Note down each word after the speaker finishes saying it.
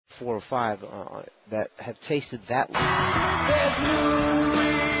4 or 5 that have tasted that. There's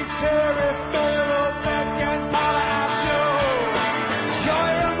Louis Perifero, Beckham,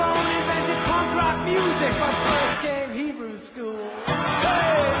 Joy Ramone invented punk rock music, but first came Hebrew school.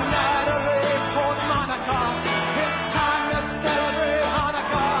 Hey, Natalie, Port Monica, it's time to celebrate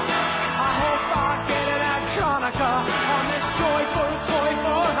Hanukkah. I hope I get it at Tronica on this joyful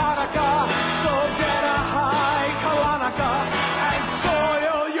Hanukkah. So get a high Kalanaka and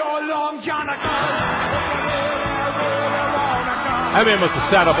soil your long Jonica. I mean, must have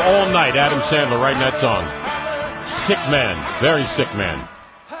sat up all night, Adam Sandler, writing that song. Sick man. Very sick man.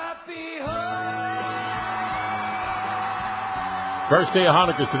 First day of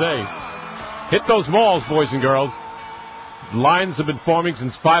Hanukkah today. Hit those malls, boys and girls. Lines have been forming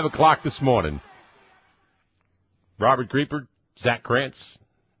since 5 o'clock this morning. Robert Creeper, Zach Krantz.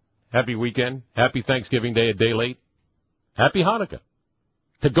 Happy weekend. Happy Thanksgiving Day, a day late. Happy Hanukkah.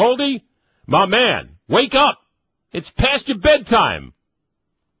 To Goldie, my man, wake up. It's past your bedtime.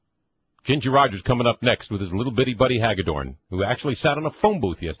 Ginger Rogers coming up next with his little bitty buddy Hagedorn, who actually sat on a phone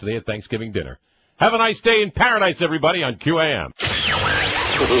booth yesterday at Thanksgiving dinner. Have a nice day in paradise, everybody, on QAM. This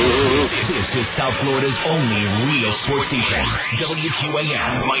is South Florida's only real sports station.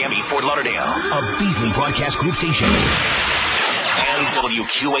 WQAM, Miami, Fort Lauderdale, a Beasley Broadcast Group station. And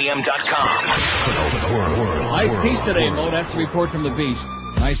WQAM.com. For the world. Nice piece today, Mo. That's the report from the Beast.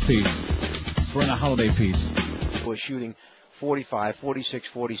 Nice piece. For a holiday piece. Was shooting 45, 46,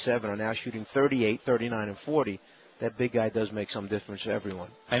 47, are now shooting 38, 39, and 40. That big guy does make some difference to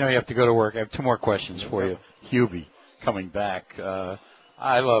everyone. I know you have to go to work. I have 2 more questions for you. Hubie coming back. I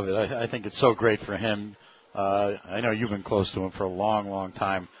love it. I think it's so great for him. I know you've been close to him for a long, long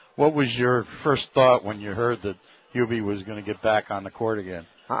time. What was your first thought when you heard that Hubie was going to get back on the court again?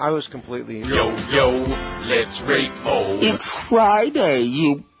 I was completely... Yo, let's rate Mo. It's Friday,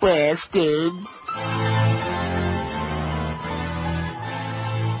 you bastards.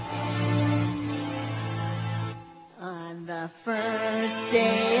 On the first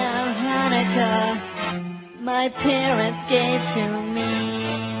day of Hanukkah, my parents gave to me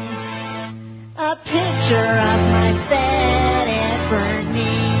a picture of my bed Aunt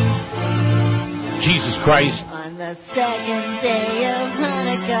Bernice. Jesus Christ. On the second day of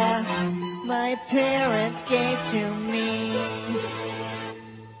Hanukkah, my parents gave to me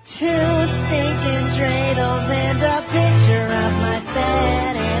 2 stinking dreidels and a picture of my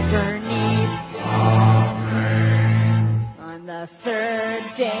bed Aunt Bernice. Amen. On the third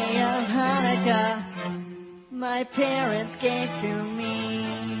day of Hanukkah, my parents gave to me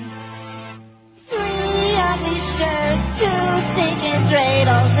 3 ugly shirts, 2 stinking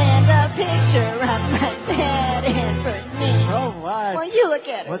dreidels, and a picture of my bed Aunt Bernice. So what? Well, you look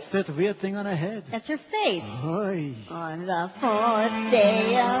at her. What's that weird thing on her head? That's her face. Oy. On the 4th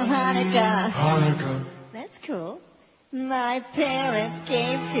day of Hanukkah. That's cool. My parents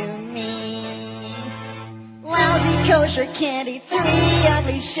gave to me lousy kosher candy, 3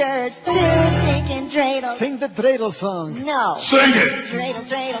 ugly shirts, 2 stinking dreidels. Sing the dreidel song. No. Sing it. Dreidel,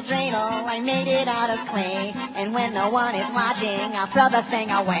 dreidel, dreidel, I made it out of clay. And when no one is watching, I'll throw the thing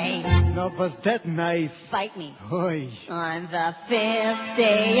away. No, was that nice? Bite me. Oy. On the 5th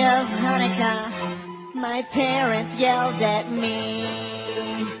day of Hanukkah, my parents yelled at me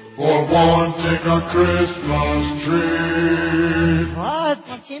For wanting a Christmas tree. What?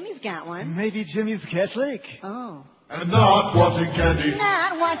 Well, Jimmy's got one. Maybe Jimmy's Catholic. Oh. And not wanting candy.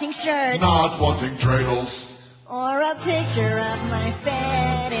 Not wanting shirts. Not wanting dreidels. Or a picture of my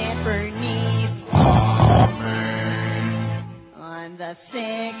fat Aunt Bernice. Amen. On the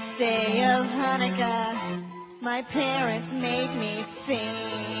 6th day of Hanukkah, my parents made me sing.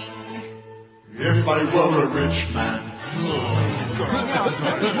 If I were a rich man.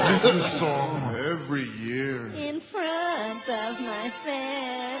 This song every year. In front of my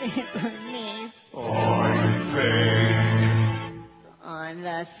fat Aunt Bernice. I think. On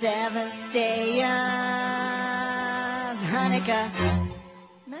the 7th day of Hanukkah,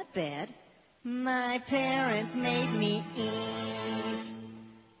 not bad, my parents made me eat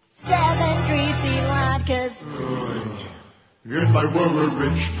 7 greasy latkes. If I were a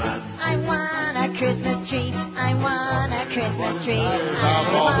rich man. I want a Christmas tree. I want a Christmas tree. I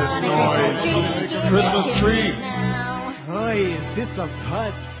want a Christmas tree. Now. Oy, is this some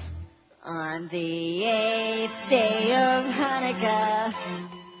putz? On the 8th day of Hanukkah,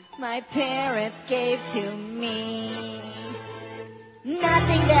 my parents gave to me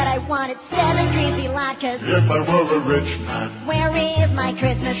nothing that I wanted, 7 greasy latkes. If I were a rich man. Where is my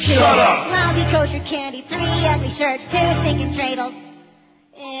Christmas tree? Shut up! Lousy kosher candy, 3 ugly shirts, 2 stinking dreidels,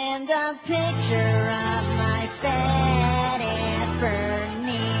 and a picture of my fat Aunt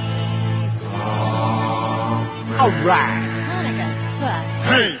Bernice. right. Hanukkah sucks.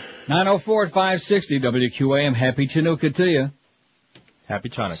 Hey! 904 at 560 WQAM. Happy Chanukah to you. Happy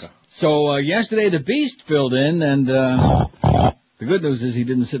Chanukah. So, yesterday the Beast filled in, and, the good news is he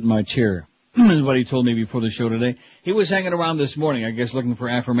didn't sit in my chair. Is what he told me before the show today. He was hanging around this morning, I guess, looking for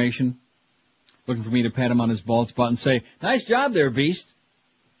affirmation. Looking for me to pat him on his bald spot and say, nice job there, Beast.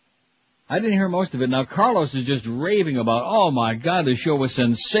 I didn't hear most of it. Now, Carlos is just raving about, oh my God, the show was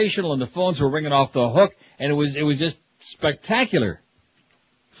sensational and the phones were ringing off the hook, and it was just spectacular.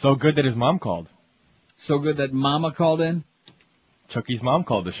 So good that his mom called. So good that Mama called in? Chucky's mom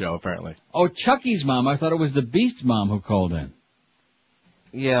called the show, apparently. Oh, Chucky's mom. I thought it was the Beast's mom who called in.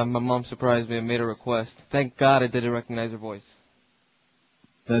 Yeah, my mom surprised me and made a request. Thank God I didn't recognize her voice.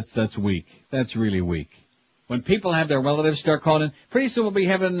 That's weak. That's really weak. When people have their relatives start calling in, pretty soon we'll be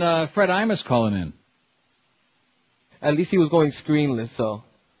having Fred Imus calling in. At least he was going screenless, so.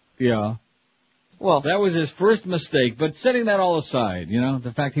 Yeah. Well, that was his first mistake, but setting that all aside,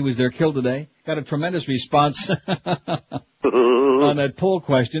 the fact he was there killed today, got a tremendous response on that poll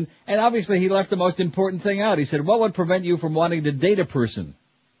question, and obviously he left the most important thing out. He said, what would prevent you from wanting to date a person?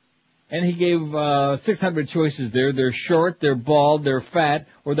 And he gave 600 choices there. They're short, they're bald, they're fat,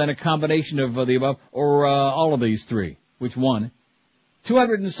 or then a combination of the above, or all of these three. Which one?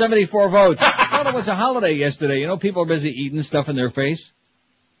 274 votes. Well, it was a holiday yesterday. People are busy eating stuff in their face.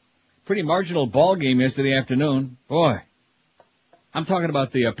 Pretty marginal ball game yesterday afternoon. Boy. I'm talking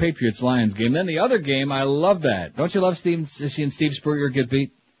about the Patriots-Lions game. Then the other game, I love that. Don't you love seeing Steve Spurrier get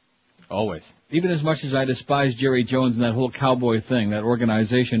beat? Always. Even as much as I despise Jerry Jones and that whole cowboy thing, that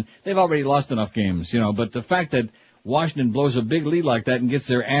organization, they've already lost enough games, but the fact that Washington blows a big lead like that and gets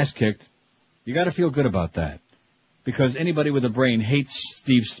their ass kicked, you gotta feel good about that. Because anybody with a brain hates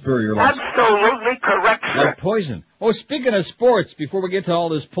Steve Spurrier like Absolutely correct, sir. like poison. Oh, speaking of sports, before we get to all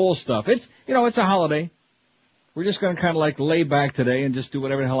this poll stuff, it's a holiday. We're just gonna kinda lay back today and just do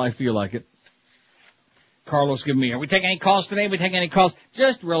whatever the hell I feel like it. Carlos giving me, are we taking any calls today? We taking any calls?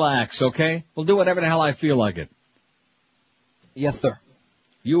 Just relax, okay? We'll do whatever the hell I feel like it. Yes, sir.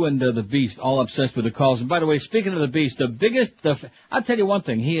 You and the Beast all obsessed with the calls. And by the way, speaking of the Beast, I'll tell you one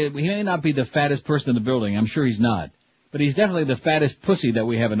thing. He may not be the fattest person in the building. I'm sure he's not. But he's definitely the fattest pussy that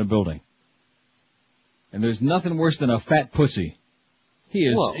we have in the building. And there's nothing worse than a fat pussy. He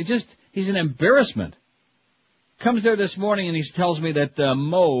is. Whoa. He's an embarrassment. Comes there this morning and he tells me that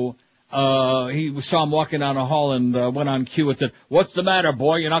Mo, he saw him walking down the hall and went on cue and said, what's the matter,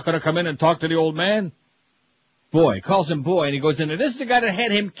 boy? You're not going to come in and talk to the old man? Boy, calls him boy, and he goes in there. This is the guy that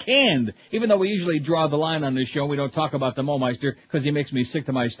had him canned. Even though we usually draw the line on this show, we don't talk about the Momeister because he makes me sick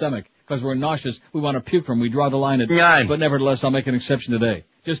to my stomach. Because we're nauseous, we want to puke from him. We draw the line at 9. But nevertheless, I'll make an exception today.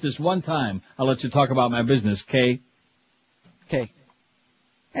 Just this one time, I'll let you talk about my business, K.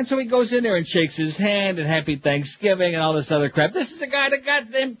 And so he goes in there and shakes his hand and happy Thanksgiving and all this other crap. This is the guy that got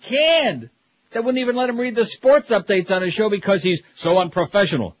them canned. That wouldn't even let him read the sports updates on his show because he's so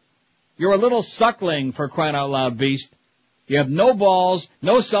unprofessional. You're a little suckling, for crying out loud, Beast. You have no balls,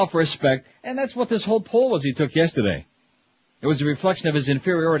 no self-respect, and that's what this whole poll was he took yesterday. It was a reflection of his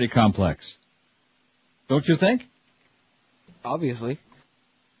inferiority complex. Don't you think? Obviously.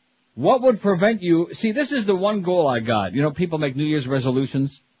 What would prevent you... See, this is the one goal I got. People make New Year's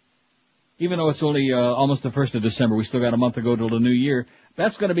resolutions. Even though it's only almost the 1st of December, we still got a month to go till the new year.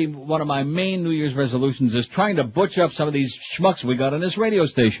 That's going to be one of my main New Year's resolutions, is trying to butch up some of these schmucks we got on this radio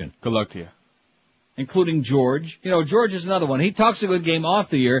station. Good luck to you. Including George. George is another one. He talks a good game off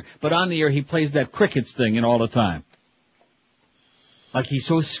the air, but on the air he plays that crickets thing, all the time. Like he's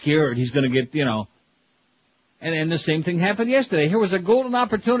so scared he's going to get, And the same thing happened yesterday. Here was a golden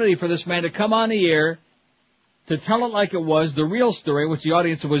opportunity for this man to come on the air, to tell it like it was, the real story, which the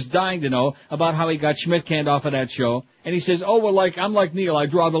audience was dying to know, about how he got Schmidt canned off of that show. And he says, I'm like Neil, I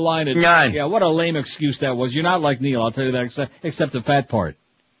draw the line at 9. Yeah, what a lame excuse that was. You're not like Neil, I'll tell you that, except the fat part.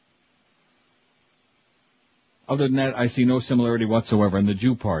 Other than that, I see no similarity whatsoever in the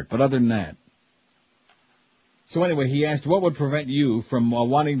Jew part, but other than that. So anyway, he asked, what would prevent you from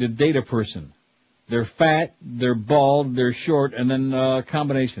wanting to date a person? They're fat, they're bald, they're short, and then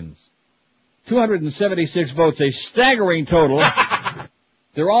combinations. 276 votes, a staggering total.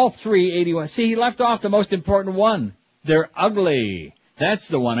 They're all 381. See, he left off the most important one. They're ugly. That's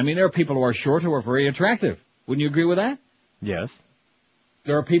the one. I mean, there are people who are short who are very attractive. Wouldn't you agree with that? Yes.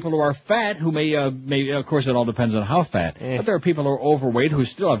 There are people who are fat who may, of course it all depends on how fat, but there are people who are overweight who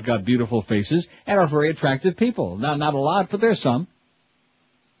still have got beautiful faces and are very attractive people. Not a lot, but there's some.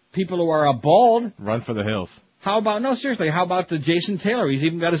 People who are bald. Run for the hills. How about the Jason Taylor? He's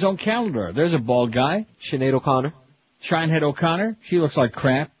even got his own calendar. There's a bald guy. Sinead O'Connor. Shinehead O'Connor. She looks like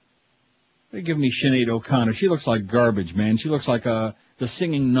crap. They give me Sinead O'Connor. She looks like garbage, man. She looks like the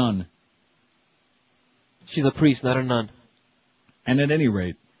singing nun. She's a priest, not a nun. And at any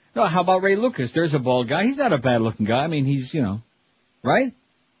rate, no. How about Ray Lucas? There's a bald guy. He's not a bad-looking guy. I mean, he's right?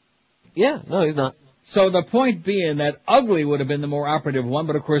 Yeah, no, he's not. So the point being that ugly would have been the more operative one,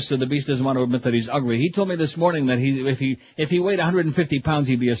 but of course the Beast doesn't want to admit that he's ugly. He told me this morning that if he weighed 150 pounds,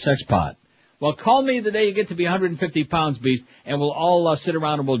 he'd be a sex pot. Well, call me the day you get to be 150 pounds, Beast, and we'll all sit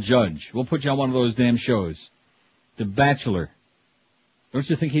around and we'll judge. We'll put you on one of those damn shows. The Bachelor. Don't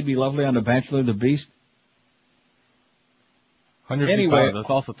you think he'd be lovely on The Bachelor, the Beast? 150 pounds, that's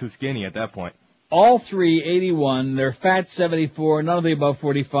also too skinny at that point. All three, 81. They're fat, 74. None of the above,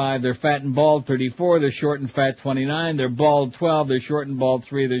 45. They're fat and bald, 34. They're short and fat, 29. They're bald, 12. They're short and bald,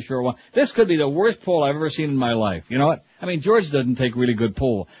 3. They're short, 1. This could be the worst poll I've ever seen in my life. You know what? I mean, George doesn't take really good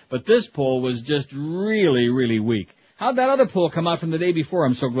poll, but this poll was just really, really weak. How'd that other poll come out from the day before?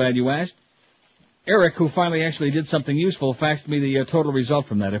 I'm so glad you asked. Eric, who finally actually did something useful, faxed me the total result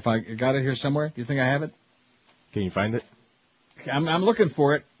from that. If I got it here somewhere, do you think I have it? Can you find it? I'm looking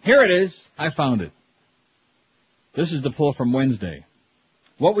for it. Here it is. I found it. This is the poll from Wednesday.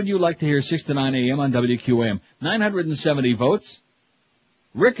 What would you like to hear 6 to 9 a.m. on WQAM? 970 votes.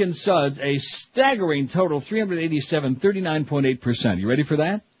 Rick and Suds, a staggering total, 387, 39.8%. You ready for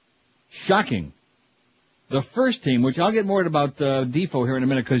that? Shocking. The first team, which I'll get more about Defo here in a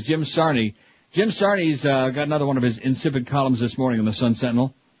minute, because Jim Sarney's got another one of his insipid columns this morning in the Sun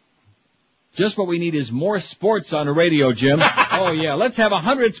Sentinel. Just what we need is more sports on the radio, Jim. Oh, yeah. Let's have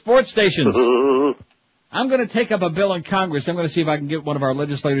 100 sports stations. I'm going to take up a bill in Congress. I'm going to see if I can get one of our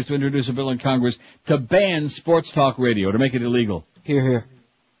legislators to introduce a bill in Congress to ban sports talk radio, to make it illegal. Hear, hear.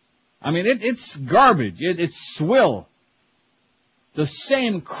 I mean, it's garbage. It's swill. The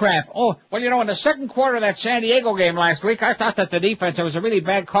same crap. Oh, well, in the second quarter of that San Diego game last week, I thought that the defense, there was a really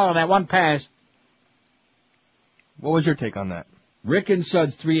bad call on that one pass. What was your take on that? Rick and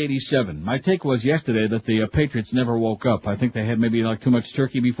Suds 387. My take was yesterday that the Patriots never woke up. I think they had maybe too much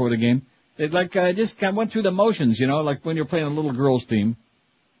turkey before the game. They just kind of went through the motions, like when you're playing a little girls team.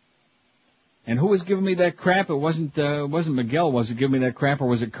 And who was giving me that crap? It wasn't Miguel, was it giving me that crap, or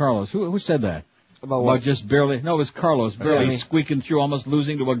was it Carlos? Who said that? About what? About just barely, no, it was Carlos, barely squeaking through, almost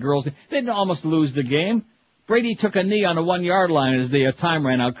losing to a girls team. They didn't almost lose the game. Brady took a knee on the 1 yard line as the time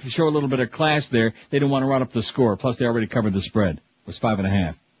ran out to show a little bit of class there. They didn't want to run up the score. Plus they already covered the spread. It was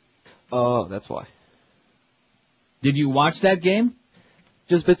 5.5. Oh, that's why. Did you watch that game?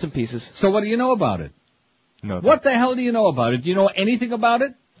 Just bits and pieces. So what do you know about it? No. What the hell do you know about it? Do you know anything about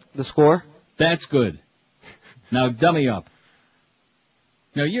it? The score? That's good. Now dummy up.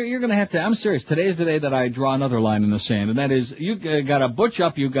 Now you're going to have to, I'm serious, today is the day that I draw another line in the sand, and that is, you got to butch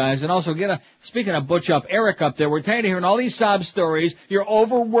up, you guys, and also speaking of butch up, Eric up there, we're tired of hearing all these sob stories, you're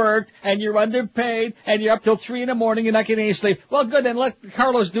overworked, and you're underpaid, and you're up till 3 in the morning, you're not getting any sleep. Well good, then let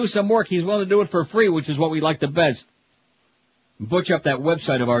Carlos do some work, he's willing to do it for free, which is what we like the best. Butch up that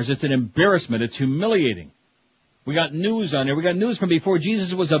website of ours, it's an embarrassment, it's humiliating. We got news on there, we got news from before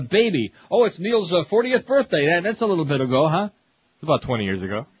Jesus was a baby. Oh, it's Neil's 40th birthday, that's a little bit ago, huh? About 20 years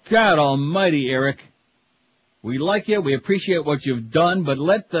ago. God almighty, Eric. We like you. We appreciate what you've done, but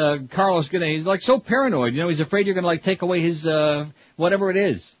let Carlos get in. He's so paranoid. He's afraid you're going to take away his, whatever it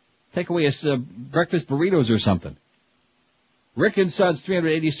is. Take away his breakfast burritos or something. Rick and Suds,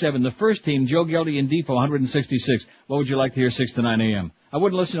 387. The first team, Joe Geldy and Defo, 166. What would you like to hear 6 to 9 a.m.? I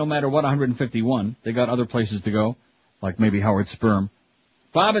wouldn't listen no matter what, 151. They got other places to go, like maybe Howard Sperm.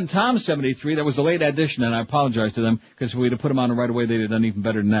 Bob and Tom, 73. That was a late addition, and I apologize to them, because if we'd have put them on right away, they'd have done even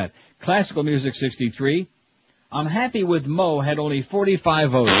better than that. Classical music, 63. I'm happy with Mo, had only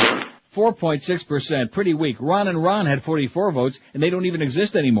 45 votes. 4.6%. Pretty weak. Ron and Ron had 44 votes, and they don't even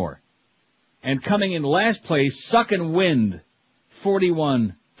exist anymore. And coming in last place, Suckin' Wind.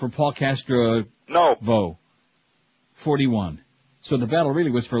 41 for Paul Castro. No. Vo. 41. So the battle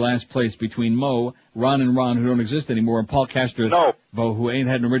really was for last place between Mo, Ron and Ron, who don't exist anymore, and Paul Castro, who ain't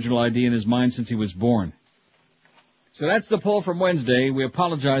had an original idea in his mind since he was born. So that's the poll from Wednesday. We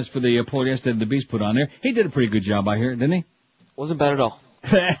apologize for the poll yesterday the Beast put on there. He did a pretty good job, I hear, didn't he? Wasn't bad at all.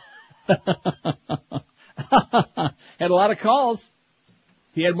 Had a lot of calls.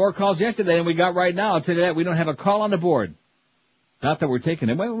 He had more calls yesterday than we got right now. I'll tell you that. We don't have a call on the board. Not that we're taking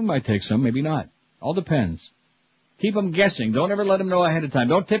it. Well, we might take some, maybe not. All depends. Keep them guessing. Don't ever let them know ahead of time.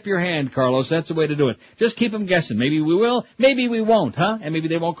 Don't tip your hand, Carlos. That's the way to do it. Just keep them guessing. Maybe we will, maybe we won't, huh? And maybe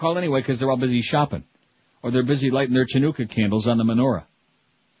they won't call anyway because they're all busy shopping. Or they're busy lighting their Chinooka candles on the menorah.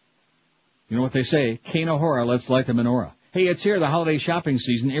 You know what they say? Can't a horror, let's light the menorah. Hey, it's here, the holiday shopping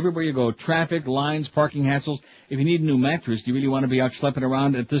season. Everywhere you go, traffic, lines, parking hassles. If you need a new mattress, do you really want to be out schlepping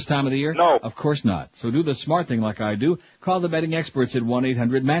around at this time of the year? No. Of course not. So do the smart thing like I do. Call the betting experts at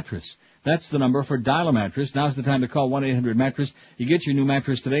 1-800-MATTRESS. That's the number for Dial-A-Mattress. Now's the time to call 1-800-MATTRESS. You get your new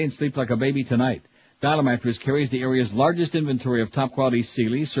mattress today and sleep like a baby tonight. Dial-A-Mattress carries the area's largest inventory of top-quality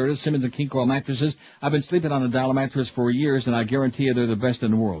Sealy, Serta, Simmons, and King Coil mattresses. I've been sleeping on a Dial-A-Mattress for years, and I guarantee you they're the best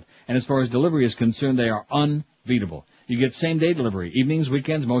in the world. And as far as delivery is concerned, they are unbeatable. You get same-day delivery, evenings,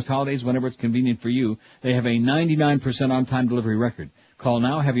 weekends, most holidays, whenever it's convenient for you. They have a 99% on-time delivery record. Call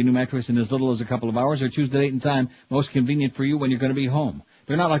now, have your new mattress in as little as a couple of hours, or choose the date and time most convenient for you when you're going to be home.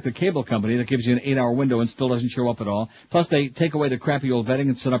 They're not like the cable company that gives you an 8-hour window and still doesn't show up at all. Plus, they take away the crappy old bedding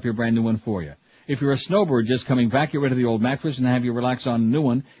and set up your brand new one for you. If you're a snowbird just coming back, get rid of the old mattress and have you relax on a new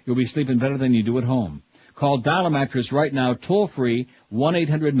one. You'll be sleeping better than you do at home. Call Dial-A-Mattress right now, toll-free,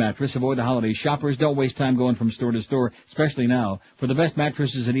 1-800-MATTRESS. Avoid the holiday shoppers. Don't waste time going from store to store, especially now. For the best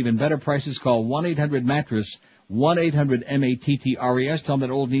mattresses at even better prices, call 1-800-MATTRESS, 1-800-MATTRES. Tell them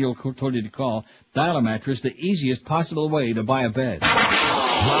that old Neil told you to call. Dial-A-Mattress, the easiest possible way to buy a bed.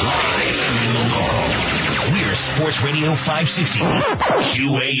 We're Sports Radio 560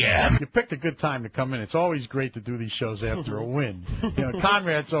 QAM. You picked a good time to come in. It's always great to do these shows after a win. You know,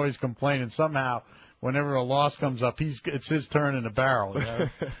 Conrad's always complaining somehow whenever a loss comes up, it's his turn in the barrel. You know?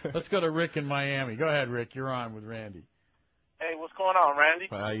 Let's go to Rick in Miami. Go ahead, Rick. You're on with Randy. Hey, what's going on, Randy?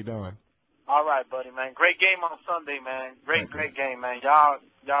 How you doing? All right, buddy, man. Great game on Sunday, man. Great game, man. Y'all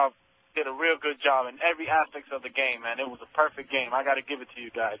did a real good job in every aspect of the game, man. It was a perfect game. I got to give it to you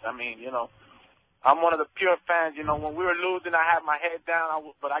guys. I mean, you know, I'm one of the pure fans. You know, when we were losing, I had my head down,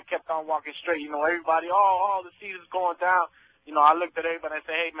 but I kept on walking straight. You know, everybody, the season's going down. You know, I looked at everybody and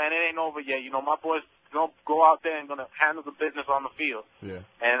said, hey, man, it ain't over yet. You know, my boys going to go out there and going to handle the business on the field. Yeah.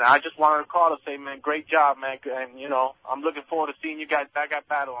 And I just wanted to call to say, man, great job, man. And, you know, I'm looking forward to seeing you guys back at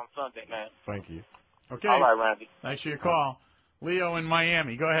battle on Sunday, man. Thank you. Okay. All right, Randy. Thanks for your call. Leo in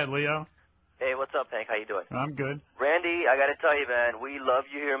Miami. Go ahead, Leo. Hey, what's up, Hank? How you doing? I'm good. Randy, I got to tell you, man, we love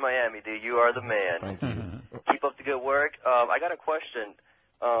you here in Miami, dude. You are the man. Thank you. Keep up the good work. I got a question.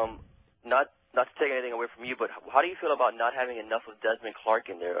 Not to take anything away from you, but how do you feel about not having enough of Desmond Clark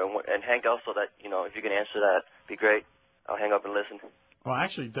in there? And Hank, also, that, you know, if you can answer that, be great. I'll hang up and listen. Well,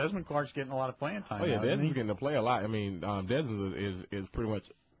 actually, Desmond Clark's getting a lot of playing time. Oh yeah, now, Desmond's getting to play a lot. I mean, Desmond is pretty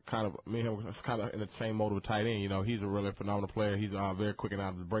much kind of me and him is kind of in the same mode of a tight end. You know, he's a really phenomenal player. He's very quick and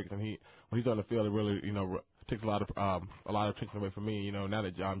out of the breaks, and when he's on the field, it really takes a lot of attention away from me. You know, now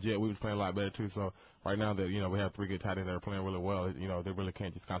that Jet, we was playing a lot better too. So right now that we have three good tight ends that are playing really well, they really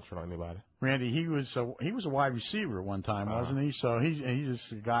can't just concentrate on anybody. Randy, he was a wide receiver one time, wasn't he? So he's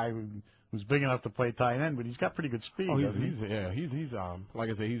just a guy who's big enough to play tight end, but he's got pretty good speed. Oh, he's like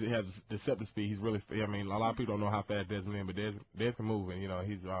I said, he has deceptive speed. He's really, I mean, a lot of people don't know how fast Desmond is, but Des can move, and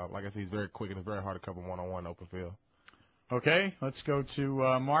he's like I said, he's very quick, and it's very hard to cover one-on-one open field. Okay, let's go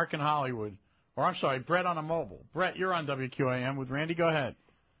to Mark in Hollywood. Or I'm sorry, Brett on a mobile. Brett, you're on WQAM with Randy. Go ahead.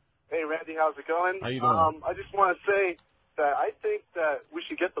 Hey, Randy, how's it going? How you doing? I just want to say that I think that we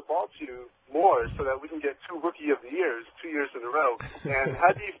should get the ball to you more so that we can get 2 Rookie of the Years 2 years in a row. And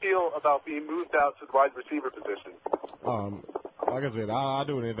how do you feel about being moved out to the wide receiver position? Like I said, I'll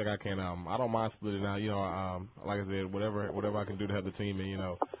do anything I can. I don't mind splitting out. Like I said, whatever I can do to help the team,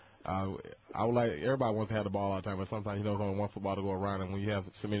 and I would like everybody wants to have the ball all the time, but sometimes there's only one football to go around, and when you have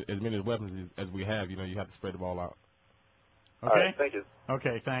as many weapons as we have, you have to spread the ball out. Okay. All right, thank you.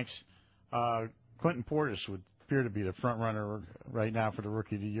 Okay, thanks. Clinton Portis would appear to be the front runner right now for the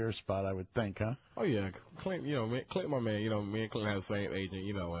Rookie of the Year spot, I would think, huh? Oh yeah, Clinton. Clinton, my man. Me and Clinton have the same agent.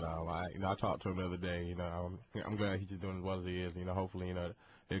 And I talked to him the other day. I'm glad he's just doing as well as he is. Hopefully, it'll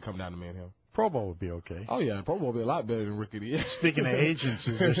come down to me and him. Pro Bowl would be okay. Oh yeah, Pro Bowl would be a lot better than Rookie of the Year. Speaking of agents,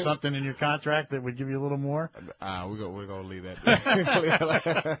 is there something in your contract that would give you a little more? We're gonna leave that.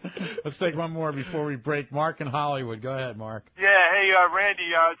 Let's take one more before we break. Mark in Hollywood. Go ahead, Mark. Yeah, hey, Randy,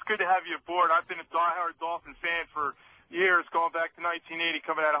 it's good to have you aboard. I've been a diehard Dolphin fan for years, going back to 1980,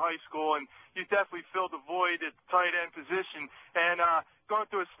 coming out of high school, and you definitely filled the void at the tight end position. And going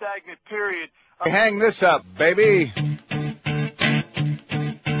through a stagnant period. Hang this up, baby.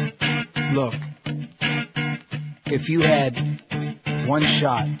 Look, if you had one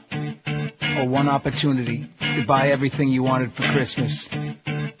shot or one opportunity to buy everything you wanted for Christmas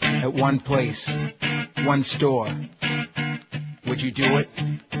at one place, one store, would you do it?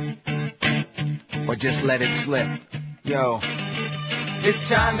 Or just let it slip? Yo, His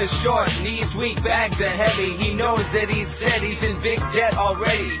time is short, knees weak, bags are heavy. He knows that he's said he's in big debt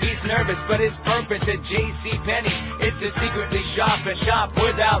already. He's nervous, but his purpose at JCPenney is to secretly shop and shop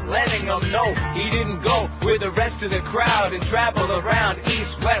without letting them know. He didn't go with the rest of the crowd and travel around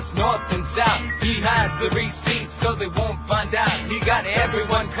east, west, north, and south. He hides the receipts so they won't find out. He got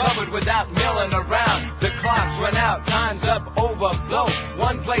everyone covered without milling around. The clock's run out, time's up, overflow.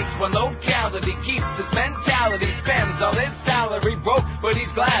 One place, one locality, keeps his mentality, spends all his salary broke, but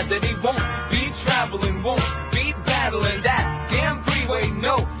he's glad that he won't be traveling, won't be battling that damn freeway.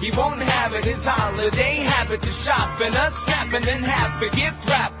 No, he won't have it. His holiday habit to shop and a snap and then half forget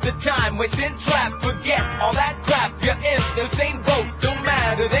rap. The time wasted trap, forget all that crap. You're in the same boat, don't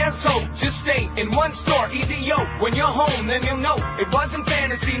matter, there's hope. Just stay in one store, easy yo. When you're home, then you'll know it wasn't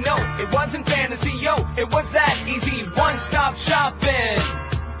fantasy, no, it wasn't fantasy, yo. It was that easy, one-stop shopping.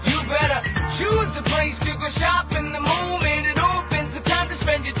 You better choose a place to go shopping. The moment it opens, the time to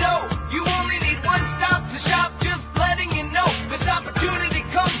spend your dough. You only need one stop to shop, just letting you know. This opportunity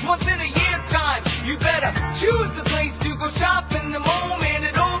comes once in a year time. You better choose a place to go shopping. The moment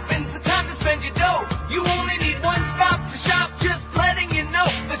it opens, the time to spend your dough. You only need one stop to shop, just letting you know.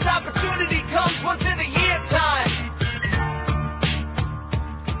 This opportunity comes once in a year time.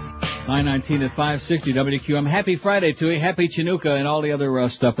 919 at 560 WQM. Happy Friday to you. Happy Chinooka and all the other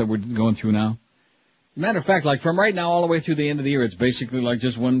stuff that we're going through now. Matter of fact, like from right now all the way through the end of the year, it's basically like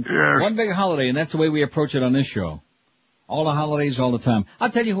just one big holiday, and that's the way we approach it on this show. All the holidays, all the time.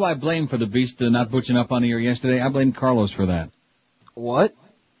 I'll tell you who I blame for the beast not butching up on the air yesterday. I blame Carlos for that. What?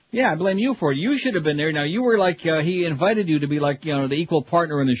 Yeah, I blame you for it. You should have been there. Now, you were like, he invited you to be like, the equal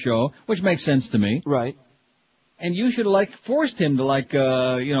partner in the show, which makes sense to me. Right. And you should have forced him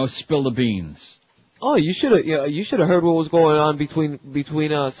to spill the beans. Oh, you should have heard what was going on between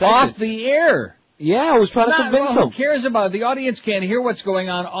segments. Off the air. Yeah, I was trying to convince him. Who cares about it? The audience can't hear what's going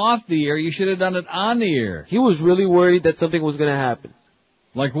on off the air. You should have done it on the air. He was really worried that something was going to happen.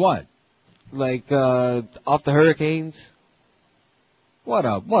 Like what? Like, off the Hurricanes. What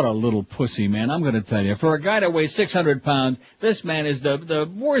a little pussy, man. I'm going to tell you. For a guy that weighs 600 pounds, this man is the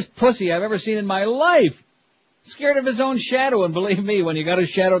worst pussy I've ever seen in my life. Scared of his own shadow, and believe me, when you got a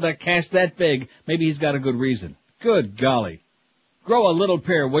shadow that casts that big, maybe he's got a good reason. Good golly. Grow a little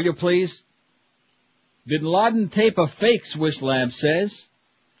pair, will you please? Bin Laden tape a fake, Swiss Lab says.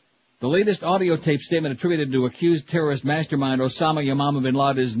 The latest audio tape statement attributed to accused terrorist mastermind Osama Yamama bin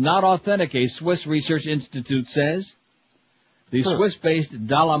Laden is not authentic, a Swiss research institute says. The Swiss-based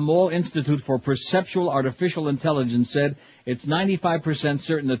Dalamol Institute for Perceptual Artificial Intelligence said it's 95%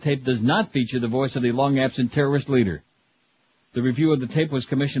 certain the tape does not feature the voice of the long-absent terrorist leader. The review of the tape was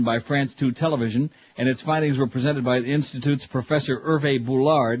commissioned by France 2 Television, and its findings were presented by the Institute's Professor Hervé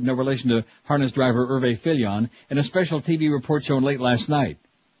Boulard, no relation to harness driver Hervé Fillon, in a special TV report shown late last night.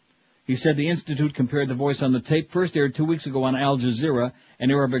 He said the Institute compared the voice on the tape, first aired 2 weeks ago on Al Jazeera,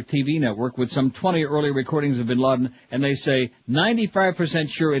 an Arabic TV network, with some 20 early recordings of bin Laden, and they say 95%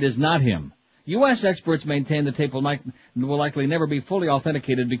 sure it is not him. U.S. experts maintain the tape will likely never be fully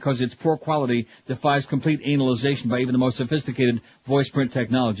authenticated because its poor quality defies complete analyzation by even the most sophisticated voice print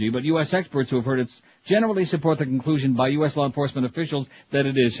technology. But U.S. experts who have heard it generally support the conclusion by U.S. law enforcement officials that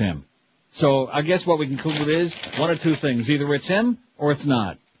it is him. So I guess what we conclude is one or two things. Either it's him or it's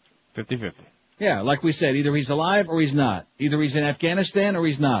not. 50-50. Yeah, like we said, either he's alive or he's not. Either he's in Afghanistan or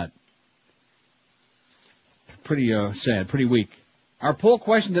he's not. Pretty sad, pretty weak. Our poll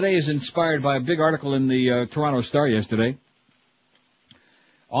question today is inspired by a big article in the Toronto Star yesterday.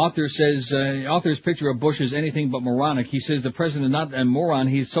 Author's picture of Bush is anything but moronic. He says the president is not a moron,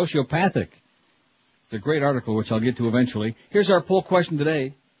 he's sociopathic. It's a great article, which I'll get to eventually. Here's our poll question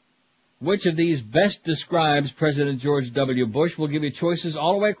today. Which of these best describes President George W. Bush? We'll give you choices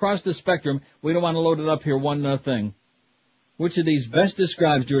all the way across the spectrum. We don't want to load it up here, one thing. Which of these best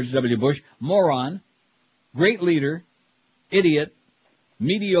describes George W. Bush? Moron, great leader, idiot,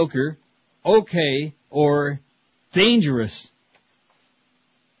 mediocre, okay, or dangerous.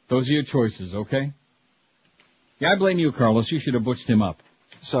 Those are your choices, okay? Yeah, I blame you, Carlos. You should have butched him up.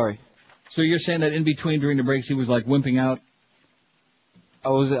 Sorry. So you're saying that in between during the breaks he was like wimping out? I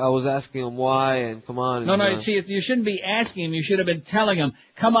was asking him why and come on. No, see, you shouldn't be asking him. You should have been telling him,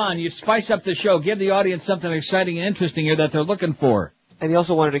 come on, you spice up the show. Give the audience something exciting and interesting here that they're looking for. And he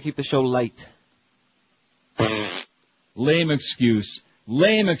also wanted to keep the show light. Lame excuse,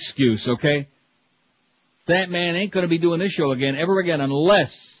 okay? That man ain't going to be doing this show ever again,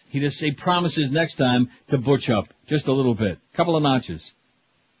 unless he promises next time to butch up just a little bit. Couple of notches.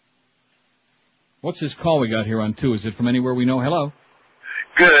 What's this call we got here on 2? Is it from anywhere we know? Hello?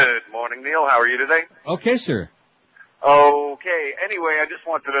 Good morning, Neil. How are you today? Okay, sir. Okay. Anyway, I just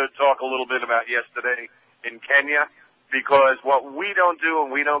wanted to talk a little bit about yesterday in Kenya, because what we don't do,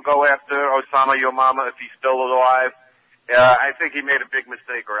 and we don't go after Osama Yomama if he's still alive. I think he made a big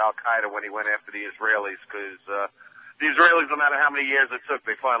mistake, or Al-Qaeda, when he went after the Israelis, because the Israelis, no matter how many years it took,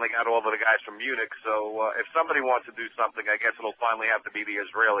 they finally got all of the guys from Munich. So if somebody wants to do something, I guess it'll finally have to be the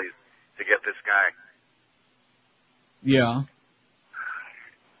Israelis to get this guy. Yeah.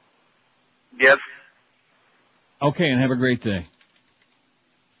 Yes. Okay, and have a great day.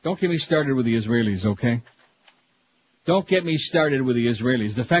 Don't get me started with the Israelis, okay? Don't get me started with the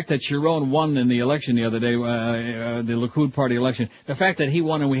Israelis. The fact that Sharon won in the election the other day, the Likud party election, the fact that he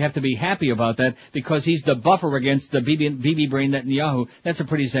won, and we have to be happy about that because he's the buffer against the Bibi brain Netanyahu, that's a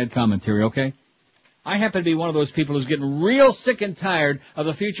pretty sad commentary, okay? I happen to be one of those people who's getting real sick and tired of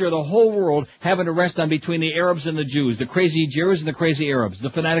the future of the whole world having to rest on between the Arabs and the Jews, the crazy Jews and the crazy Arabs, the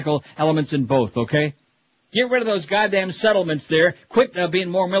fanatical elements in both, okay? Get rid of those goddamn settlements there, quit being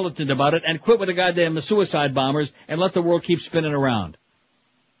more militant about it, and quit with the goddamn suicide bombers, and let the world keep spinning around.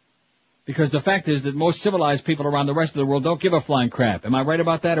 Because the fact is that most civilized people around the rest of the world don't give a flying crap. Am I right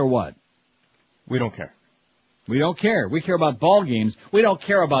about that or what? We don't care. We don't care. We care about ball games. We don't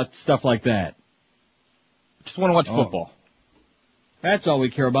care about stuff like that. Just want to watch football. That's all we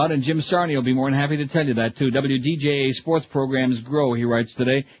care about, and Jim Sarney will be more than happy to tell you that, too. WDJA sports programs grow, he writes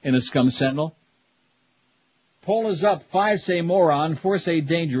today in the Scum Sentinel. Poll is up. 5 say moron, 4 say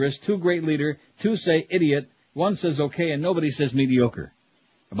dangerous, 2 great leader, 2 say idiot, 1 says okay, and nobody says mediocre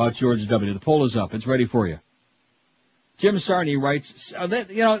about George W. The poll is up. It's ready for you. Jim Sarney writes,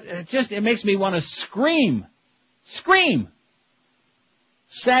 it makes me want to scream. Scream!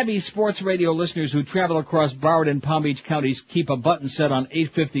 Savvy sports radio listeners who travel across Broward and Palm Beach counties keep a button set on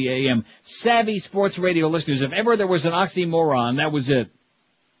 8:50 a.m. Savvy sports radio listeners. If ever there was an oxymoron, that was it.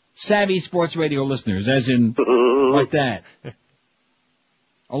 Savvy sports radio listeners, as in like that.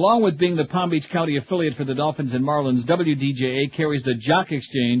 Along with being the Palm Beach County affiliate for the Dolphins and Marlins, WDJA carries the Jock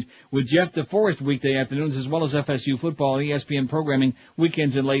Exchange with Jeff DeForest weekday afternoons, as well as FSU football, ESPN programming,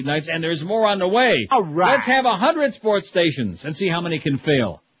 weekends and late nights, and there's more on the way. All right. Let's have 100 sports stations and see how many can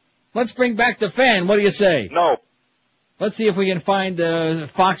fail. Let's bring back the fan. What do you say? No. Let's see if we can find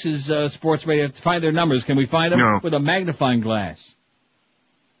Fox's sports radio, find their numbers. Can we find them? No. With a magnifying glass.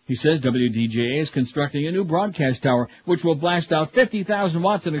 He says WDJA is constructing a new broadcast tower, which will blast out 50,000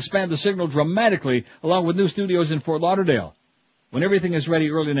 watts and expand the signal dramatically, along with new studios in Fort Lauderdale. When everything is ready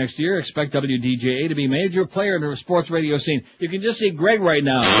early next year, expect WDJA to be a major player in the sports radio scene. You can just see Greg right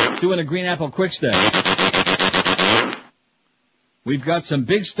now doing a Green Apple Quick Step. We've got some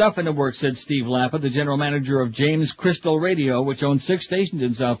big stuff in the works, said Steve Lappa, the general manager of James Crystal Radio, which owns 6 stations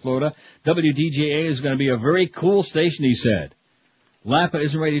in South Florida. WDJA is going to be a very cool station, he said. Lappa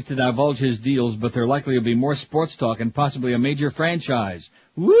isn't ready to divulge his deals, but there likely will be more sports talk and possibly a major franchise.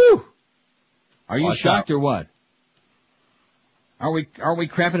 Woo! Are you shocked or what? Are we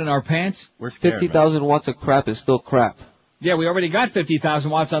crapping in our pants? We're scared. 50,000 watts of crap is still crap. Yeah, we already got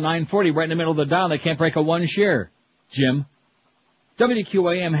 50,000 watts on 940 right in the middle of the dial. They can't break a 1 share. Jim.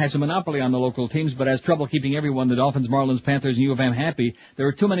 WQAM has a monopoly on the local teams, but has trouble keeping everyone, the Dolphins, Marlins, Panthers, and U of M, happy. There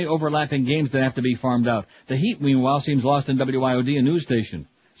are too many overlapping games that have to be farmed out. The Heat, meanwhile, seems lost in WIOD, a news station.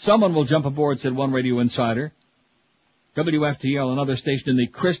 Someone will jump aboard, said one radio insider. WFTL, another station in the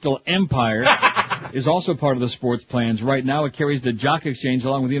Crystal Empire, is also part of the sports plans. Right now, it carries the Jock Exchange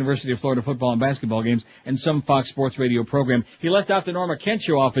along with the University of Florida football and basketball games and some Fox Sports radio program. He left out the Norma Kent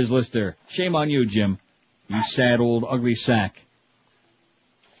show off his list there. Shame on you, Jim. You sad old ugly sack.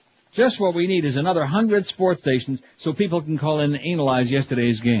 Just what we need is another 100 sports stations so people can call in and analyze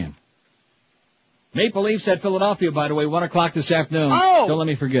yesterday's game. Maple Leafs at Philadelphia, by the way, 1 o'clock this afternoon. Oh! Don't let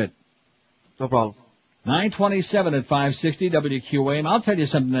me forget. No problem. 9:27 at 560 WQAM. I'll tell you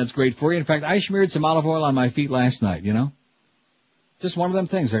something that's great for you. In fact, I smeared some olive oil on my feet last night, you know? Just one of them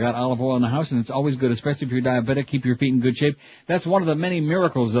things. I got olive oil in the house, and it's always good, especially if you're diabetic, keep your feet in good shape. That's one of the many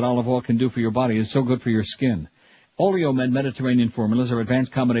miracles that olive oil can do for your body. It's so good for your skin. Oleomed Mediterranean formulas are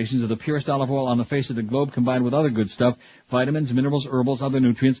advanced combinations of the purest olive oil on the face of the globe combined with other good stuff, vitamins, minerals, herbals, other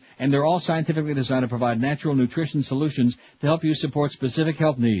nutrients, and they're all scientifically designed to provide natural nutrition solutions to help you support specific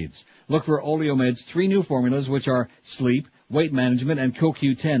health needs. Look for Oleomed's 3 new formulas, which are sleep, weight management, and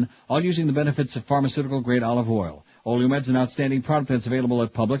CoQ10, all using the benefits of pharmaceutical-grade olive oil. Oleomed's an outstanding product that's available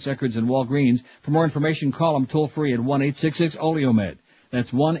at Publix, Eckerd's, and Walgreens. For more information, call them toll-free at 1-866-OLEOMED. That's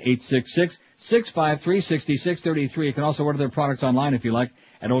 1-866-653-6633. You can also order their products online if you like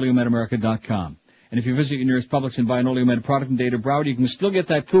at oleomedamerica.com. And if you visit your nearest Publix and buy an Oleomed product in Data Broward, you can still get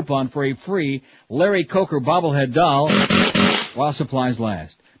that coupon for a free Larry Coker bobblehead doll while supplies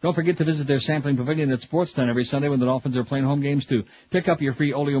last. Don't forget to visit their sampling pavilion at Sportstown every Sunday when the Dolphins are playing home games too. Pick up your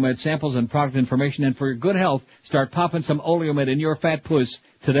free Oleomed samples and product information, and for your good health, start popping some Oleomed in your fat puss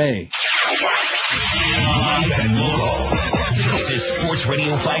today. Live and local. This is Sports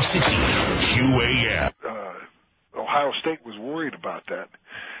Radio 560 QAM. Ohio State was worried about that,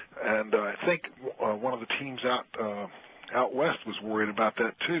 and I think one of the teams out west was worried about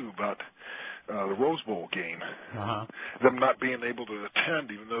that too, about the Rose Bowl game. Them not being able to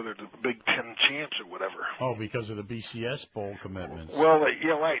attend, even though they're the Big Ten champs or whatever. Oh, because of the BCS bowl commitments. Well,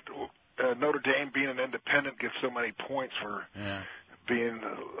 yeah, right. Notre Dame being an independent gets so many points for being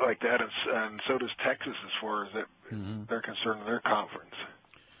like that, and so does Texas as far as they're concerned in their conference.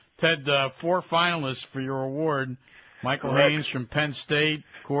 Ted, 4 finalists for your award. Michael Correct. Haynes from Penn State,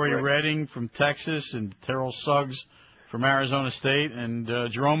 Corey Redding from Texas, and Terrell Suggs from Arizona State, and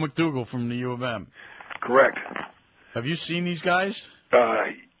Jerome McDougal from the U of M. Correct. Have you seen these guys?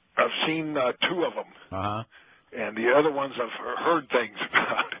 I've seen 2 of them. And the other ones I've heard things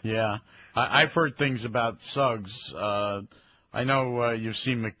about. Yeah. I've heard things about Suggs. I know you've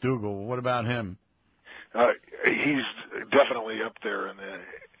seen McDougal. What about him? He's definitely up there in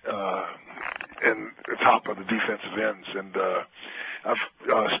the top of the defensive ends, and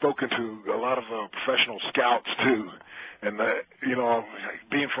I've spoken to a lot of professional scouts too, and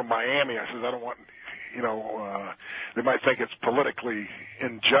being from Miami, I said I don't want, they might think it's politically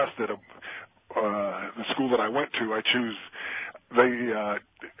unjust that the school that I went to, I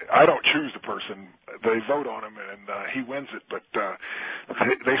don't choose the person. They vote on him, and he wins it. But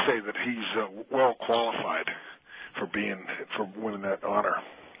they say that he's well qualified for winning that honor.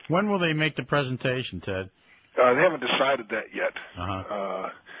 When will they make the presentation, Ted? They haven't decided that yet.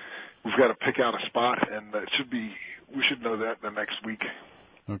 We've got to pick out a spot, and we should know that in the next week.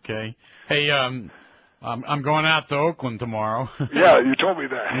 Okay. Hey, I'm going out to Oakland tomorrow. Yeah, you told me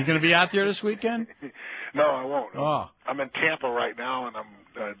that. You going to be out there this weekend? No, I won't. Oh. I'm in Tampa right now, and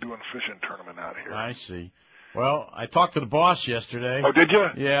I'm doing a fishing tournament out here. I see. Well, I talked to the boss yesterday. Oh, did you?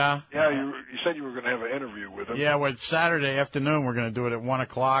 Yeah. Yeah, you said you were going to have an interview with him. Yeah, well, Saturday afternoon we're going to do it at 1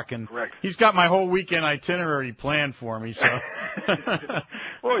 o'clock, and Correct. He's got my whole weekend itinerary planned for me. So.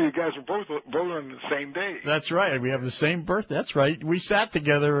 Well, you guys are both on the same day. That's right. We have the same birthday. That's right. We sat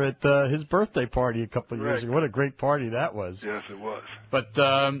together at his birthday party a couple of years ago. What a great party that was. Yes, it was. But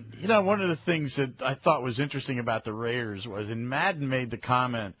one of the things that I thought was interesting about the Raiders was, and Madden made the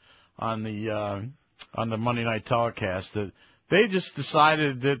comment on the Monday night telecast that they just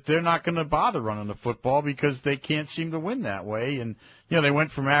decided that they're not going to bother running the football because they can't seem to win that way. And, they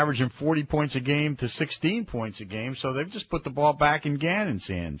went from averaging 40 points a game to 16 points a game, so they've just put the ball back in Gannon's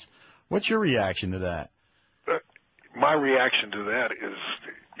hands. What's your reaction to that? My reaction to that is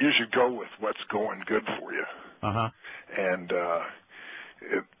you should go with what's going good for you. And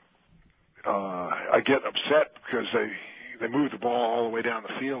I get upset because they move the ball all the way down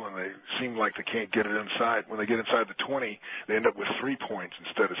the field, and they seem like they can't get it inside. When they get inside the 20, they end up with 3 points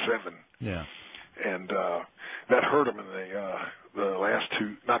instead of 7. Yeah. And that hurt them in the last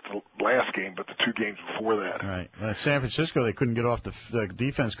two, not the last game, but the 2 games before that. Right. San Francisco, they couldn't get off the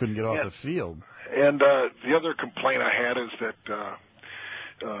defense couldn't get off the field. And the other complaint I had is that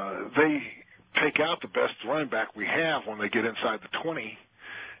they take out the best running back we have when they get inside the 20.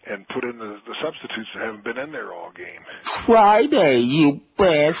 And put in the substitutes that haven't been in there all game. Friday, you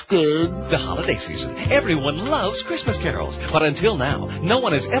bastard. The holiday season. Everyone loves Christmas carols. But until now, no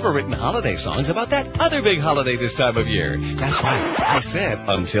one has ever written holiday songs about that other big holiday this time of year. That's right. I said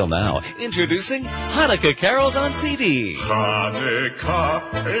until now. Introducing Hanukkah Carols on CD.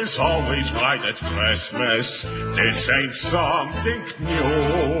 Hanukkah is always right at Christmas. This ain't something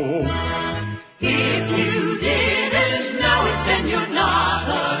new. If you didn't know it, then you're not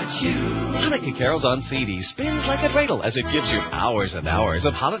a Jew. Hanukkah Carols on CD spins like a dreidel as it gives you hours and hours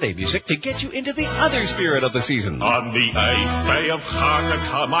of holiday music to get you into the other spirit of the season. On the 8th day of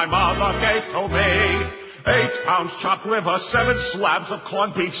Hanukkah, my mother gave to me 8 pounds chopped liver, 7 slabs of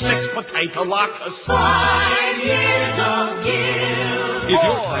corned beef, 6 potato latkes, 5 years of guilt. If you're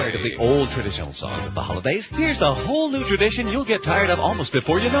tired of the old traditional songs of the holidays, here's a whole new tradition you'll get tired of almost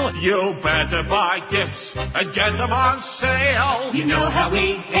before you know it. You better buy gifts and get them on sale. You know how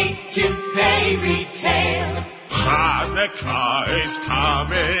we hate to pay retail. Hanukkah is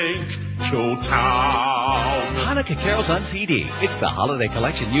coming to town. Hanukkah Carols on CD. It's the holiday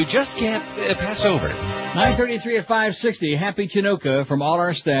collection you just can't pass over. 9:33 at 560. Happy Chinoka from all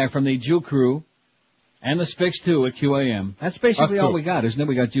our staff from the Jew crew. And the Spicks, too, at QAM. That's basically all we got, isn't it?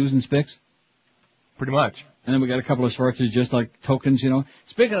 We got Jews and Spicks? Pretty much. And then we got a couple of Schwarzes just like tokens, you know.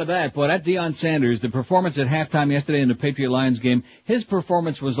 Speaking of that, boy, that Deion Sanders, the performance at halftime yesterday in the Patriot-Lions game, his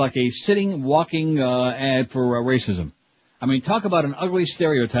performance was like a sitting, walking ad for racism. I mean, talk about an ugly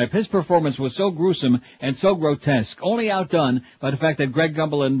stereotype. His performance was so gruesome and so grotesque, only outdone by the fact that Greg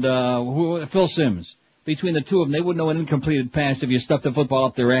Gumbel and Phil Simms, between the two of them, they wouldn't know an incompleted pass if you stuffed the football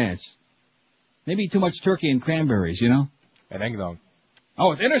up their ass. Maybe too much turkey and cranberries, you know? And eggnog.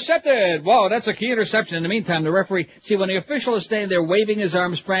 Oh, it's intercepted! Whoa, that's a key interception. In the meantime, the referee, see, when the official is standing there waving his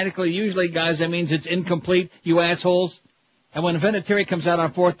arms frantically, usually, guys, that means it's incomplete, you assholes. And when Vinatieri comes out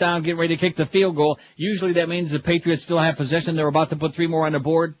on 4th down, getting ready to kick the field goal, usually that means the Patriots still have possession. They're about to put 3 more on the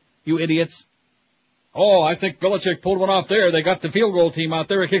board, you idiots. Oh, I think Belichick pulled one off there. They got the field goal team out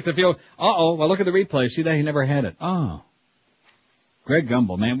there and kicked the field. Uh-oh, well, look at the replay. See that? He never had it. Oh. Greg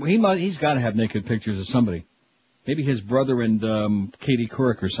Gumbel, man, he's got to have naked pictures of somebody. Maybe his brother and Katie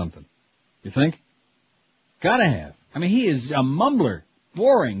Couric or something. You think? Gotta have. I mean, he is a mumbler.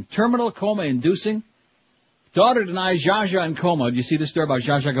 Boring. Terminal coma inducing. Daughter denies Zsa Zsa in coma. Did you see the story about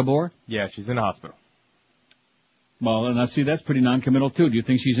Zsa Zsa Gabor? Yeah, she's in the hospital. Well, now see, that's pretty non-committal too. Do you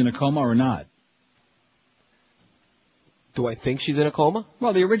think she's in a coma or not? Do I think she's in a coma?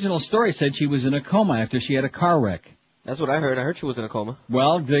 Well, the original story said she was in a coma after she had a car wreck. That's what I heard. I heard she was in a coma.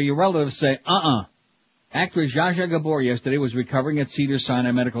 Well, the relatives say, Actress Zsa Zsa Gabor yesterday was recovering at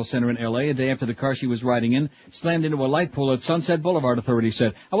Cedars-Sinai Medical Center in L.A. a day after the car she was riding in slammed into a light pole at Sunset Boulevard, authorities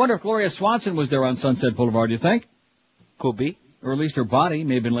said. I wonder if Gloria Swanson was there on Sunset Boulevard, do you think? Could be. Or at least her body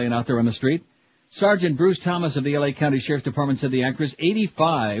may have been laying out there on the street. Sergeant Bruce Thomas of the L.A. County Sheriff's Department said the actress,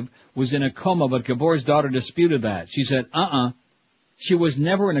 85, was in a coma, but Gabor's daughter disputed that. She said, She was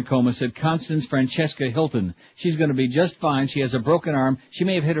never in a coma, said Constance Francesca Hilton. She's going to be just fine. She has a broken arm. She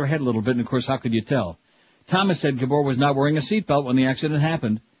may have hit her head a little bit, and of course, how could you tell? Thomas said Gabor was not wearing a seatbelt when the accident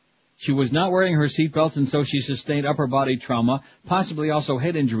happened. She was not wearing her seatbelt, and so she sustained upper body trauma, possibly also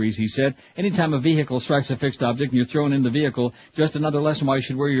head injuries, he said. Anytime a vehicle strikes a fixed object and you're thrown in the vehicle, just another lesson why you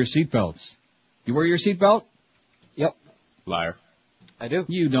should wear your seatbelts. You wear your seatbelt? Yep. Liar. I do.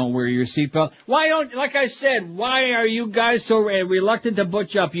 You don't wear your seatbelt. Like I said, why are you guys so reluctant to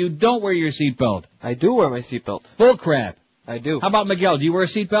butch up? You don't wear your seatbelt. I do wear my seatbelt. Bull crap. I do. How about Miguel? Do you wear a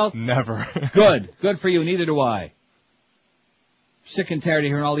seatbelt? Never. Good. Good for you. Neither do I. Sick and tired of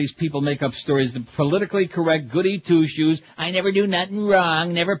hearing all these people make up stories. The politically correct goody two-shoes. I never do nothing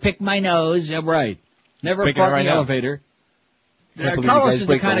wrong. Never pick my nose. Right. Never fart in the elevator. Carlos is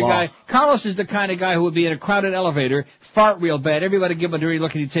the kind of guy who would be in a crowded elevator, fart real bad. Everybody give him a dirty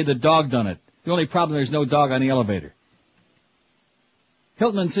look and he'd say the dog done it. The only problem, there's no dog on the elevator.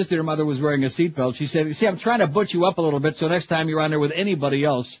 Hilton insisted her mother was wearing a seatbelt. She said, see, I'm trying to butch you up a little bit so next time you're on there with anybody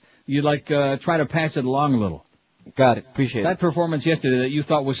else, you'd try to pass it along a little. Got it. Appreciate it. That performance yesterday that you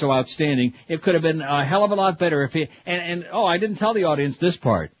thought was so outstanding, it could have been a hell of a lot better if I didn't tell the audience this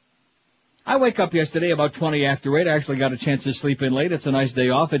part. I wake up yesterday about 20 after 8. I actually got a chance to sleep in late. It's a nice day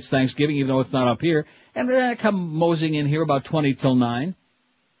off. It's Thanksgiving, even though it's not up here. And then I come moseying in here about 20 till 9.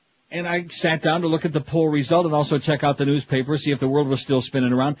 And I sat down to look at the poll result and also check out the newspaper, see if the world was still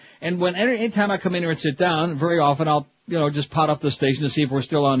spinning around. And anytime I come in here and sit down, very often I'll, just pot up the station to see if we're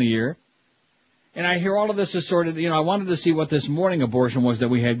still on the air. And I hear all of this assorted, I wanted to see what this morning abortion was that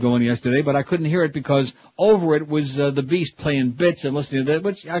we had going yesterday, but I couldn't hear it because over it was the Beast playing bits and listening to that,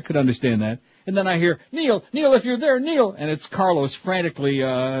 which I could understand that. And then I hear, Neil, if you're there, Neil. And it's Carlos frantically,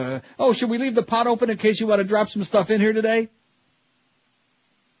 should we leave the pot open in case you want to drop some stuff in here today?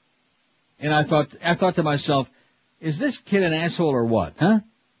 And I thought to myself, is this kid an asshole or what, huh?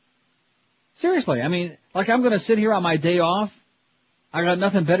 Seriously, I mean, I'm gonna sit here on my day off. I got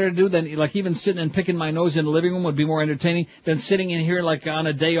nothing better to do than, even sitting and picking my nose in the living room would be more entertaining than sitting in here, on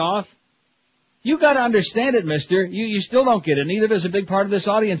a day off. You gotta understand it, mister. You still don't get it. Neither does a big part of this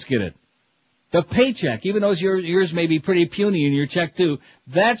audience get it. The paycheck, even though yours may be pretty puny in your check too,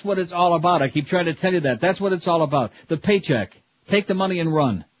 that's what it's all about. I keep trying to tell you that. That's what it's all about. The paycheck. Take the money and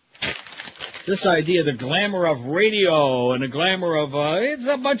run. This idea, the glamour of radio and the glamour of, it's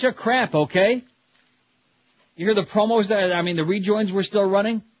a bunch of crap, okay? You hear the promos the rejoins were still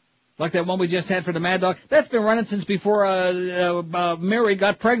running? Like that one we just had for the Mad Dog? That's been running since before, Mary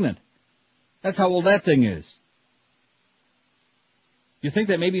got pregnant. That's how old that thing is. You think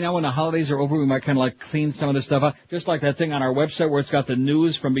that maybe now when the holidays are over, we might kind of clean some of this stuff up? Just like that thing on our website where it's got the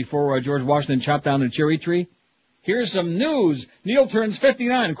news from before George Washington chopped down the cherry tree? Here's some news. Neil turns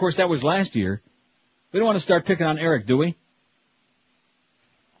 59. Of course, that was last year. We don't want to start picking on Eric, do we?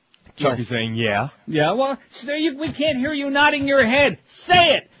 Chucky's saying yeah. Yeah, well, we can't hear you nodding your head.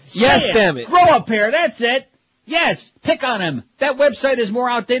 Say it. Yes, damn it. Grow up here. That's it. Yes. Pick on him. That website is more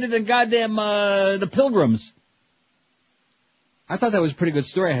outdated than goddamn, the Pilgrims. I thought that was a pretty good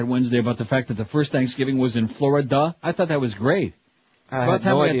story I had Wednesday about the fact that the first Thanksgiving was in Florida. I thought that was great. About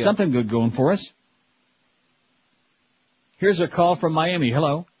time we had something good going for us. Here's a call from Miami.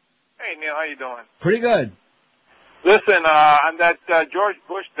 Hello. Hey, Neil, how you doing? Pretty good. Listen, on that George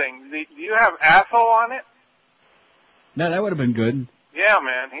Bush thing, do you have asshole on it? No, that would have been good. Yeah,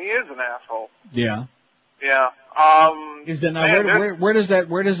 man, he is an asshole. Yeah. Yeah. Is that now? Man, Where does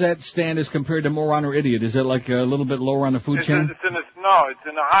that stand as compared to moron or idiot? Is it like a little bit lower on the food chain? It's in the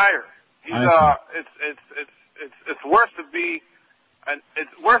higher. It's worse to be an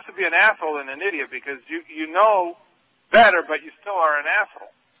asshole than an idiot because you know better, but you still are an asshole.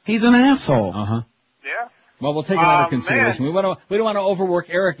 He's an asshole. Uh-huh. Yeah. Well, we'll take it under consideration. We don't want to overwork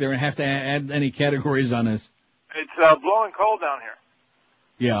Eric there and have to add any categories on this. It's blowing cold down here.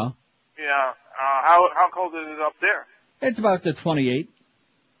 Yeah. Yeah. How cold is it up there? It's about the 28.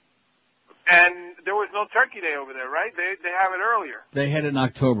 And there was no Turkey Day over there, right? They have it earlier. They had it in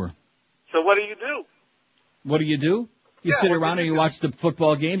October. So what do you do? What do? You sit around and you watch the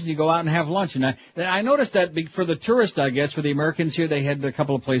football games and you go out and have lunch. And I noticed that for the tourists, I guess, for the Americans here, they had a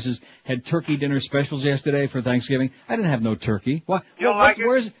couple of places had turkey dinner specials yesterday for Thanksgiving. I didn't have no turkey. Why? You don't like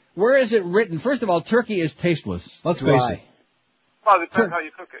it? Where is it written? First of all, turkey is tasteless. Let's face it. Well, it depends how you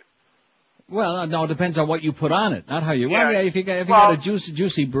cook it. Well, no, it depends on what you put on it, not how you. Yeah. Well, if you got a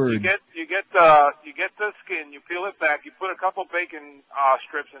juicy bird. You get the skin, you peel it back, you put a couple bacon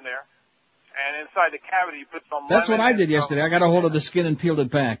strips in there, and inside the cavity you put some. That's what lemon I did yesterday. I got a hold of the skin and peeled it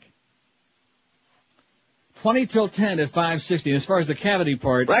back. 20 till 10 at 560. As far as the cavity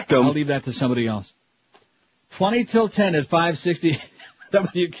part, I'll leave that to somebody else. 20 till 10 at 560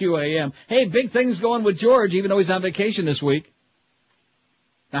 WQAM. Hey, big things going with George, even though he's on vacation this week.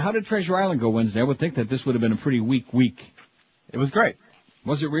 Now, how did Treasure Island go Wednesday? I would think that this would have been a pretty weak week. It was great.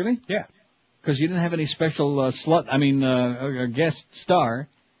 Was it really? Yeah. Because you didn't have any special a guest star,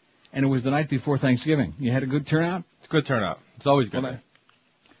 and it was the night before Thanksgiving. You had a good turnout? It's a good turnout. It's always good. Well,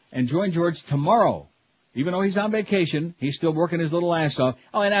 and join George tomorrow. Even though he's on vacation, he's still working his little ass off.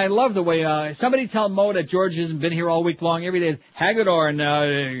 Oh, and I love the way, somebody tell Mo that George hasn't been here all week long. Every day, Hagedorn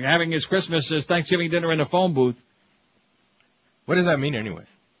and having his Thanksgiving dinner in the phone booth. What does that mean anyways?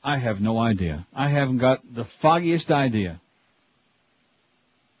 I have no idea. I haven't got the foggiest idea.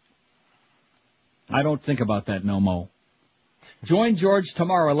 I don't think about that no more. Join George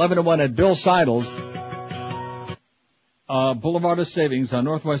tomorrow, 11 to 1 at Bill Seidel's, Boulevard of Savings on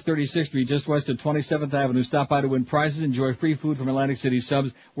Northwest 36th Street, just west of 27th Avenue. Stop by to win prizes. Enjoy free food from Atlantic City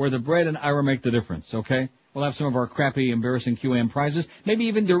Subs, where the bread and Ira make the difference, okay? We'll have some of our crappy, embarrassing QAM prizes. Maybe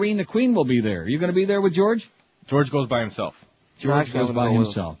even Doreen the Queen will be there. Are you going to be there with George? George goes by himself. George goes by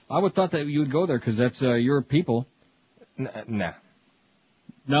himself. I would thought that you would go there because that's your people. Nah.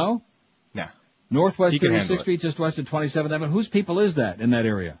 No? Nah. Northwest 36th Street, just west of 27th Avenue. Whose people is that in that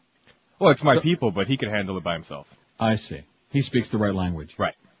area? Well, it's my people, but he can handle it by himself. I see. He speaks the right language.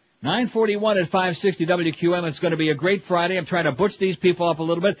 Right. 941 at 560 WQM. It's going to be a great Friday. I'm trying to butch these people up a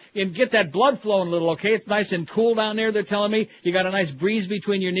little bit and get that blood flowing a little, okay? It's nice and cool down there, they're telling me. You got a nice breeze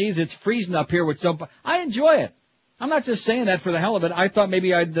between your knees. It's freezing up here with some... I enjoy it. I'm not just saying that for the hell of it. I thought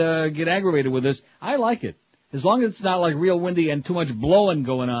maybe I'd get aggravated with this. I like it. As long as it's not like real windy and too much blowing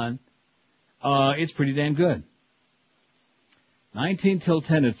going on, it's pretty damn good. 19 till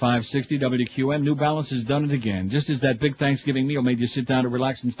 10 at 560 WQM. New Balance has done it again. Just as that big Thanksgiving meal made you sit down to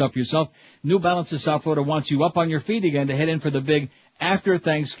relax and stuff yourself, New Balance of South Florida wants you up on your feet again to head in for the big after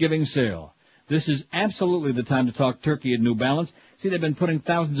Thanksgiving sale. This is absolutely the time to talk turkey at New Balance. See, they've been putting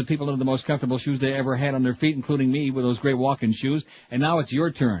thousands of people into the most comfortable shoes they ever had on their feet, including me with those great walk-in shoes. And now it's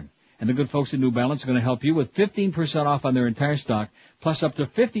your turn. And the good folks at New Balance are going to help you with 15% off on their entire stock, plus up to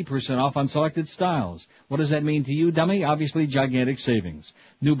 50% off on selected styles. What does that mean to you, dummy? Obviously, gigantic savings.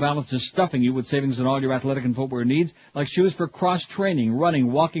 New Balance is stuffing you with savings on all your athletic and footwear needs, like shoes for cross-training,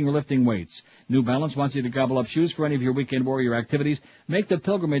 running, walking, or lifting weights. New Balance wants you to gobble up shoes for any of your weekend warrior activities. Make the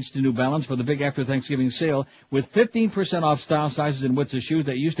pilgrimage to New Balance for the big after Thanksgiving sale with 15% off style, sizes, and widths of shoes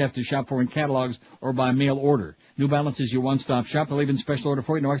that you used to have to shop for in catalogs or by mail order. New Balance is your one-stop shop. They'll even special order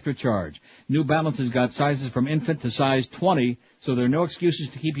for you, no extra charge. New Balance has got sizes from infant to size 20, so there are no excuses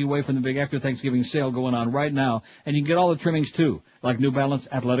to keep you away from the big after Thanksgiving sale going on right now. And you can get all the trimmings too, like New Balance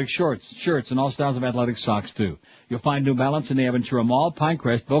athletic shorts, shirts, and all styles of athletic socks too. You'll find New Balance in the Aventura Mall,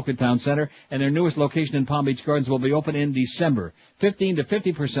 Pinecrest, Boca Town Center, and their newest location in Palm Beach Gardens will be open in December. 15 to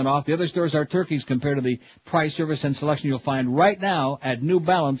 50% off. The other stores are turkeys compared to the price, service, and selection you'll find right now at New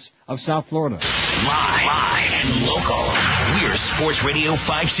Balance of South Florida. Live and local. We're Sports Radio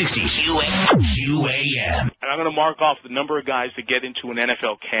 560 QAM. And I'm going to mark off the number of guys that get into an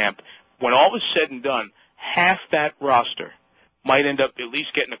NFL camp. When all is said and done, half that roster might end up at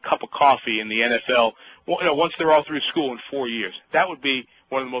least getting a cup of coffee in the NFL once they're all through school in 4 years. That would be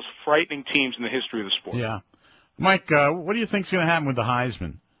one of the most frightening teams in the history of the sport. Yeah. Mike, what do you think's going to happen with the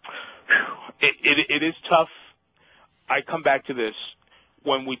Heisman? It is tough. I come back to this.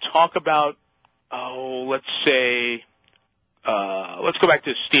 When we talk about, let's go back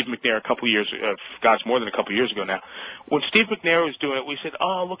to Steve McNair a couple years ago. It's more than a couple years ago now. When Steve McNair was doing it, we said,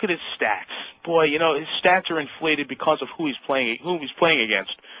 "Oh, look at his stats. Boy, his stats are inflated because of who he's playing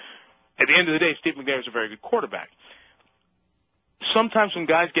against." At the end of the day, Steve McNair is a very good quarterback. Sometimes when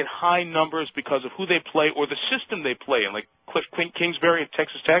guys get high numbers because of who they play or the system they play in, like Cliff Kingsbury at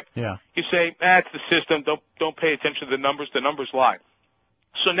Texas Tech, you say, it's the system. Don't pay attention to the numbers. The numbers lie.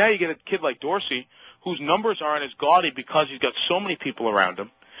 So now you get a kid like Dorsey, whose numbers aren't as gaudy because he's got so many people around him,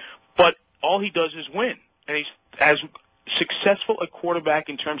 but all he does is win. And he's as successful a quarterback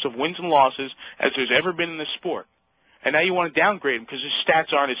in terms of wins and losses as there's ever been in this sport. And now you want to downgrade him because his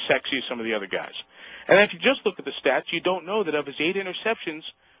stats aren't as sexy as some of the other guys. And if you just look at the stats, you don't know that of his 8 interceptions,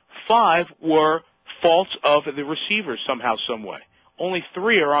 5 were faults of the receivers somehow, some way. Only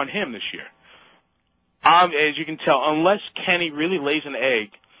 3 are on him this year. As you can tell, unless Kenny really lays an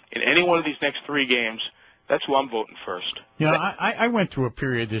egg in any one of these next 3 games, that's who I'm voting first. I went through a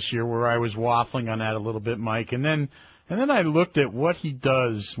period this year where I was waffling on that a little bit, Mike, and then I looked at what he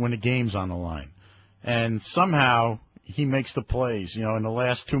does when the game's on the line. And somehow he makes the plays. In the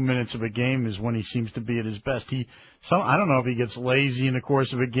last 2 minutes of a game is when he seems to be at his best. I don't know if he gets lazy in the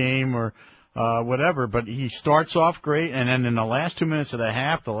course of a game or whatever, but he starts off great, and then in the last 2 minutes of the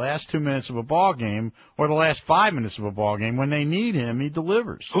half, the last 2 minutes of a ball game, or the last 5 minutes of a ball game, when they need him, he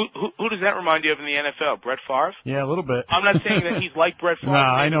delivers. Who does that remind you of in the NFL? Brett Favre? Yeah, a little bit. I'm not saying that he's like Brett Favre. No,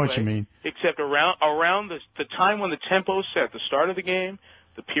 I know what you mean. Except around the time when the tempo's set, the start of the game,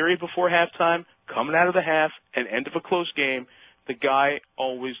 the period before halftime, coming out of the half, and end of a close game, the guy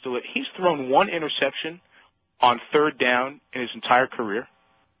always delivers. He's thrown 1 interception on 3rd down in his entire career.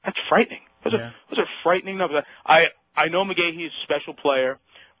 That's frightening. Those are frightening numbers. I know McGahee is a special player.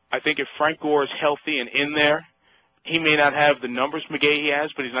 I think if Frank Gore is healthy and in there, he may not have the numbers McGahee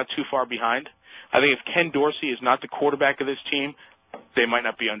has, but he's not too far behind. I think if Ken Dorsey is not the quarterback of this team, they might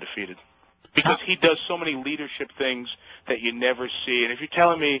not be undefeated. Because he does so many leadership things that you never see. And if you're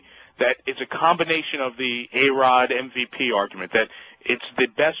telling me that it's a combination of the A-Rod MVP argument, that it's the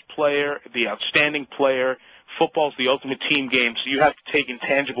best player, the outstanding player, football's the ultimate team game, so you have to take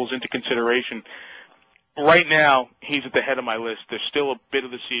intangibles into consideration. Right now, he's at the head of my list. There's still a bit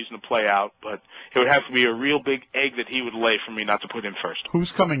of the season to play out, but it would have to be a real big egg that he would lay for me not to put him first.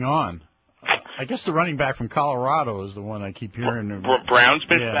 Who's coming on? I guess the running back from Colorado is the one I keep hearing. Brown's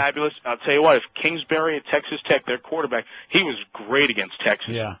been fabulous. I'll tell you what, if Kingsbury at Texas Tech, their quarterback, he was great against Texas.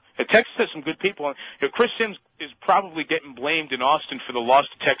 Yeah. And Texas has some good people. Chris Sims is probably getting blamed in Austin for the loss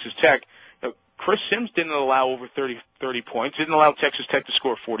to Texas Tech. Chris Sims didn't allow over 30 points, didn't allow Texas Tech to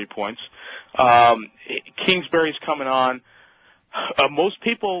score 40 points. Kingsbury's coming on. Most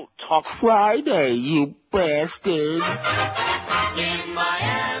people talk Friday, you bastard. In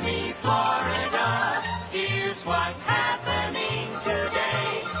Miami, Florida, here's what's happening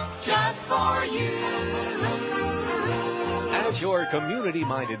today, just for you. At your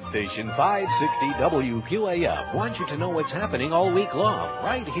community-minded station, 560 WQAM wants you to know what's happening all week long,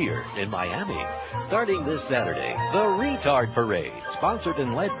 right here in Miami. Starting this Saturday, the Retard Parade, sponsored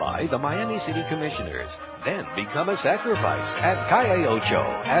and led by the Miami City Commissioners. Then become a sacrifice at Calle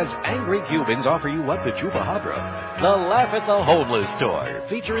Ocho as angry Cubans offer you up to Chupa Habra. The Laugh at the Homeless Store,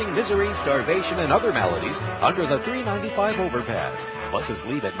 featuring misery, starvation, and other maladies under the 395 overpass. Buses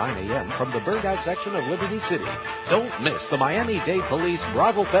leave at 9 a.m. from the burned-out section of Liberty City. Don't miss the Miami-Dade Police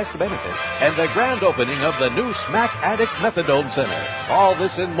Bravo Fest benefit and the grand opening of the new Smack Addict Methadone Center. All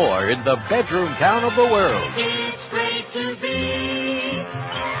this and more in the bedroom town of the world. It's great to be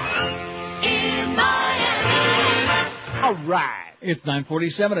in Miami. All right. It's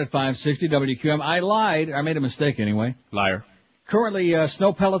 9:47 at 560 WQM. I lied. I made a mistake anyway. Liar. Currently,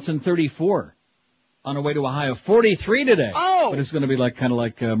 snow pellets in 34. On our way to a high of 43 today. Oh! But it's going to be kind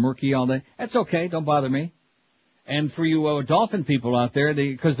of murky all day. That's okay. Don't bother me. And for you Dolphin people out there,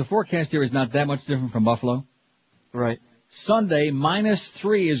 because the forecast here is not that much different from Buffalo. Right. Sunday,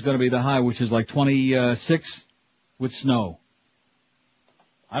 -3 is going to be the high, which is 26 with snow.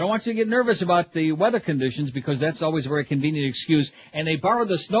 I don't want you to get nervous about the weather conditions because that's always a very convenient excuse. And they borrowed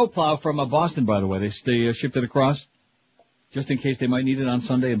the snowplow from Boston, by the way. They shipped it across just in case they might need it on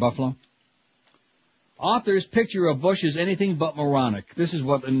Sunday in Buffalo. Author's picture of Bush is anything but moronic. This is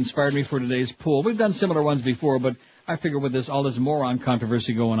what inspired me for today's poll. We've done similar ones before, but I figure with all this moron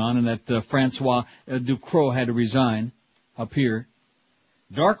controversy going on and that Francois Ducrot had to resign up here.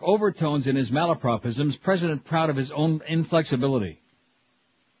 Dark overtones in his malapropisms, President proud of his own inflexibility.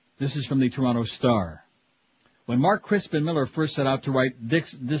 This is from the Toronto Star. When Mark Crispin Miller first set out to write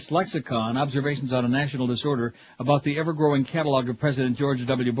Dyslexicon, Observations on a National Disorder, about the ever-growing catalog of President George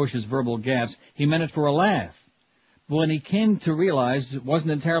W. Bush's verbal gaffes, he meant it for a laugh. But when he came to realize it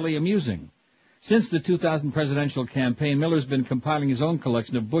wasn't entirely amusing. Since the 2000 presidential campaign, Miller's been compiling his own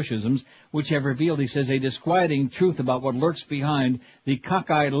collection of Bushisms, which have revealed, he says, a disquieting truth about what lurks behind the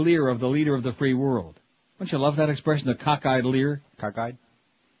cockeyed leer of the leader of the free world. Don't you love that expression, the cockeyed leer? Cockeyed?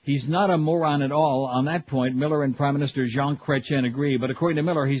 He's not a moron at all. On that point, Miller and Prime Minister Jean Chrétien agree, but according to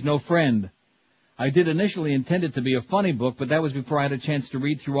Miller, he's no friend. I did initially intend it to be a funny book, but that was before I had a chance to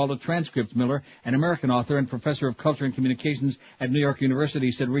read through all the transcripts, Miller, an American author and professor of culture and communications at New York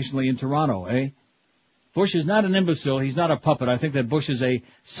University, said recently in Toronto, Bush is not an imbecile. He's not a puppet. I think that Bush is a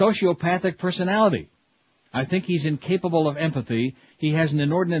sociopathic personality. I think he's incapable of empathy. He has an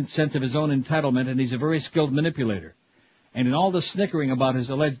inordinate sense of his own entitlement, and he's a very skilled manipulator. And in all the snickering about his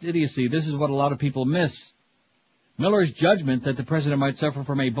alleged idiocy, this is what a lot of people miss. Miller's judgment that the president might suffer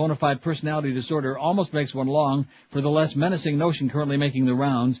from a bona fide personality disorder almost makes one long for the less menacing notion currently making the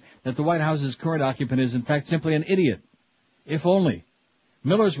rounds that the White House's current occupant is in fact simply an idiot. If only.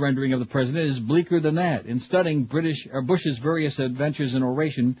 Miller's rendering of the president is bleaker than that. In studying Bush's various adventures in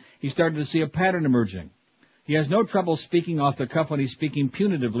oration, he started to see a pattern emerging. He has no trouble speaking off the cuff when he's speaking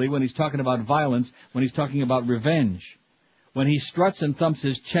punitively, when he's talking about violence, when he's talking about revenge. When he struts and thumps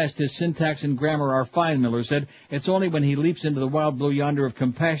his chest, his syntax and grammar are fine, Miller said. It's only when he leaps into the wild blue yonder of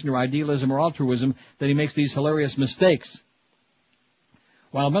compassion or idealism or altruism that he makes these hilarious mistakes.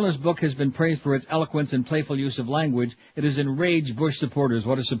 While Miller's book has been praised for its eloquence and playful use of language, it has enraged Bush supporters.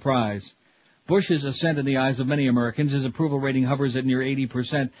 What a surprise. Bush's ascent in the eyes of many Americans, his approval rating hovers at near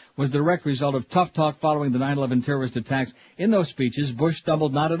 80%, was the direct result of tough talk following the 9/11 terrorist attacks. In those speeches, Bush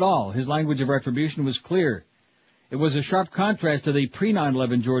stumbled not at all. His language of retribution was clear. It was a sharp contrast to the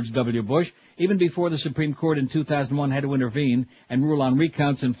pre-9/11 George W. Bush. Even before the Supreme Court in 2001 had to intervene and rule on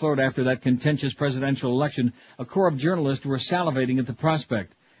recounts in Florida after that contentious presidential election, a corps of journalists were salivating at the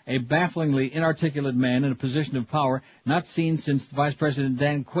prospect. A bafflingly inarticulate man in a position of power not seen since Vice President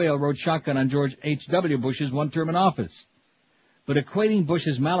Dan Quayle rode shotgun on George H.W. Bush's one term in office. But equating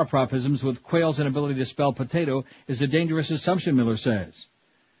Bush's malapropisms with Quayle's inability to spell potato is a dangerous assumption, Miller says.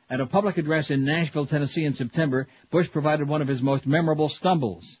 At a public address in Nashville, Tennessee in September, Bush provided one of his most memorable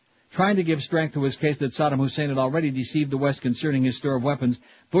stumbles. Trying to give strength to his case that Saddam Hussein had already deceived the West concerning his store of weapons,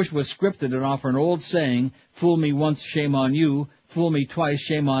 Bush was scripted and offered an old saying, fool me once, shame on you, fool me twice,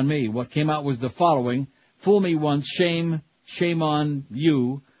 shame on me. What came out was the following, fool me once, shame on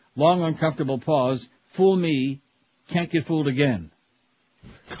you, long uncomfortable pause, fool me, can't get fooled again.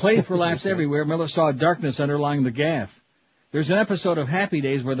 Played for laughs everywhere, Miller saw darkness underlying the gaffe. There's an episode of Happy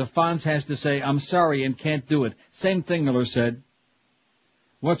Days where the Fonz has to say, I'm sorry and can't do it. Same thing, Miller said.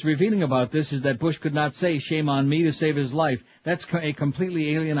 What's revealing about this is that Bush could not say shame on me to save his life. That's a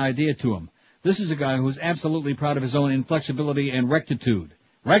completely alien idea to him. This is a guy who's absolutely proud of his own inflexibility and rectitude.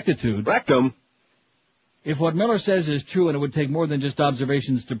 Rectitude? Rectum. If what Miller says is true, and it would take more than just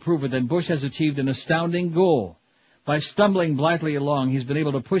observations to prove it, then Bush has achieved an astounding goal. By stumbling blithely along, he's been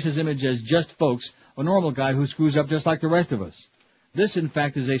able to push his image as just folks, a normal guy who screws up just like the rest of us. This, in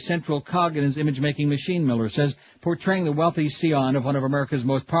fact, is a central cog in his image-making machine, Miller says, portraying the wealthy scion of one of America's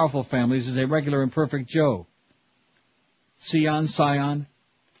most powerful families as a regular and perfect Joe. Scion?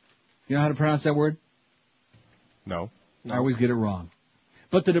 You know how to pronounce that word? No. I always get it wrong.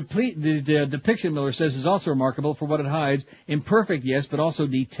 But the depiction, Miller says, is also remarkable for what it hides. Imperfect, yes, but also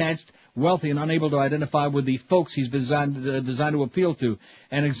detached, wealthy, and unable to identify with the folks he's designed to appeal to.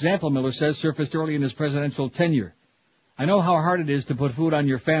 An example, Miller says, surfaced early in his presidential tenure. I know how hard it is to put food on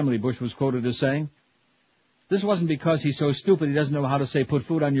your family, Bush was quoted as saying. This wasn't because he's so stupid he doesn't know how to say put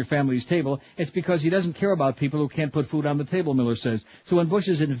food on your family's table. It's because he doesn't care about people who can't put food on the table, Miller says. So when Bush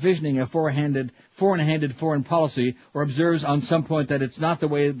is envisioning a foreign-handed foreign policy or observes on some point that it's not the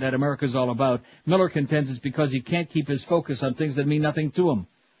way that America's all about, Miller contends it's because he can't keep his focus on things that mean nothing to him.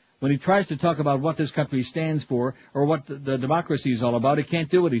 When he tries to talk about what this country stands for or what the democracy is all about, he can't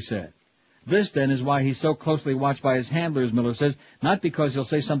do what he said. This, then, is why he's so closely watched by his handlers, Miller says, not because he'll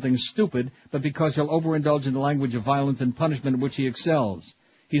say something stupid, but because he'll overindulge in the language of violence and punishment in which he excels.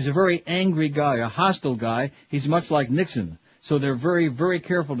 He's a very angry guy, a hostile guy. He's much like Nixon. So they're very, very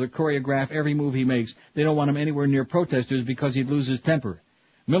careful to choreograph every move he makes. They don't want him anywhere near protesters because he'd lose his temper.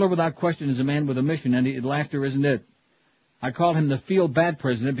 Miller, without question, is a man with a mission, and laughter isn't it. I call him the feel-bad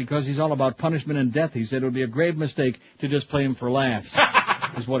president because he's all about punishment and death. He said it would be a grave mistake to just play him for laughs,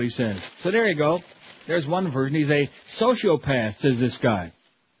 is what he says. So there you go. There's one version. He's a sociopath, says this guy.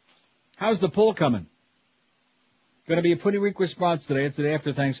 How's the poll coming? Going to be a pretty weak response today. It's the day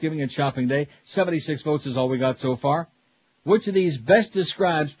after Thanksgiving and shopping day. 76 votes is all we got so far. Which of these best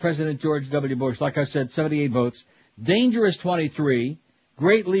describes President George W. Bush? Like I said, 78 votes. Dangerous 23.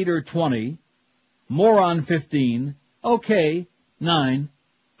 Great leader 20. Moron 15. Okay 9.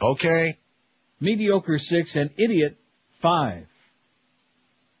 Okay. Mediocre 6. And idiot 5.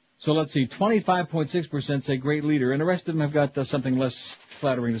 So let's see. 25.6% say great leader. And the rest of them have got something less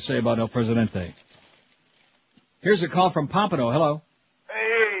flattering to say about El Presidente. Here's a call from Pompano. Hello.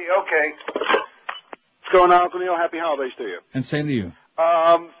 Hey, okay. What's going on, Uncle Neil? Happy holidays to you. And same to you.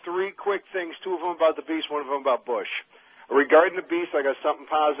 3 quick things, 2 of them about the Beast, 1 of them about Bush. Regarding the Beast, I got something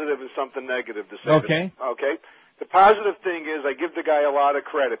positive and something negative to say. Okay. Okay. The positive thing is I give the guy a lot of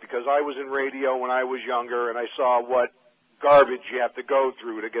credit because I was in radio when I was younger and I saw what garbage you have to go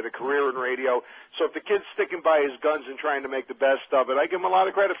through to get a career in radio. So if the kid's sticking by his guns and trying to make the best of it, I give him a lot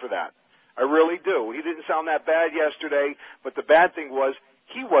of credit for that. I really do. He didn't sound that bad yesterday, but the bad thing was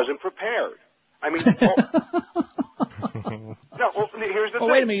he wasn't prepared. I mean, here's the thing.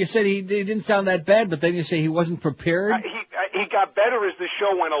 Wait a minute. You said he didn't sound that bad, but then you say he wasn't prepared? He got better as the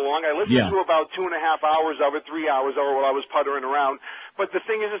show went along. I listened to about 2.5 hours of it, 3 hours of it while I was puttering around. But the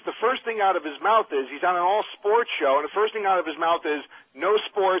thing is, the first thing out of his mouth is, he's on an all-sports show, and the first thing out of his mouth is, no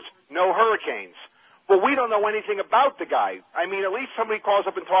sports, no hurricanes. Well, we don't know anything about the guy. I mean, at least somebody calls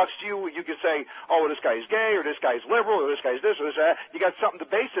up and talks to you. You can say, oh, this guy's gay, or this guy's liberal, or this guy's this, or this, that. You got something to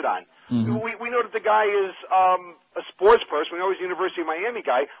base it on. Mm-hmm. We know that the guy is a sports person. We know he's a University of Miami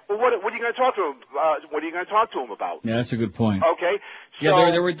guy. Well, what are you going to talk to him? What are you going to talk to him about? Yeah, that's a good point. Okay. So,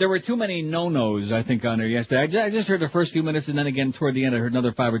 yeah, there were too many no-nos, I think, on there yesterday. I just heard the first few minutes, and then again toward the end I heard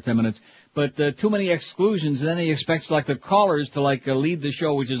another 5 or 10 minutes. But too many exclusions, and then he expects like the callers to lead the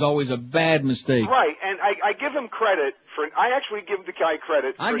show, which is always a bad mistake. Right, and I give him credit for. I actually give the guy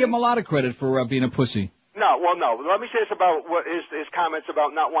credit. I give him a lot of credit for being a pussy. No. Let me say this about what his comments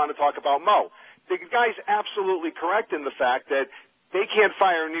about not wanting to talk about Mo. The guy's absolutely correct in the fact that they can't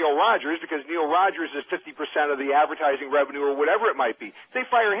fire Neil Rogers because Neil Rogers is 50% of the advertising revenue or whatever it might be. They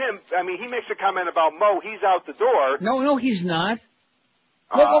fire him. I mean, he makes a comment about Mo. He's out the door. No, he's not.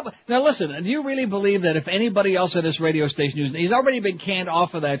 Well, now listen, do you really believe that if anybody else at this radio station, he's already been canned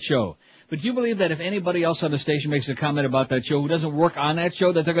off of that show, but do you believe that if anybody else on the station makes a comment about that show who doesn't work on that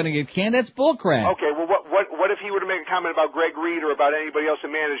show that they're going to get canned? That's bullcrap. Okay, well, what if he were to make a comment about Greg Reed or about anybody else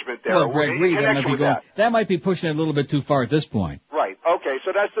in management there? Well, Greg Reed, that might be pushing it a little bit too far at this point. Right. Okay,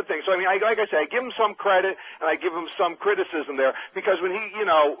 so that's the thing. So I mean, like I said, I give him some credit and I give him some criticism there because when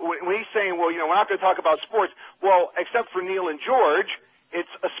when he's saying, well, we're not going to talk about sports. Well, except for Neil and George, it's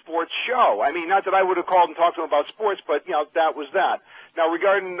a sports show. I mean, not that I would have called and talked to him about sports, but that was that. Now,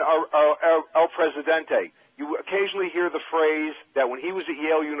 regarding El Presidente, you occasionally hear the phrase that when he was at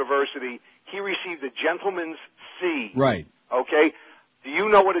Yale University, he received a gentleman's C. Right. Okay. Do you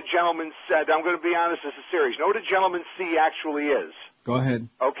know what a gentleman's said? I'm going to be honest, this is serious. You know what a gentleman's C actually is? Go ahead.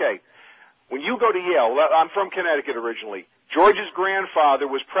 Okay. When you go to Yale, I'm from Connecticut originally. George's grandfather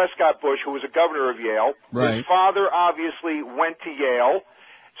was Prescott Bush, who was a governor of Yale. Right. His father obviously went to Yale.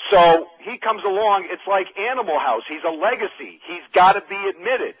 So he comes along, it's like Animal House. He's a legacy. He's got to be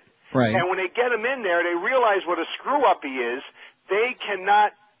admitted. Right. And when they get him in there, they realize what a screw-up he is. They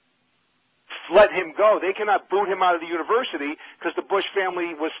cannot let him go. They cannot boot him out of the university because the Bush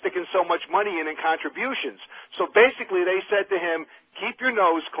family was sticking so much money in contributions. So basically they said to him, keep your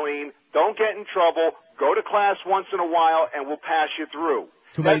nose clean, don't get in trouble, go to class once in a while, and we'll pass you through.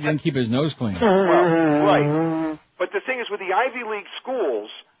 Too bad he didn't keep his nose clean. Well, right. But the thing is, with the Ivy League schools,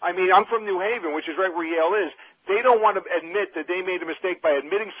 I mean, I'm from New Haven, which is right where Yale is, they don't want to admit that they made a mistake by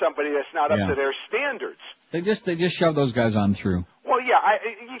admitting somebody that's not up to their standards. They just shove those guys on through. Well, yeah,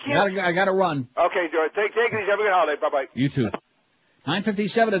 you can't. I gotta run. Okay, George, take it easy. Have a good holiday. Bye-bye. You too.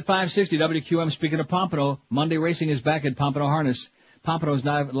 9:57 at 560 WQM. Speaking of Pompano, Monday racing is back at Pompano Harness. Pompano's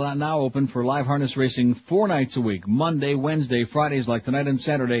now open for live harness racing 4 nights a week. Monday, Wednesday, Fridays like tonight and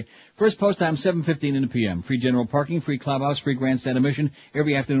Saturday. First post time 7:15 in the p.m. Free general parking, free clubhouse, free grandstand admission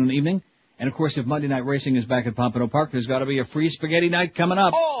every afternoon and evening. And of course, if Monday night racing is back at Pompano Park, there's got to be a free spaghetti night coming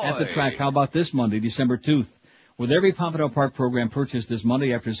up at the track. How about this Monday, December 2nd? With every Pompano Park program purchased this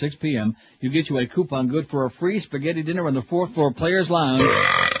Monday after 6 p.m., you get you a coupon good for a free spaghetti dinner on the 4th floor Players Lounge.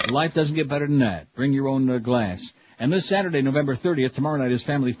 Life doesn't get better than that. Bring your own glass. And this Saturday, November 30th, tomorrow night is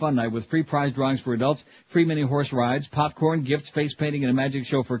Family Fun Night with free prize drawings for adults, free mini horse rides, popcorn, gifts, face painting, and a magic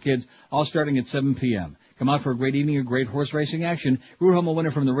show for kids, all starting at 7 p.m. Come out for a great evening of great horse racing action. Root home a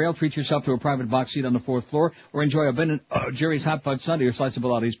winner from the rail. Treat yourself to a private box seat on the 4th floor, or enjoy a Ben and Jerry's Hot Fudge Sundae or slice of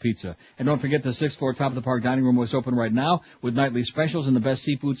Bilatti's pizza. And don't forget the 6th floor top of the park dining room was open right now with nightly specials and the best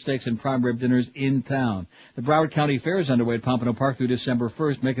seafood steaks and prime rib dinners in town. The Broward County Fair is underway at Pompano Park through December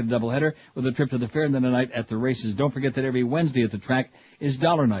 1st. Make it a doubleheader with a trip to the fair and then a night at the races. Don't forget that every Wednesday at the track is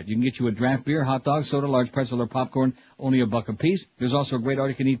Dollar Night. You can get you a draft beer, hot dog, soda, large pretzel, or popcorn, only $1 a piece. There's also a great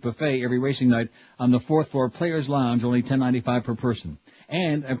all-you-can-eat buffet every racing night on the 4th floor Players Lounge, only $10.95 per person.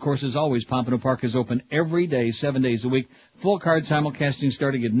 And, of course, as always, Pompano Park is open every day, 7 days a week. Full card simulcasting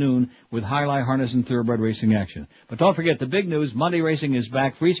starting at noon with highlight, harness, and thoroughbred racing action. But don't forget the big news, Monday racing is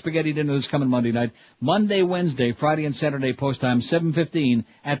back. Free spaghetti dinner is coming Monday night. Monday, Wednesday, Friday, and Saturday post time 7:15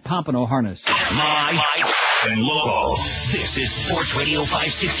 at Pompano Harness. Live and local. This is Sports Radio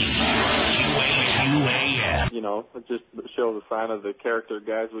 560. QAM. You know, it just shows a sign of the character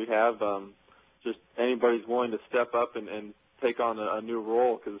guys we have. Just anybody's willing to step up and take on a new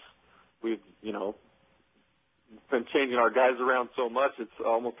role because we've, you know, been changing our guys around so much it's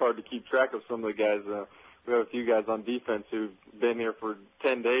almost hard to keep track of some of the guys. We have a few guys on defense who've been here for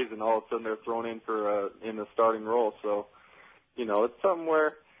 10 days and all of a sudden they're thrown in for in the starting role. So, you know, it's something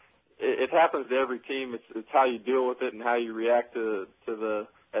where it happens to every team. It's how you deal with it and how you react to the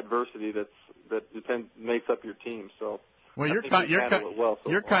adversity that makes up your team. So, well, you're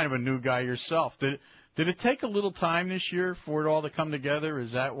kind of a new guy yourself. Did it take a little time this year for it all to come together?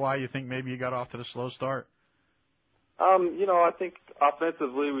 Is that why you think maybe you got off to the slow start? You know, I think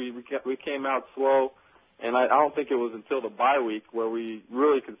offensively we came out slow, and I don't think it was until the bye week where we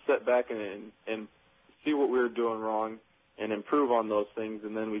really could sit back and see what we were doing wrong and improve on those things.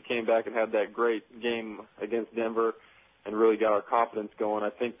 And then we came back and had that great game against Denver and really got our confidence going.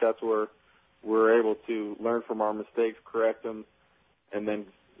 I think that's where we're able to learn from our mistakes, correct them, and then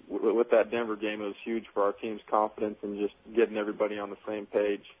with that Denver game, it was huge for our team's confidence and just getting everybody on the same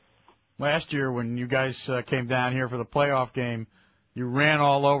page. Last year when you guys came down here for the playoff game, you ran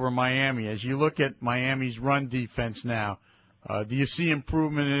all over Miami. As you look at Miami's run defense now, do you see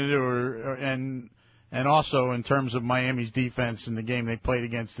improvement in it and also in terms of Miami's defense in the game they played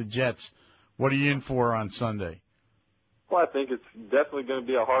against the Jets? What are you in for on Sunday? Well, I think it's definitely going to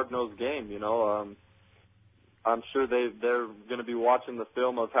be a hard-nosed game, you know. I'm sure they're going to be watching the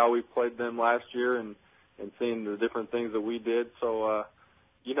film of how we played them last year and seeing the different things that we did. So,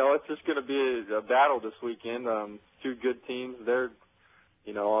 you know, it's just going to be a battle this weekend. Two good teams. They're,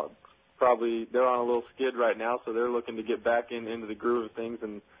 you know, they're on a little skid right now, so they're looking to get back into the groove of things.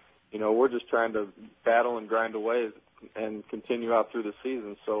 And, you know, we're just trying to battle and grind away and continue out through the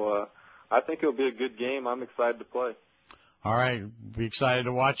season. So I think it'll be a good game. I'm excited to play. All right. Be excited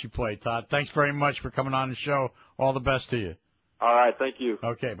to watch you play, Todd. Thanks very much for coming on the show. All the best to you. All right. Thank you.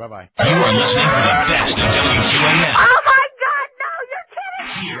 Okay. Bye-bye. You are listening to the best of WQAM. Oh, my God, no, you're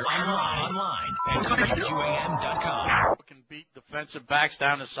kidding! Here online at WQAM.com. Can beat defensive backs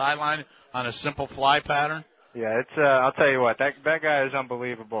down the sideline on a simple fly pattern. Yeah, it's I'll tell you what, that guy is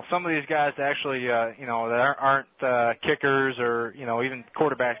unbelievable. Some of these guys actually, you know, that aren't kickers or, you know, even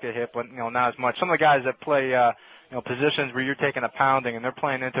quarterbacks get hit, but, you know, not as much. Some of the guys that play, you know, positions where you're taking a pounding and they're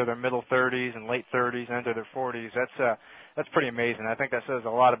playing into their middle 30s and late 30s and into their 40s. That's pretty amazing. I think that says a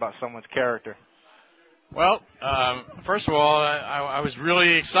lot about someone's character. Well, first of all, I was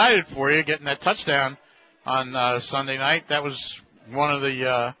really excited for you getting that touchdown on Sunday night. That was one of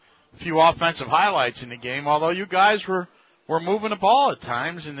the few offensive highlights in the game, although you guys were moving the ball at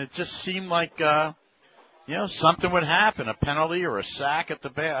times, and it just seemed like, you know, something would happen, a penalty or a sack at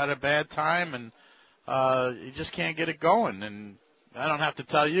a bad time, and you just can't get it going. And I don't have to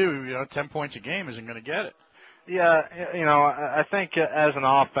tell you, you know, 10 points a game isn't going to get it. Yeah, you know, I think as an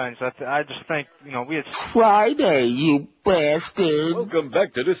offense, I just think, you know, we had Friday, you bastard. Welcome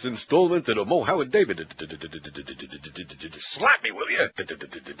back to this installment of the Mo Howard David. Slap me, will you?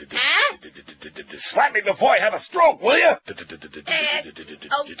 Slap me before I have a stroke, will you? Okay.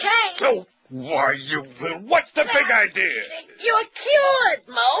 Oh, why, you will. What's the big idea? You're cured,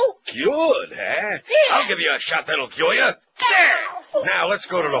 Mo. Cured, huh? I'll give you a shot that'll cure you. There! Now, let's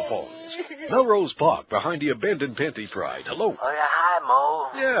go to the phones. Melrose Park, behind the abandoned Panty Pride. Hello. Oh, yeah, hi,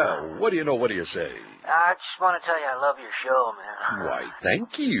 Mo. Yeah, what do you know? What do you say? I just want to tell you I love your show, man. Why,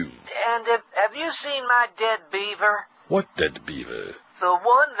 thank you. And have you seen my dead beaver? What dead beaver? The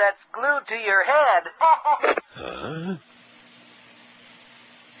one that's glued to your head. Huh?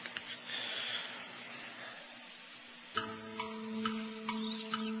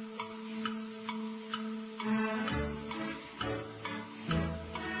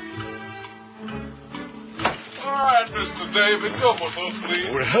 All right, Mr. David, come with us,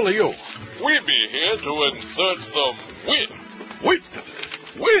 please. Where the hell are you? We be here to insert some wit. Wit?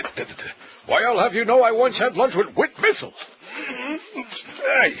 Wit? Why, I'll have you know I once had lunch with Wit Missile.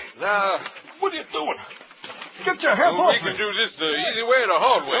 Hey. Now, what are you doing? Get your hands off We can do this the easy way or the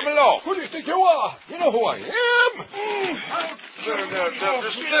hard way. Come along. Who do you think you are? You know who I am. Now,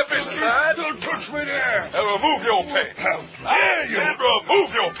 just step inside. Don't touch me there. And remove your pants. How dare you? And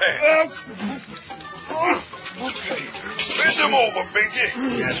remove your pants. Okay. Bend them over, Binky.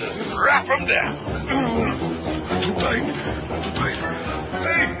 Yes, sir. Wrap them down. Not too tight. Not too tight.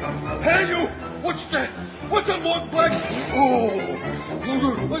 Hey, you! What's that? What's that long black? Oh!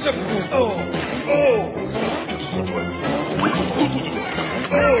 What's that?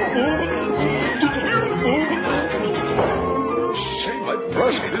 Say, my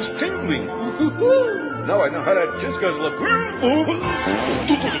brush is tingling. Now I know how that jizz guzzle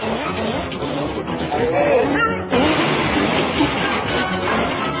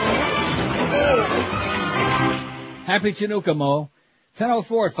Happy Chinooka, Mo.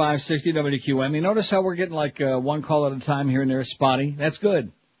 10:04 at 560 WQM. You notice how we're getting like one call at a time here and there, spotty? That's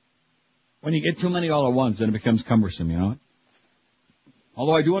good. When you get too many all at once, then it becomes cumbersome, you know?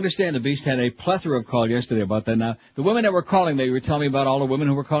 Although I do understand the Beast had a plethora of calls yesterday about that. Now, the women that were calling, they were telling me about all the women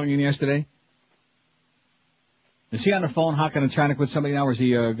who were calling in yesterday. Is he on the phone hawking and trying to quit somebody now, or is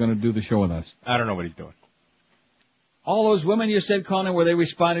he going to do the show with us? I don't know what he's doing. All those women you said calling, were they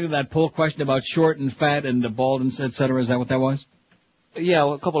responding to that poll question about short and fat and the bald and et cetera? Is that what that was? Yeah,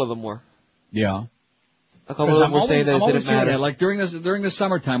 well, a couple of them were. Yeah. A couple of them were saying that it didn't matter. Like during the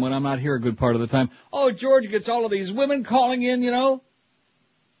summertime when I'm not here a good part of the time. Oh, George gets all of these women calling in, you know?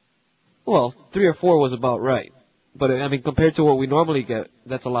 Well, 3 or 4 was about right. But, I mean, compared to what we normally get,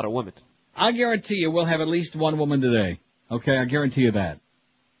 that's a lot of women. I guarantee you we'll have at least one woman today. Okay, I guarantee you that.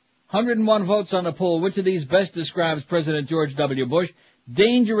 101 votes on the poll. Which of these best describes President George W. Bush?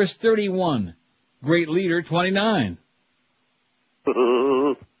 Dangerous, 31. Great leader, 29.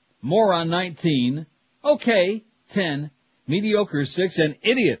 Moron, 19. Okay, 10. Mediocre, 6. And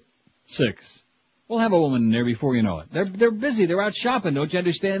idiot, 6. We'll have a woman in there before you know it. They're busy. They're out shopping. Don't you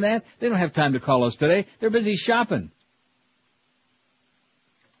understand that? They don't have time to call us today. They're busy shopping.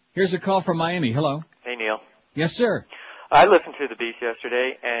 Here's a call from Miami. Hello. Hey, Neil. Yes, sir. I listened to the Beast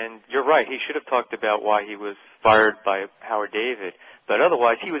yesterday, and you're right. He should have talked about why he was fired by Howard David. But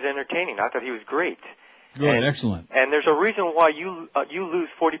otherwise, he was entertaining. I thought he was great. Good, excellent. And there's a reason why you lose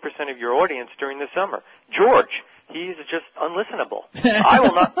 40% of your audience during the summer. George, he's just unlistenable. I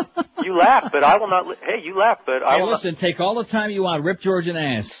will not. You laugh, but I will not. Hey, you laugh, but I will listen, take all the time you want. Rip George an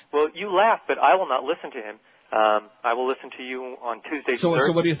ass. Well, you laugh, but I will not listen to him. I will listen to you on Tuesdays. So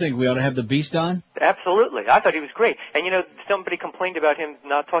what do you think? We ought to have the Beast on? Absolutely. I thought he was great. And you know, somebody complained about him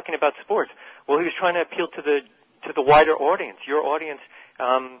not talking about sports. Well, he was trying to appeal to the wider audience. Your audience,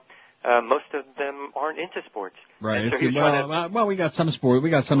 most of them aren't into sports. Right. So well, we got some sport. We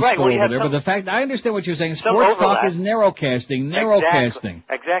got some sport over there. But the fact, I understand what you're saying. Sports talk is narrowcasting.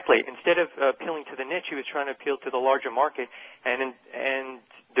 Exactly. Instead of appealing to the niche, he was trying to appeal to the larger market. And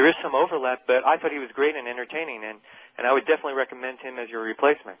there is some overlap, but I thought he was great and entertaining, and I would definitely recommend him as your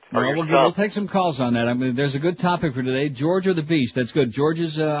replacement. We'll take some calls on that. I mean, there's a good topic for today. George or the Beast? That's good. George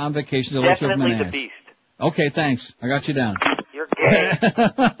is on vacation. So definitely the Beast. Okay, thanks. I got you down. You're gay.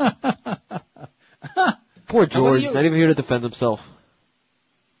 Poor George, not even here to defend himself.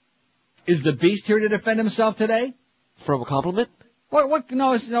 Is the Beast here to defend himself today? From a compliment? What?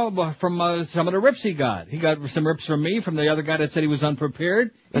 No, from some of the rips he got. He got some rips from me, from the other guy that said he was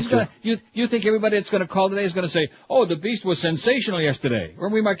unprepared. You think everybody that's going to call today is going to say, oh, the Beast was sensational yesterday. Or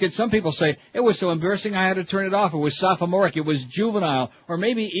we might get some people say, it was so embarrassing I had to turn it off. It was sophomoric. It was juvenile. Or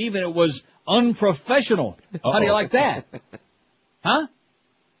maybe even it was unprofessional. How do you like that? Huh?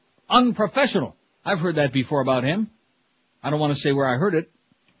 Unprofessional. I've heard that before about him. I don't want to say where I heard it.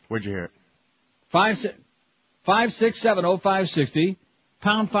 Where'd you hear it? 5670560,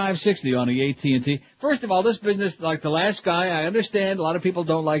 pound 560 on the AT&T. First of all, this business, like the last guy, I understand a lot of people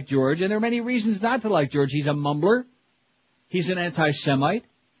don't like George, and there are many reasons not to like George. He's a mumbler. He's an anti-Semite.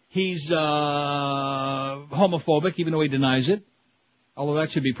 He's homophobic, even though he denies it. Although that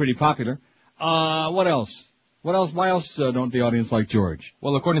should be pretty popular. What else? Why else don't the audience like George?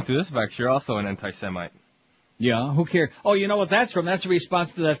 Well, according to this fact, you're also an anti-Semite. Yeah, who cares? Oh, you know what that's from? That's a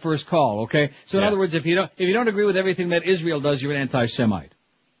response to that first call, okay? So in other words, if you don't agree with everything that Israel does, you're an anti-Semite.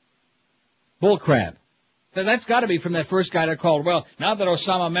 Bullcrap. That's gotta be from that first guy that called. Well, now that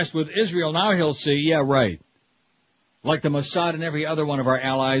Osama messed with Israel, now he'll see. Yeah, right. Like the Mossad and every other one of our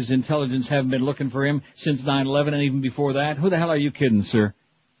allies, intelligence haven't been looking for him since 9/11 and even before that. Who the hell are you kidding, sir?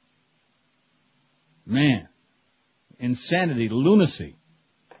 Man. Insanity, lunacy.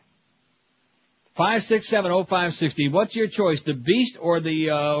 5670560. What's your choice, the beast or the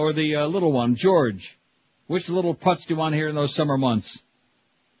little one, George? Which little putz do you want here in those summer months?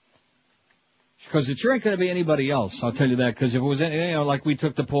 Because it sure ain't going to be anybody else, I'll tell you that. Because if it was, like we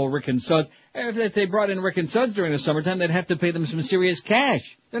took the poll, Rick and Suds, if they brought in Rick and Suds during the summertime, they'd have to pay them some serious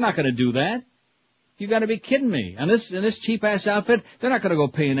cash. They're not going to do that. You got to be kidding me. And this cheap ass outfit, they're not going to go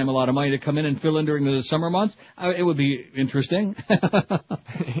paying them a lot of money to come in and fill in during the summer months. It would be interesting.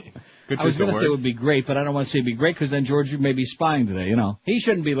 I was going to say it would be great, but I don't want to say it'd be great because then George may be spying today. He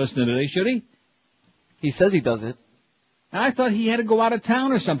shouldn't be listening today, should he? He says he doesn't. And I thought he had to go out of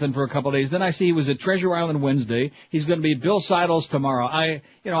town or something for a couple of days. Then I see he was at Treasure Island Wednesday. He's going to be Bill Seidel's tomorrow. I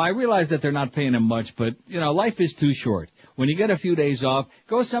realize that they're not paying him much, but, life is too short. When you get a few days off,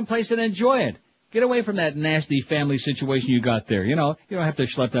 go someplace and enjoy it. Get away from that nasty family situation you got there. You don't have to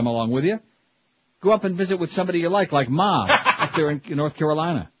schlep them along with you. Go up and visit with somebody you like Ma, up there in North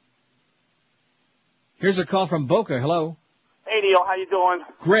Carolina. Here's a call from Boca. Hello. Hey, Neil. How you doing?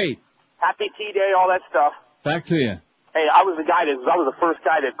 Great. Happy T-Day, all that stuff. Back to you. Hey, I was the first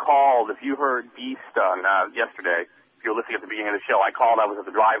guy that called. If you heard Beast on yesterday, if you were listening at the beginning of the show, I called. I was at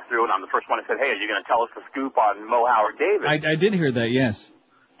the drive-thru, and I'm the first one that said, "Hey, are you going to tell us the scoop on Mo Howard Davis?" I did hear that, yes.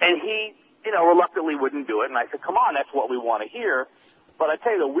 And he, reluctantly wouldn't do it. And I said, "Come on, that's what we want to hear." But I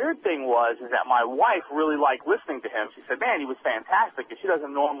tell you, the weird thing is that my wife really liked listening to him. She said, "Man, he was fantastic," and she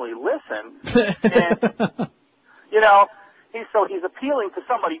doesn't normally listen. And he's appealing to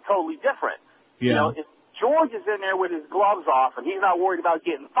somebody totally different. Yeah. If George is in there with his gloves off and he's not worried about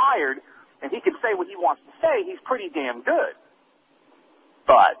getting fired and he can say what he wants to say, he's pretty damn good.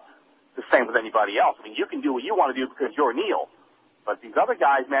 But the same with anybody else. I mean, you can do what you want to do because you're Neil. But these other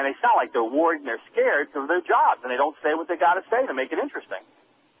guys, man, they sound like they're worried and they're scared because of their jobs and they don't say what they got to say to make it interesting.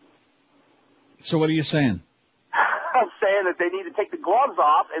 So what are you saying? I'm saying that they need to take the gloves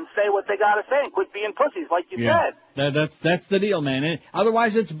off and say what they got to say and quit being pussies like you said. That's the deal, man.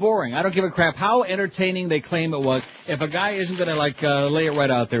 Otherwise, it's boring. I don't give a crap how entertaining they claim it was. If a guy isn't going to, lay it right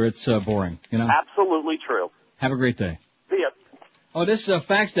out there, it's boring, Absolutely true. Have a great day. See ya. Oh, this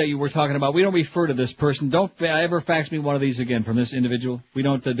fax that you were talking about, we don't refer to this person. Don't ever fax me one of these again from this individual. We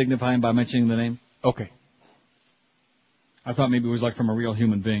don't dignify him by mentioning the name. Okay. I thought maybe it was from a real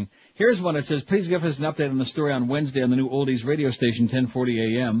human being. Here's one that says, please give us an update on the story on Wednesday on the new Oldies radio station,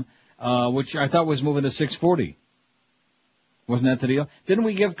 1040 AM, which I thought was moving to 640. Wasn't that the deal? Didn't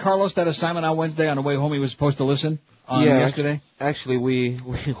we give Carlos that assignment on Wednesday on the way home he was supposed to listen on yesterday? Actually,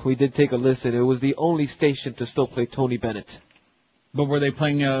 we did take a listen. It was the only station to still play Tony Bennett. But were they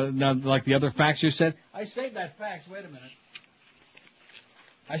playing like the other fax you said? I saved that fax. Wait a minute.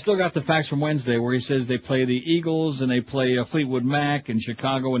 I still got the fax from Wednesday where he says they play the Eagles and they play Fleetwood Mac and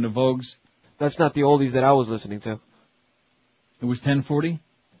Chicago and the Vogues. That's not the oldies that I was listening to. It was 1040?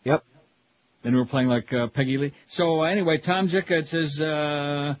 Yep. Then we were playing Peggy Lee. So anyway, Tom Jicka, it says,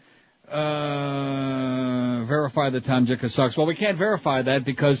 verify that Tom Jicka sucks. Well, we can't verify that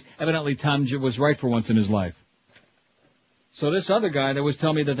because evidently Tom Jicka was right for once in his life. So this other guy that was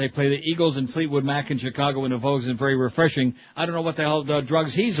telling me that they play the Eagles and Fleetwood Mac in Chicago and the Vogues and very refreshing. I don't know what the hell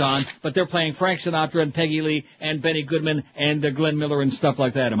drugs he's on, but they're playing Frank Sinatra and Peggy Lee and Benny Goodman and Glenn Miller and stuff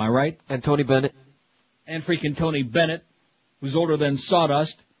like that. Am I right? And Tony Bennett. And freaking Tony Bennett, who's older than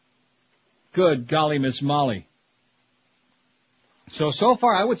sawdust. Good golly, Miss Molly. So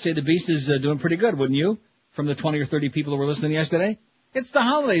far I would say the Beast is doing pretty good, wouldn't you? From the 20 or 30 people who were listening yesterday? It's the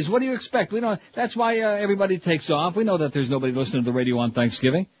holidays. What do you expect? That's why everybody takes off. We know that there's nobody listening to the radio on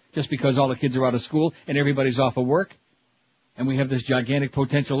Thanksgiving, just because all the kids are out of school and everybody's off of work. And we have this gigantic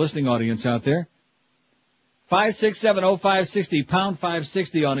potential listening audience out there. 5670560, pound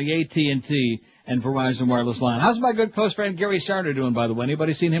 560 on the AT&T and Verizon wireless line. How's my good close friend Gary Sarner doing, by the way?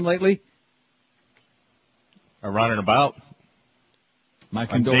 Anybody seen him lately? Running about. My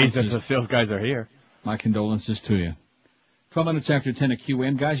condolences. The sales guys are here. My condolences to you. 12 minutes after 10 at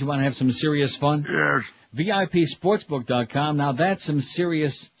QM. Guys, you want to have some serious fun? Yes. VIPSportsbook.com. Now that's some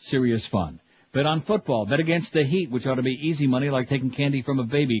serious fun. Bet on football. Bet against the Heat, which ought to be easy money like taking candy from a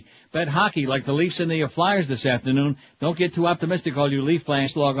baby. Bet hockey like the Leafs and the Flyers this afternoon. Don't get too optimistic, all you Leaf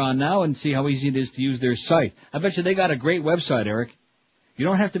fans. Log on now and see how easy it is to use their site. I bet you they got a great website, Eric. You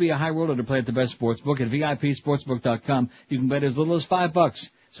don't have to be a high roller to play at the best sports book. At VIPSportsbook.com, you can bet as little as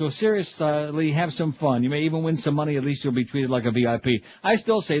 $5. So seriously, have some fun. You may even win some money. At least you'll be treated like a VIP. I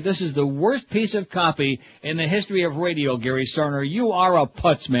still say this is the worst piece of copy in the history of radio, Gary Sarner. You are a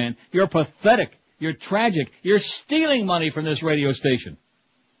putz, man. You're pathetic. You're tragic. You're stealing money from this radio station.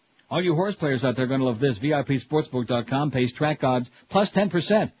 All you horse players out there are going to love this. VIPSportsbook.com pays track odds plus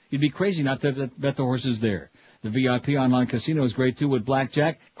 10%. You'd be crazy not to bet the horses there. The VIP online casino is great too with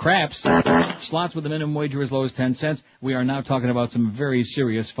blackjack, craps, slots with a minimum wager as low as 10 cents. We are now talking about some very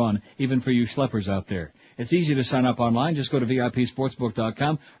serious fun, even for you schleppers out there. It's easy to sign up online. Just go to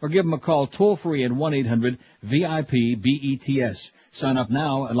VIPSportsbook.com or give them a call toll free at 1-800-VIP-BETS. Sign up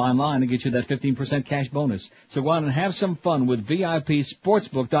now online and get you that 15% cash bonus. So go on and have some fun with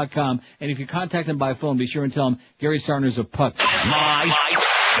VIPSportsbook.com. And if you contact them by phone, be sure and tell them Gary Sarner's a putz. Live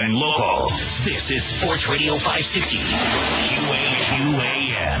and local. This is Sports Radio 560.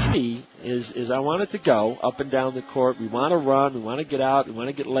 QAM. Is I want it to go up and down the court. We want to run. We want to get out. We want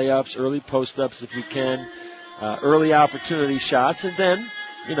to get layups, early post-ups if we can, early opportunity shots. And then,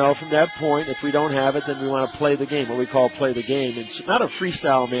 from that point, if we don't have it, then we want to play the game, what we call play the game. It's not a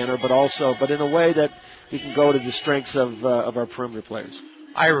freestyle manner, but in a way that we can go to the strengths of our perimeter players.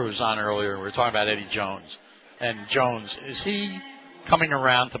 Ira was on earlier, and we were talking about Eddie Jones. And Jones, is he coming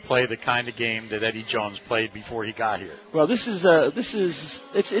around to play the kind of game that Eddie Jones played before he got here? Well, it's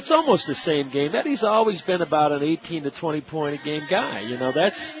almost the same game. Eddie's always been about an 18 to 20 point a game guy.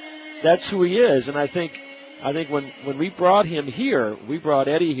 That's who he is. And I think when we brought him here, we brought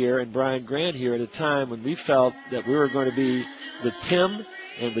Eddie here and Brian Grant here at a time when we felt that we were going to be with Tim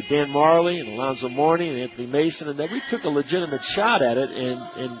and with Dan Marley and Alonzo Mourning and Anthony Mason, and that we took a legitimate shot at it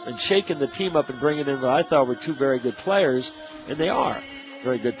and shaking the team up and bringing in what I thought were two very good players. And they are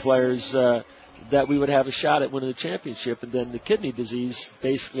very good players that we would have a shot at winning the championship. And then the kidney disease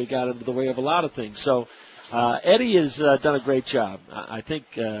basically got into the way of a lot of things. So Eddie has done a great job. I think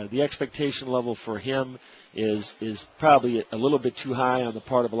the expectation level for him is probably a little bit too high on the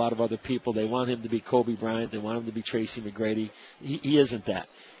part of a lot of other people. They want him to be Kobe Bryant. They want him to be Tracy McGrady. He isn't that.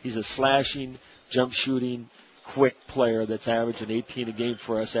 He's a slashing, jump shooting, quick player that's averaging 18 a game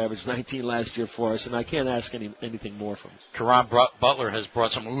for us, averaged 19 last year for us, and I can't ask anything more from him. Karan Butler has brought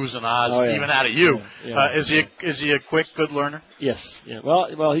some oohs and ahs even out of you. Yeah. Is he a quick, good learner? Yes. Yeah.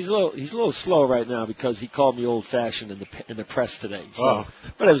 Well, he's a little slow right now because he called me old-fashioned in the press today. So,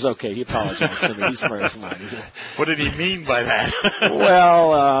 but it was okay. He apologized to me. He's smart as mine. What did he mean by that?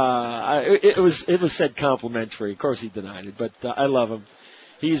 Well, it was said complimentary. Of course, he denied it, but I love him.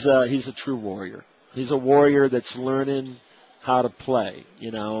 He's a true warrior. He's a warrior that's learning how to play,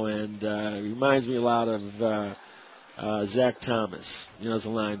 and he reminds me a lot of Zach Thomas, as a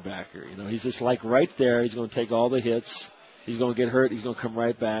linebacker. He's just like right there. He's going to take all the hits. He's going to get hurt. He's going to come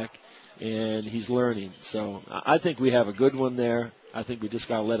right back, and he's learning. So I think we have a good one there. I think we just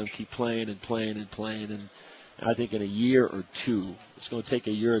got to let him keep playing and playing and playing. And I think in a year or two, it's going to take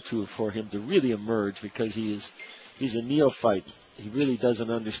a year or two for him to really emerge because he's a neophyte. He really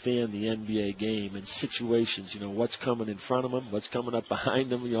doesn't understand the NBA game and situations, what's coming in front of him, what's coming up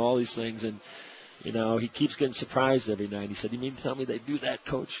behind him, all these things. And, he keeps getting surprised every night. He said, "You mean to tell me they do that,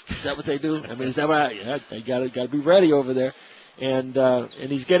 Coach? Is that what they do? I mean, is that what they got to be ready over there." And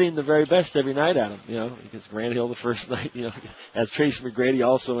he's getting the very best every night out of him, because Grant Hill the first night, as Tracy McGrady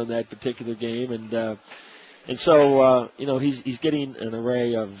also in that particular game. And so, he's getting an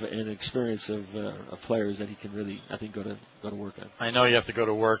array of an experience of players that he can really, I think, go to work on. I know you have to go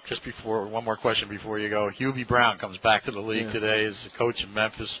to work. Just one more question before you go. Hubie Brown comes back to the league today as a coach in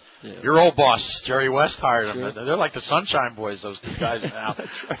Memphis. Yeah. Your old boss, Jerry West, hired him. Sure. They're like the Sunshine Boys, those two guys now.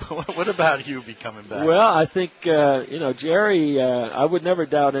 That's right. What about Hubie coming back? Well, I think, Jerry, I would never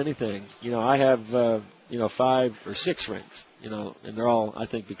doubt anything. I have, 5 or 6 rings, and they're all, I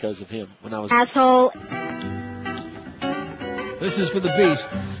think, because of him when I was asshole. This is for the Beast.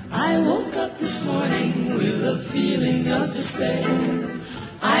 I woke up this morning with a feeling of despair.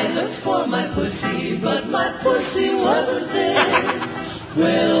 I looked for my pussy, but my pussy wasn't there.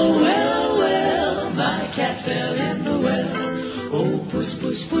 Well, my cat fell in the well. Oh, puss,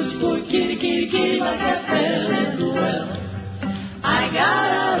 puss, puss, poor kitty, kitty, kitty, my cat fell in the well. I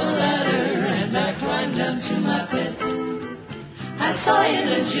got out a ladder and I climbed down to my pet. I saw in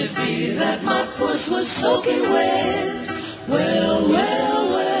a jiffy that my puss was soaking wet. Well,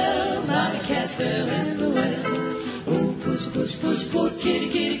 my cat fell in the well. Oh, puss, puss, puss, poor kitty,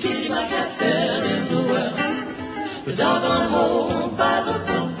 kitty, kitty, my cat fell in the well. The doggone hole by the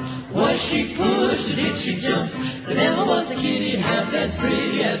pump, was she pushed or did she jump? There never was a kitty half as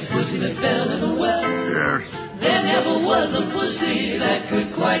pretty as pussy that fell in the well. There never was a pussy that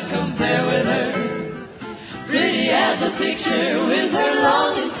could quite compare with her. Pretty as a picture with her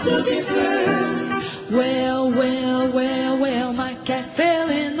long and silky fur. Well, well, well, well, my cat fell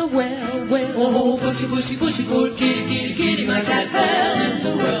in the well. Well, oh, pussy, pussy, pussy, poor kitty, kitty, kitty, my cat fell in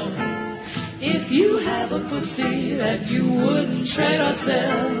the well. If you have a pussy that you wouldn't trade or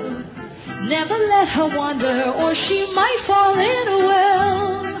sell, never let her wander or she might fall in a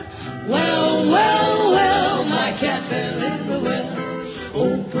well. Well, well, well, my cat fell in the well.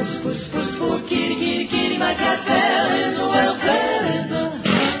 Oh, puss, puss, puss, poor kitty, kitty, kitty, my cat fell in the well, fell in the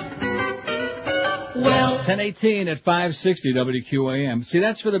well. 10:18 at 560 WQAM. See,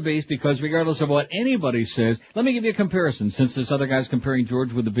 that's for the Beast because regardless of what anybody says, let me give you a comparison since this other guy's comparing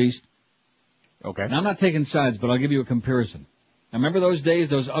George with the Beast. Okay. Now, I'm not taking sides, but I'll give you a comparison. Now, remember those days,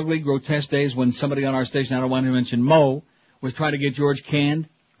 those ugly, grotesque days when somebody on our station, I don't want to mention Mo, was trying to get George canned?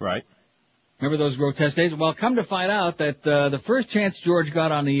 Right. Remember those grotesque days? Well, come to find out that the first chance George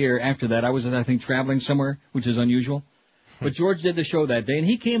got on the air after that, I was, I think, traveling somewhere, which is unusual. But George did the show that day, and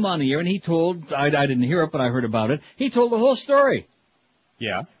he came on the air, and he told, I didn't hear it, but I heard about it, he told the whole story.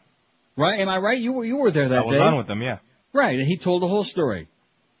 Yeah. Right? Am I right? You were there that day. I was on with them, yeah. Right, and he told the whole story.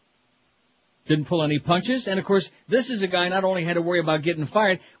 Didn't pull any punches, and of course, this is a guy not only had to worry about getting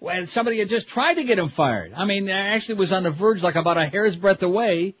fired, and somebody had just tried to get him fired. I mean, actually was on the verge, like about a hair's breadth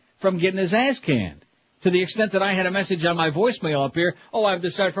away from getting his ass canned. To the extent that I had a message on my voicemail up here, I've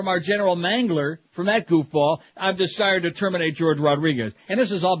decided from our general mangler, from that goofball, I've decided to terminate George Rodriguez. And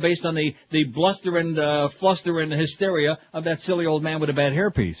this is all based on the bluster and fluster and hysteria of that silly old man with a bad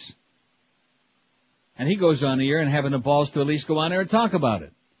hairpiece. And he goes on the air and having the balls to at least go on there and talk about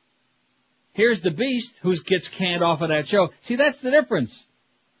it. Here's the Beast who gets canned off of that show. See, that's the difference.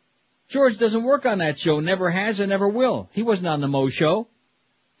 George doesn't work on that show, never has and never will. He wasn't on the Mo Show.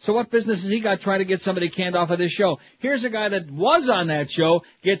 So what business has he got trying to get somebody canned off of this show? Here's a guy that was on that show,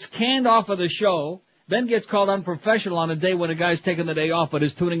 gets canned off of the show, then gets called unprofessional on a day when a guy's taking the day off but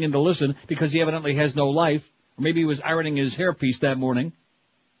is tuning in to listen because he evidently has no life. Or maybe he was ironing his hairpiece that morning.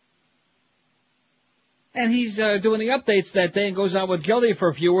 And he's doing the updates that day and goes out with Gildy for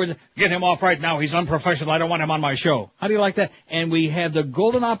a few words. Get him off right now. He's unprofessional. I don't want him on my show. How do you like that? And we had the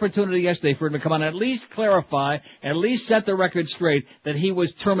golden opportunity yesterday for him to come on, at least clarify, at least set the record straight that he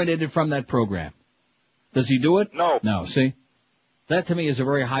was terminated from that program. Does he do it? No. No, see? That to me is a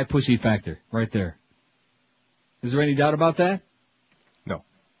very high pussy factor right there. Is there any doubt about that? No.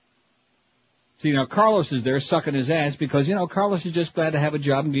 See, now Carlos is there sucking his ass because, Carlos is just glad to have a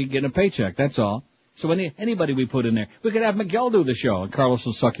job and getting a paycheck. That's all. So anybody we put in there, we could have Miguel do the show, and Carlos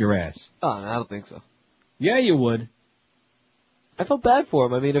will suck your ass. Oh, no, I don't think so. Yeah, you would. I felt bad for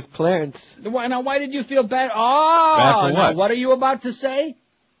him. I mean, if Clarence... Why did you feel bad? Oh, bad for now what? What are you about to say?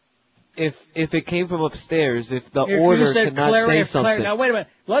 If it came from upstairs, if the order could not say something... Now, wait a minute.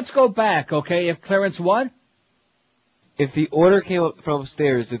 Let's go back, okay? If Clarence what? If the order came up from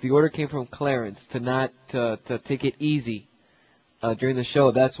upstairs, if the order came from Clarence to take it easy... during the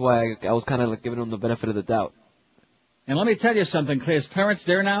show, that's why I was kind of like giving him the benefit of the doubt. And let me tell you something, is Clarence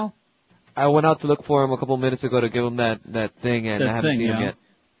there now? I went out to look for him a couple minutes ago to give him that thing, and I haven't seen him yet.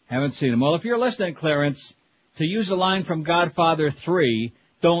 Haven't seen him. Well, if you're listening, Clarence, to use a line from Godfather 3,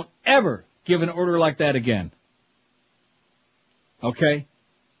 don't ever give an order like that again. Okay?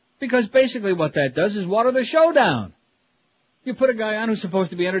 Because basically what that does is water the show down. You put a guy on who's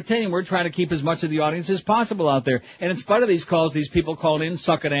supposed to be entertaining. We're trying to keep as much of the audience as possible out there. And in spite of these calls, these people calling in,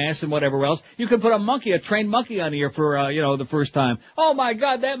 sucking ass and whatever else, you could put a trained monkey on here for, the first time. Oh my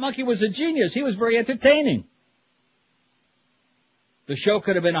God, that monkey was a genius. He was very entertaining. The show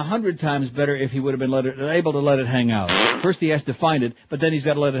could have been 100 times better if he would have been able to let it hang out. First he has to find it, but then he's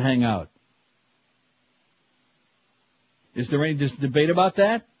got to let it hang out. Is there any debate about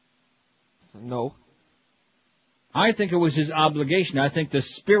that? No. I think it was his obligation. I think the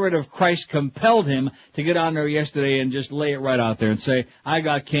Spirit of Christ compelled him to get on there yesterday and just lay it right out there and say, I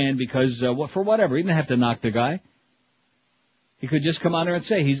got canned because, for whatever. He didn't have to knock the guy. He could just come on there and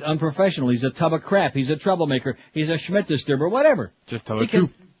say he's unprofessional, he's a tub of crap, he's a troublemaker, he's a Schmidt disturber, whatever. Just tell the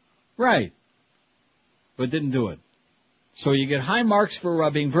truth. Right. But didn't do it. So you get high marks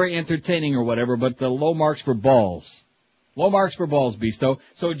for being very entertaining or whatever, but the low marks for balls. Low marks for balls, Beasto.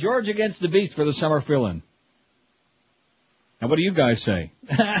 So George against the Beast for the summer fill-in. Now, what do you guys say?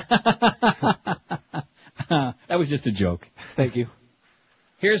 That was just a joke. Thank you.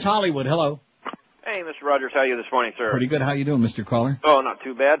 Here's Hollywood. Hello. Hey, Mr. Rogers. How are you this morning, sir? Pretty good. How you doing, Mr. Caller? Oh, not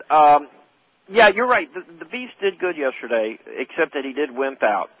too bad. Yeah, you're right. The Beast did good yesterday, except that he did wimp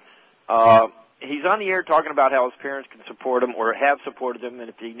out. He's on the air talking about how his parents can support him or have supported him, and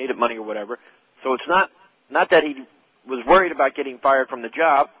if he needed money or whatever. So it's not Not that he was worried about getting fired from the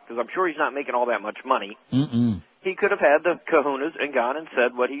job, because I'm sure he's not making all that much money. Mm-mm. He could have had the kahunas and gone and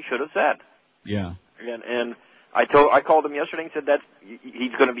said what he should have said. Yeah. And I called him yesterday and said that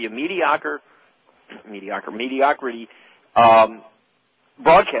he's going to be a mediocrity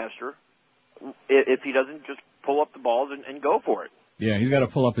broadcaster if he doesn't just pull up the balls and go for it. Yeah, he's got to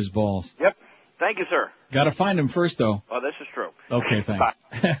pull up his balls. Yep. Thank you, sir. Got to find him first, though. Oh, this is true. Okay, thanks.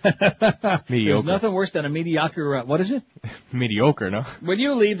 Mediocre. There's nothing worse than a mediocre, what is it? Mediocre, no? When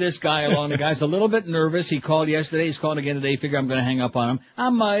you leave this guy alone, the guy's a little bit nervous. He called yesterday. He's calling again today. Figure I'm going to hang up on him.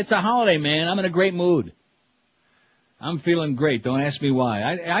 It's a holiday, man. I'm in a great mood. I'm feeling great. Don't ask me why.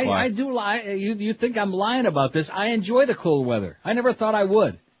 I do lie. You think I'm lying about this. I enjoy the cool weather. I never thought I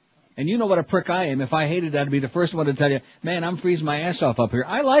would. And you know what a prick I am. If I hated that, I'd be the first one to tell you, man, I'm freezing my ass off up here.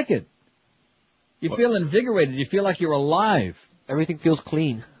 I like it. You feel invigorated. You feel like you're alive. Everything feels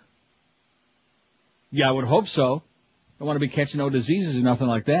clean. Yeah, I would hope so. Don't want to be catching no diseases or nothing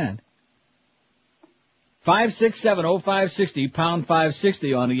like that. 567-0560, pound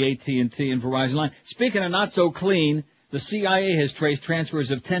 560 on the AT&T and Verizon line. Speaking of not so clean, the CIA has traced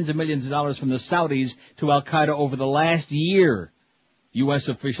transfers of tens of millions of dollars from the Saudis to Al-Qaeda over the last year. U.S.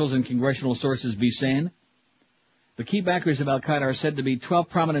 officials and congressional sources be saying. The key backers of Al-Qaeda are said to be 12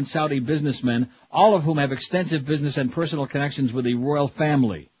 prominent Saudi businessmen, all of whom have extensive business and personal connections with the royal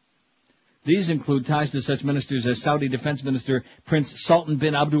family. These include ties to such ministers as Saudi Defense Minister Prince Sultan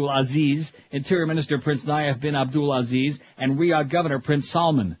bin Abdul Aziz, Interior Minister Prince Nayef bin Abdul Aziz, and Riyadh Governor Prince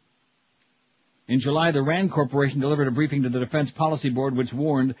Salman. In July, the RAND Corporation delivered a briefing to the Defense Policy Board which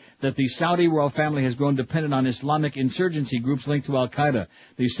warned that the Saudi royal family has grown dependent on Islamic insurgency groups linked to Al-Qaeda.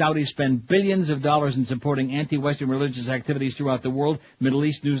 The Saudis spend billions of dollars in supporting anti-Western religious activities throughout the world, Middle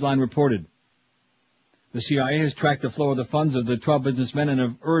East Newsline reported. The CIA has tracked the flow of the funds of the 12 businessmen and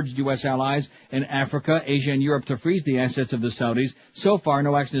have urged U.S. allies in Africa, Asia, and Europe to freeze the assets of the Saudis. So far,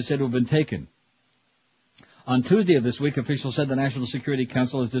 no action is said to have been taken. On Tuesday of this week, officials said the National Security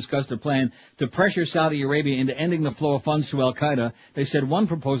Council has discussed a plan to pressure Saudi Arabia into ending the flow of funds to Al-Qaeda. They said one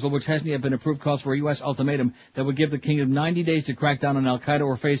proposal, which hasn't yet been approved, calls for a U.S. ultimatum that would give the kingdom 90 days to crack down on Al-Qaeda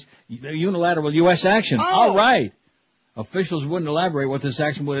or face unilateral U.S. action. Oh. All right. Officials wouldn't elaborate what this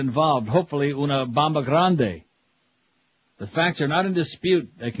action would involve. Hopefully, una bomba grande. The facts are not in dispute,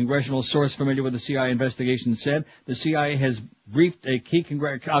 a congressional source familiar with the CIA investigation said. The CIA has briefed key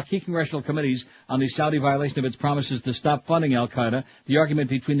congressional committees on the Saudi violation of its promises to stop funding Al-Qaeda. The argument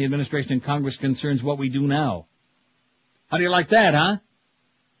between the administration and Congress concerns what we do now. How do you like that, huh?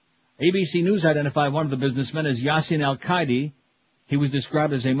 ABC News identified one of the businessmen as Yassin Al-Qaidi. He was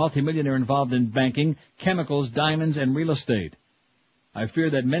described as a multimillionaire involved in banking, chemicals, diamonds, and real estate. I fear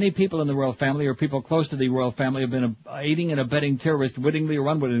that many people in the royal family or people close to the royal family have been aiding and abetting terrorists, wittingly or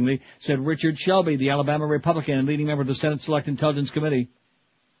unwittingly, said Richard Shelby, the Alabama Republican and leading member of the Senate Select Intelligence Committee.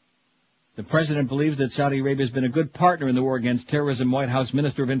 The president believes that Saudi Arabia has been a good partner in the war against terrorism, White House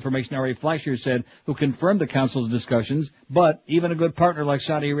Minister of Information Ari Fleischer said, who confirmed the council's discussions. But even a good partner like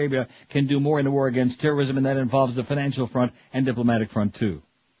Saudi Arabia can do more in the war against terrorism, and that involves the financial front and diplomatic front, too.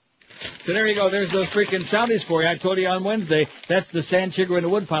 So there you go. There's those freaking Saudis for you. I told you on Wednesday. That's the sand sugar in the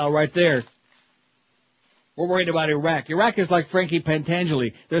woodpile right there. We're worried about Iraq. Iraq is like Frankie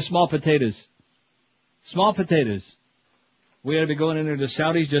Pentangeli. They're small potatoes. Small potatoes. We ought to be going in there to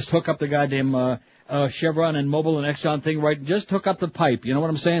Saudis, just hook up the goddamn Chevron and Mobil and Exxon thing, right? Just hook up the pipe. You know what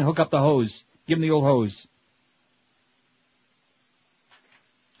I'm saying? Hook up the hose. Give them the old hose.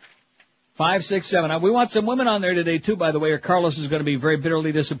 567. We want some women on there today, too, by the way, or Carlos is going to be very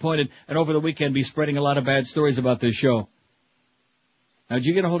bitterly disappointed and over the weekend be spreading a lot of bad stories about this show. Now, did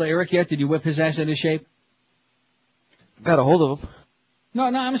you get a hold of Eric yet? Did you whip his ass into shape? Got a hold of him. No,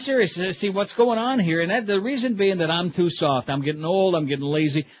 I'm serious. See, what's going on here, and the reason being that I'm too soft. I'm getting old. I'm getting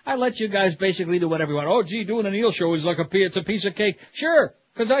lazy. I let you guys basically do whatever you want. Oh, gee, doing a Neil show is like it's a piece of cake. Sure,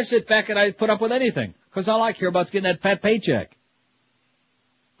 because I sit back and I put up with anything, because all I care about is getting that fat paycheck.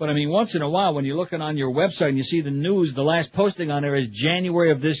 But, I mean, once in a while, when you're looking on your website and you see the news, the last posting on there is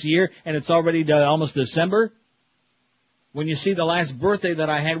January of this year, and it's already almost December. When you see the last birthday that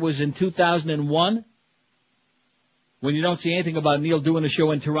I had was in 2001. When you don't see anything about Neil doing a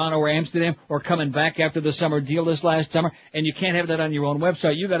show in Toronto or Amsterdam or coming back after the summer deal this last summer, and you can't have that on your own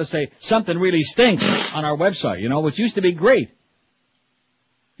website, you got to say something really stinks on our website, which used to be great.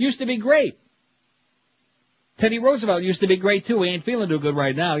 Used to be great. Teddy Roosevelt used to be great, too. He ain't feeling too good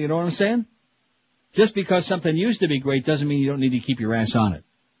right now, you know what I'm saying? Just because something used to be great doesn't mean you don't need to keep your ass on it.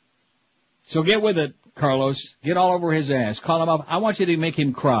 So get with it, Carlos. Get all over his ass. Call him up. I want you to make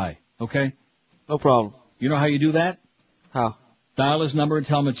him cry, okay? No problem. You know how you do that? How? Dial his number and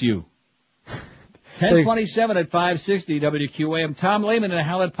tell him it's you. 1027 at 560 WQAM. Tom Lehman and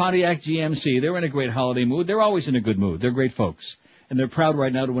Hallett Pontiac GMC. They're in a great holiday mood. They're always in a good mood. They're great folks. And they're proud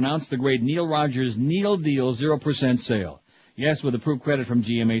right now to announce the great Neil Rogers Neil Deal 0% sale. Yes, with approved credit from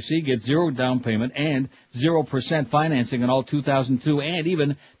GMAC, get 0 down payment and 0% financing on all 2002 and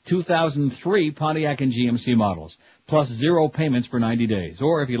even 2003 Pontiac and GMC models, plus 0 payments for 90 days.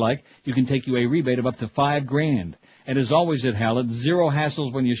 Or if you like, you can take you a rebate of up to $5,000. And as always at Hallett, 0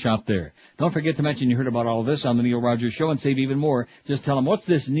 hassles when you shop there. Don't forget to mention you heard about all of this on the Neil Rogers Show and save even more. Just tell them, what's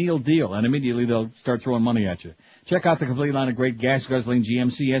this Neil deal? And immediately they'll start throwing money at you. Check out the complete line of great gas-guzzling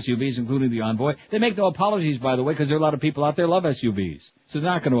GMC SUVs, including the Envoy. They make no apologies, by the way, because there are a lot of people out there who love SUVs. So they're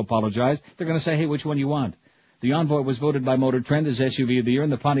not going to apologize. They're going to say, hey, which one you want? The Envoy was voted by Motor Trend as SUV of the year,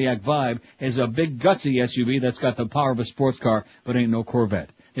 and the Pontiac Vibe is a big, gutsy SUV that's got the power of a sports car, but ain't no Corvette.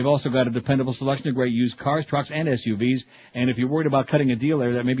 They've also got a dependable selection of great used cars, trucks, and SUVs. And if you're worried about cutting a deal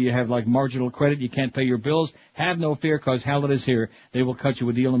there that maybe you have like marginal credit, you can't pay your bills, have no fear, because Hallett is here. They will cut you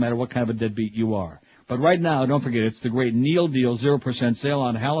a deal no matter what kind of a deadbeat you are. But right now, don't forget, it's the great Neil Deal 0% sale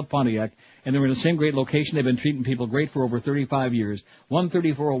on Hallett Pontiac, and they're in the same great location. They've been treating people great for over 35 years.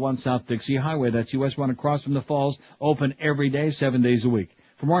 13401 South Dixie Highway. That's US 1 across from the Falls. Open every day, 7 days a week.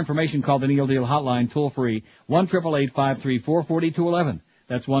 For more information, call the Neil Deal hotline toll free 1-888-534-4211.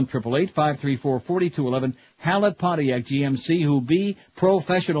 That's 1-888-534-4211. Hallett Pontiac GMC, who be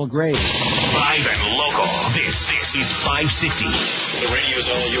professional grade. Live and local. This is 560. The radio's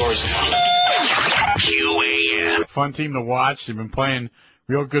all yours now. QAM. Fun team to watch. They've been playing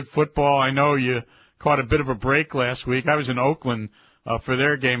real good football. I know you caught a bit of a break last week. I was in Oakland for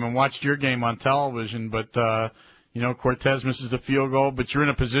their game and watched your game on television, but Cortez misses the field goal, but you're in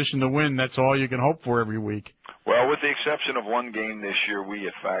a position to win. That's all you can hope for every week. Well, with the exception of one game this year, we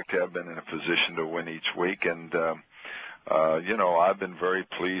in fact have been in a position to win each week, and I've been very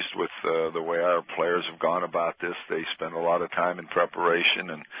pleased with the way our players have gone about this. They spend a lot of time in preparation,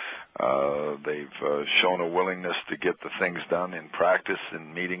 and they've shown a willingness to get the things done in practice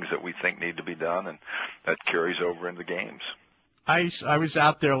and meetings that we think need to be done, and that carries over into games. I was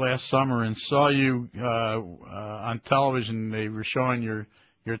out there last summer and saw you on television. They were showing your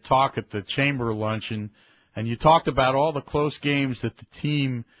talk at the Chamber luncheon, and you talked about all the close games that the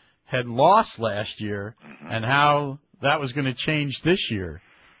team had lost last year and how that was going to change this year.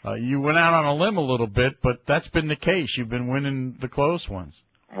 You went out on a limb a little bit, but that's been the case. You've been winning the close ones.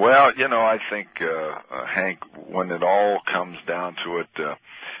 Well, I think, Hank, when it all comes down to it,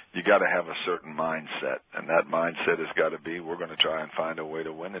 you got to have a certain mindset, and that mindset has got to be we're going to try and find a way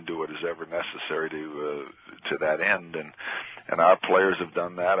to win and do what is ever necessary to that end. And our players have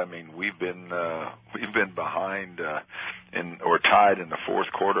done that. I mean, we've been behind or tied in the fourth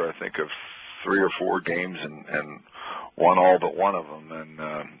quarter, I think, of 3 or 4 games and won all but one of them. And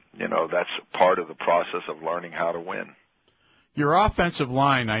that's part of the process of learning how to win. Your offensive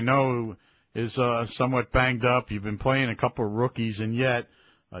line, I know, is somewhat banged up. You've been playing a couple of rookies, and yet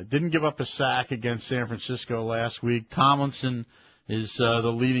didn't give up a sack against San Francisco last week. Tomlinson is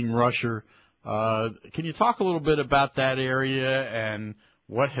the leading rusher. Can you talk a little bit about that area and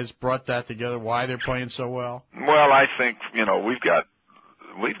what has brought that together, why they're playing so well? Well, I think,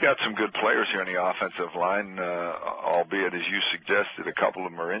 we've got some good players here in the offensive line, albeit, as you suggested, a couple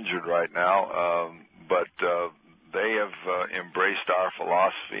of them are injured right now. But they have embraced our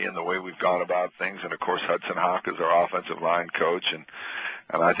philosophy and the way we've gone about things. And, of course, Hudson Hawk is our offensive line coach, and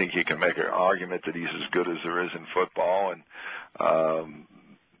I think you can make an argument that he's as good as there is in football. And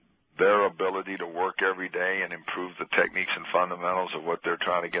their ability to work every day and improve the techniques and fundamentals of what they're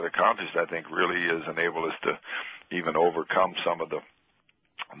trying to get accomplished, I think, really has enabled us to even overcome some of the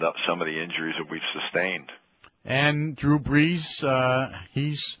injuries that we've sustained. And Drew Brees,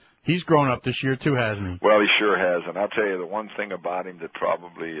 he's grown up this year too, hasn't he? Well, he sure has. And I'll tell you, the one thing about him that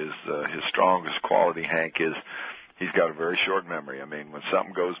probably is his strongest quality, Hank, is he's got a very short memory. I mean, when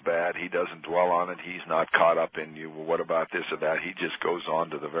something goes bad, he doesn't dwell on it. He's not caught up in you. Well, what about this or that? He just goes on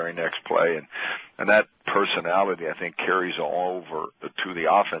to the very next play. And that personality, I think, carries all over to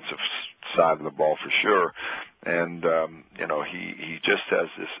the offensive side of the ball for sure. And, he just has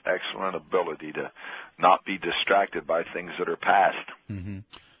this excellent ability to not be distracted by things that are past. Mm-hmm.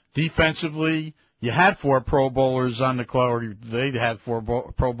 Defensively, you had 4 Pro Bowlers on the club, or they had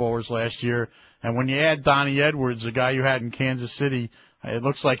 4 Pro Bowlers last year. And when you add Donnie Edwards, the guy you had in Kansas City, it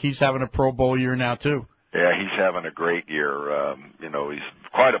looks like he's having a Pro Bowl year now too. Yeah, he's having a great year. He's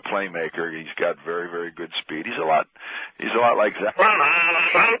quite a playmaker. He's got very, very good speed. He's a lot like Zach.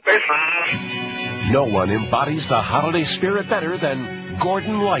 No one embodies the holiday spirit better than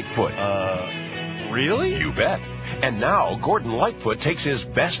Gordon Lightfoot. Really? You bet. And now Gordon Lightfoot takes his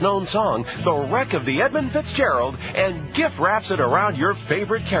best-known song, The Wreck of the Edmund Fitzgerald, and gift wraps it around your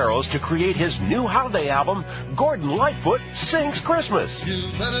favorite carols to create his new holiday album, Gordon Lightfoot Sings Christmas.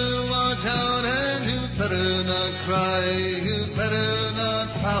 You better watch out and you better not cry. You better not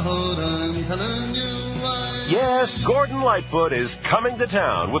pout, I'm telling you why. Yes, Gordon Lightfoot is coming to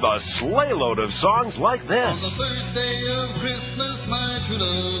town with a sleigh load of songs like On this. the first day of Christmas, my true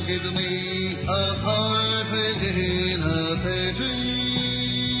love gave to me a partridge in a pear tree.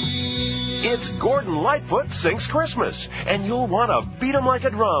 It's Gordon Lightfoot Sings Christmas, and you'll want to beat him like a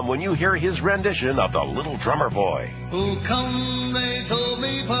drum when you hear his rendition of The Little Drummer Boy. Oh, come, they told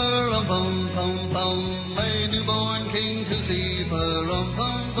me, pum-pum-pum-pum, my newborn king to see,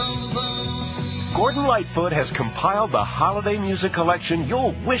 pum-pum-pum-pum. Gordon Lightfoot has compiled the holiday music collection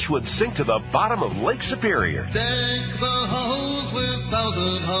you'll wish would sink to the bottom of Lake Superior. Deck the halls with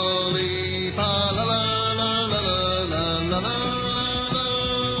thousand holly,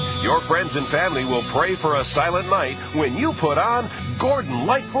 fa-la-la-la-la-la-la-la-la. Your friends and family will pray for a silent night when you put on Gordon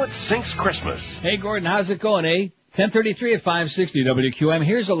Lightfoot Sings Christmas. Hey, Gordon, how's it going, eh? 10:33 at 560 WQM.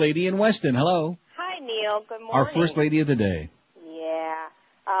 Here's a lady in Weston. Hello. Hi, Neil. Good morning. Our first lady of the day. Yeah.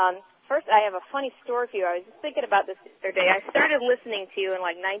 First, I have a funny story for you. I was just thinking about this the other day. I started listening to you in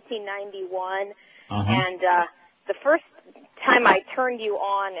like 1991, and the first time I turned you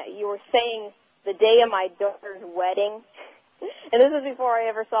on, you were saying the day of my daughter's wedding, and this was before I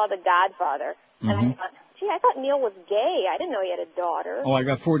ever saw The Godfather. And I thought, gee, I thought Neil was gay. I didn't know he had a daughter. Oh, I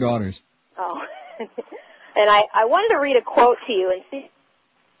got 4 daughters. Oh. And I wanted to read a quote to you and see.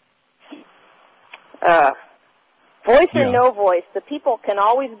 Voice or no voice, the people can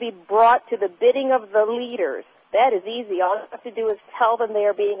always be brought to the bidding of the leaders. That is easy. All you have to do is tell them they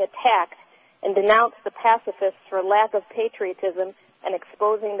are being attacked and denounce the pacifists for lack of patriotism and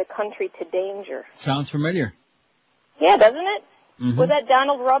exposing the country to danger. Sounds familiar. Yeah, doesn't it? Was that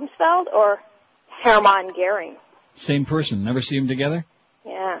Donald Rumsfeld or Hermann Goering? Same person. Never see them together?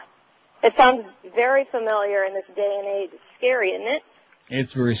 Yeah. It sounds very familiar in this day and age. It's scary, isn't it?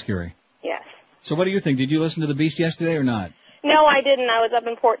 It's very scary. Yes. So what do you think? Did you listen to the Beast yesterday or not? No, I didn't. I was up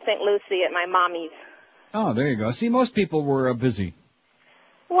in Port St. Lucie at my mommy's. Oh, there you go. See, most people were busy.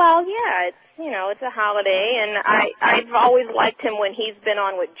 Well, yeah, it's, it's a holiday, and I've always liked him when he's been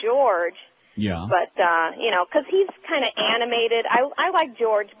on with George. Yeah. But, 'cause he's kind of animated. I like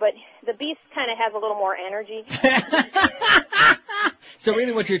George, but the Beast kind of has a little more energy. So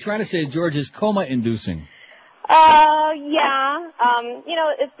really what you're trying to say is George is coma-inducing. Yeah.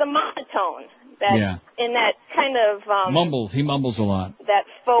 It's the monotone. That, in that kind of, He mumbles a lot. That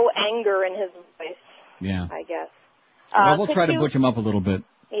faux anger in his voice. Yeah. I guess. Well, we'll try to butch him up a little bit.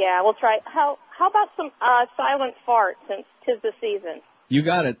 Yeah, we'll try. How about some, silent fart since 'tis the season? You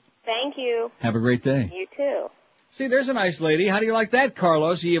got it. Thank you. Have a great day. You too. See, there's a nice lady. How do you like that,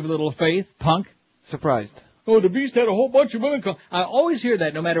 Carlos? You have a little faith, punk? Surprised. Oh, the Beast had a whole bunch of women call. I always hear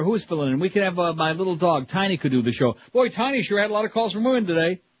that no matter who's filling in. We could have my little dog, Tiny, could do the show. Boy, Tiny sure had a lot of calls from women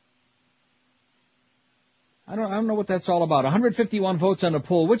today. I don't know what that's all about. 151 votes on the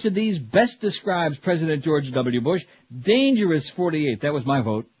poll. Which of these best describes President George W. Bush? Dangerous, 48. That was my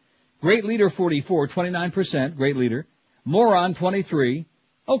vote. Great leader, 44. 29%. Great leader. Moron, 23.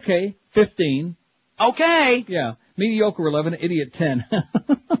 Okay. 15. Okay. Yeah. Mediocre, 11. Idiot, 10.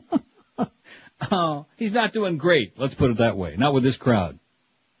 Oh, he's not doing great. Let's put it that way. Not with this crowd.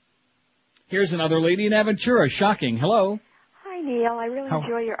 Here's another lady in Aventura. Shocking. Hello. Hi, Neil. I really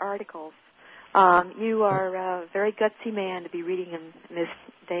enjoy your articles. You are a very gutsy man to be reading in this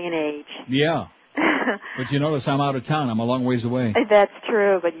day and age. Yeah. But you notice I'm out of town. I'm a long ways away. That's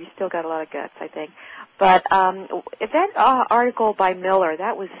true, but you still got a lot of guts, I think. But if that article by Miller,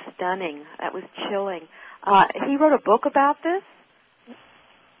 that was stunning. That was chilling. He wrote a book about this.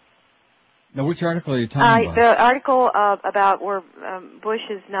 Now, which article are you talking about? The article about where Bush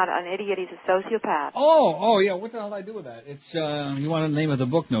is not an idiot, he's a sociopath. Oh, yeah. What the hell did I do with that? It's, you want the name of the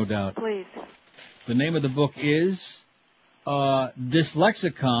book, no doubt. Please. The name of the book is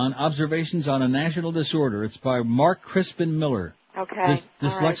Dyslexicon, Observations on a National Disorder. It's by Mark Crispin Miller. Okay.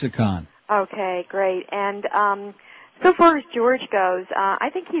 Dyslexicon. Right. Okay, great. And so far as George goes, I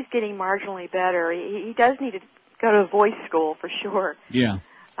think he's getting marginally better. He does need to go to voice school for sure. Yeah.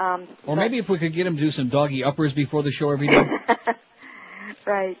 Or maybe if we could get him to do some doggy uppers before the show every day.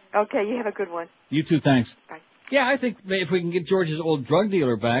 Right. Okay, you have a good one. You too, thanks. Bye. Yeah, I think if we can get George's old drug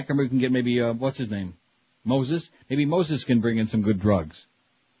dealer back, or we can get maybe, what's his name? Moses? Maybe Moses can bring in some good drugs.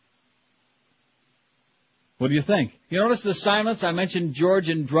 What do you think? You notice the silence? I mentioned George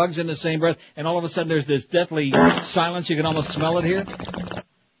and drugs in the same breath, and all of a sudden there's this deathly silence. You can almost smell it here.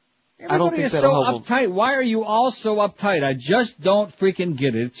 Everybody is so uptight. Why are you all so uptight? I just don't freaking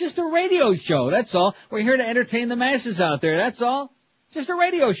get it. It's just a radio show, that's all. We're here to entertain the masses out there, that's all. Just a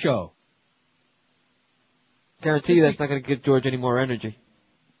radio show. Guarantee you that's not going to give George any more energy.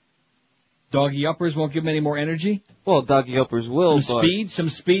 Doggy uppers won't give him any more energy? Well, doggy uppers will, Some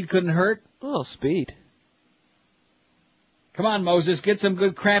speed couldn't hurt? Oh, speed. Come on, Moses, get some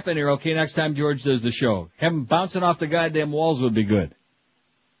good crap in here, okay, next time George does the show. Have him bouncing off the goddamn walls would be good.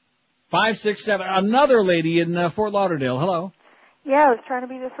 567, another lady in Fort Lauderdale. Hello. Yeah, I was trying to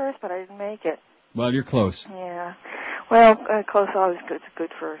be the first, but I didn't make it. Well, you're close. Yeah. Well, close always good. It's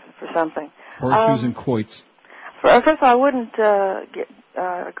good for something. Horseshoes and quoits. First of all, I wouldn't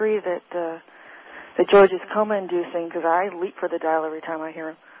agree that George is coma-inducing, because I leap for the dial every time I hear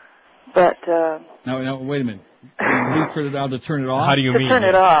him. But No, wait a minute. You leap for the dial to turn it off? How do you mean? To turn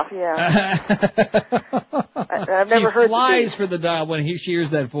it off, yeah. I've never heard. He flies for the dial when she hears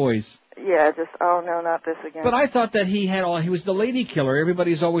that voice. Yeah, oh no, not this again. But I thought that he was the lady killer.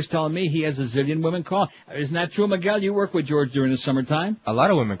 Everybody's always telling me he has a zillion women call. Isn't that true, Miguel? You work with George during the summertime? A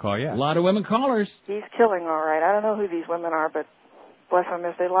lot of women call, yeah. A lot of women callers. He's killing all right. I don't know who these women are, but bless them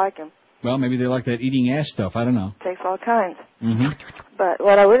if they like him. Well, maybe they like that eating ass stuff. I don't know. Takes all kinds. Mm-hmm. But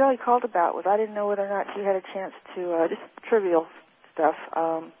what I really called about was I didn't know whether or not she had a chance to, just trivial stuff.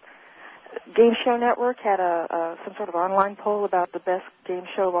 Game Show Network had some sort of online poll about the best game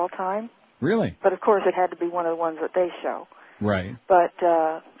show of all time. Really? But of course it had to be one of the ones that they show. Right. But,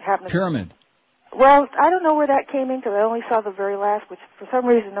 Pyramid. Well, I don't know where that came in because I only saw the very last, which for some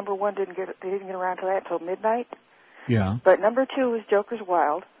reason number one they didn't get around to that until midnight. Yeah. But number two was Joker's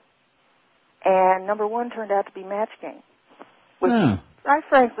Wild. And number one turned out to be Match Game. Which I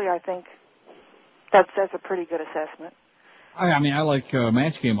think that's a pretty good assessment. I like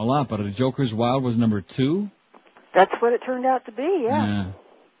Match Game a lot, but the Joker's Wild was number two? That's what it turned out to be, yeah.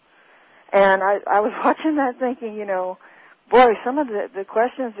 And I was watching that thinking, boy, some of the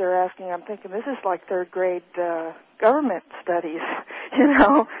questions they're asking, I'm thinking this is like third grade government studies,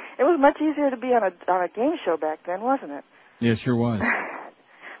 It was much easier to be on a game show back then, wasn't it? Yeah, it sure was.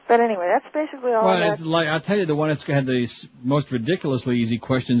 But anyway, that's basically all. Well, it's like, I'll tell you, the one that's had the most ridiculously easy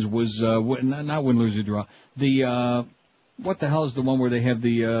questions was not win, lose, or draw. The what the hell is the one where they have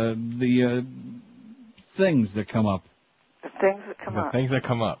the things that come up? The things that come up. The things that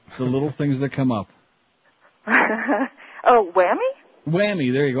come up. The little things that come up. Oh, whammy?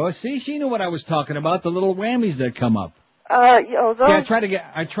 Whammy. There you go. See, she knew what I was talking about. The little whammies that come up. Those... See, I try to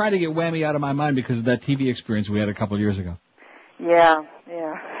get whammy out of my mind because of that TV experience we had a couple of years ago. Yeah.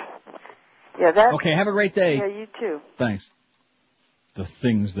 That. Okay, have a great day. Yeah, you too. Thanks. The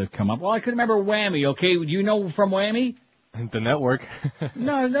things that come up. Well, I couldn't remember Whammy, okay? Do you know from Whammy? The network.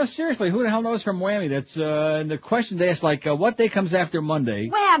 No, seriously, who the hell knows from Whammy? That's, the question they asked, like, what day comes after Monday?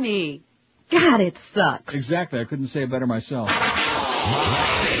 Whammy! God, it sucks. Exactly, I couldn't say it better myself.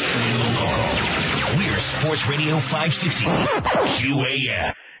 We're Sports Radio 560,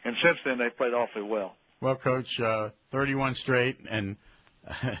 QAM. And since then, they've played awfully well. Well, Coach, 31 straight, and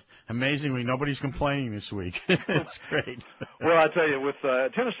amazingly, nobody's complaining this week. It's great. Well, I tell you, with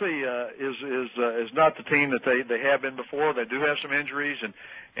Tennessee is not the team that they have been before. They do have some injuries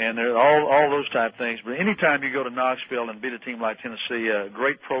and they're all those type things. But anytime you go to Knoxville and beat a team like Tennessee, a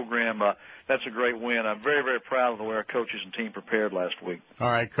great program, that's a great win. I'm very, very proud of the way our coaches and team prepared last week. All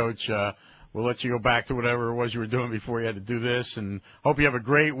right, Coach. We'll let you go back to whatever it was you were doing before you had to do this, and hope you have a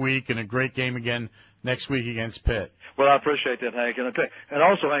great week and a great game again next week against Pitt. Well, I appreciate that, Hank. And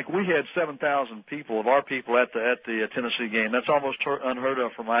also, Hank, we had 7,000 people of our people at the Tennessee game. That's almost unheard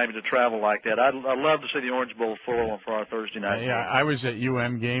of for Miami to travel like that. I'd love to see the Orange Bowl full for our Thursday night game. Yeah, I was at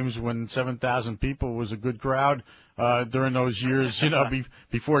UM games when 7,000 people was a good crowd during those years,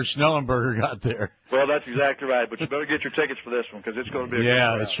 before Schnellenberger got there. Well, that's exactly right. But you better get your tickets for this one because it's going to be a good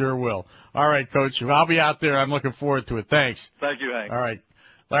crowd. Yeah, it sure will. All right, Coach. I'll be out there. I'm looking forward to it. Thanks. Thank you, Hank. All right.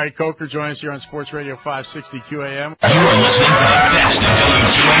 Larry Coker joins us here on Sports Radio 560 QAM. You are listening to the best of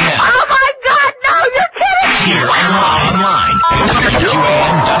WQAM. Oh my God, no, you're kidding! Here online,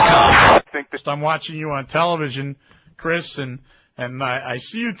 WQAM.com. I'm watching you on television, Chris, and I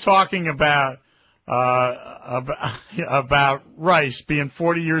see you talking about Rice being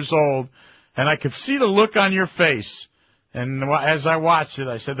 40 years old, and I could see the look on your face. And as I watched it,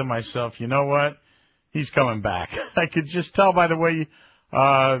 I said to myself, you know what? He's coming back. I could just tell by the way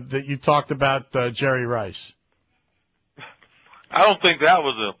that you talked about Jerry Rice. I don't think that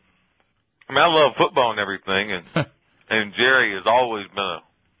was I love football and everything, and Jerry has always been a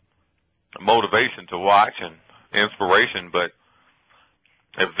motivation to watch and inspiration, but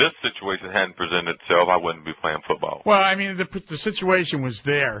if this situation hadn't presented itself, I wouldn't be playing football. Well, I mean, the situation was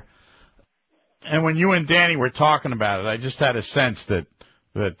there. And when you and Danny were talking about it, I just had a sense that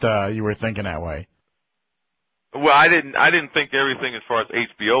you were thinking that way. Well, I didn't think everything as far as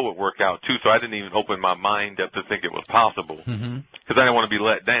HBO would work out too, so I didn't even open my mind up to think it was possible because I didn't want to be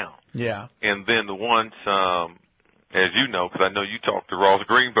let down. Yeah. And then once, as you know, because I know you talked to Ross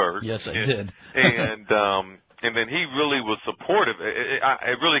Greenberg. Yes, I did. And then he really was supportive.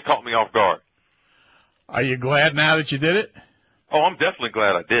 It really caught me off guard. Are you glad now that you did it? Oh, I'm definitely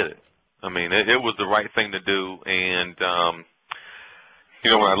glad I did it. I mean, it was the right thing to do, and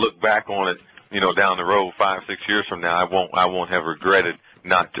when I look back on it, down the road 5-6 years from now, I won't have regretted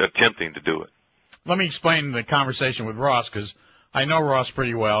not attempting to do it. Let me explain the conversation with Ross, because I know Ross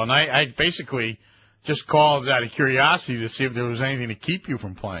pretty well, and I basically just called out of curiosity to see if there was anything to keep you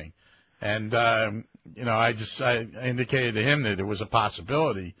from playing. And, I indicated to him that it was a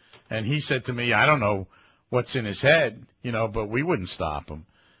possibility, and he said to me, I don't know what's in his head, but we wouldn't stop him.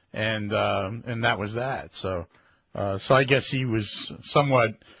 And that was that. So I guess he was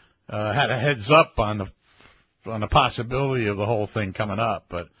somewhat, had a heads up on the possibility of the whole thing coming up,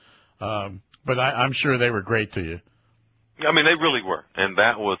 but I'm sure they were great to you. I mean, they really were. And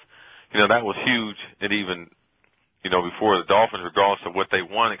that was huge. And even, before the Dolphins, regardless of what they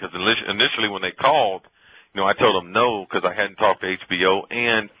wanted, because initially when they called, I told them no because I hadn't talked to HBO,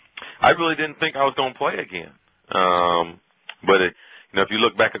 and I really didn't think I was going to play again. But if you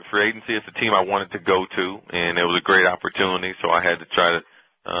look back at free agency, it's a team I wanted to go to, and it was a great opportunity, so I had to try to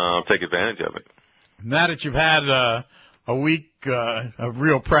take advantage of it. Now that you've had a week of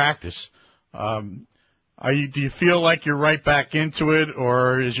real practice, do you feel like you're right back into it,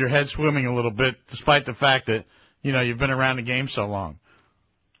 or is your head swimming a little bit, despite the fact that you've been around the game so long?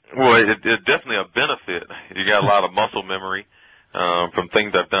 Well, it's definitely a benefit. You got a lot of muscle memory from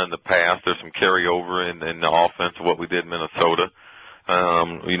things I've done in the past. There's some carryover in the offense of what we did in Minnesota.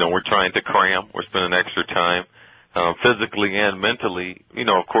 We're trying to cram. We're spending extra time. Physically and mentally,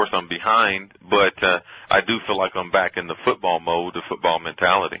 of course I'm behind, but I do feel like I'm back in the football mode, the football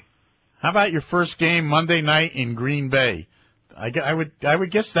mentality. How about your first game Monday night in Green Bay? I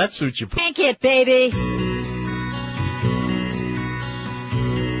would guess that suits you. Thank it, baby.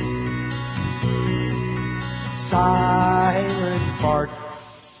 Silent fart,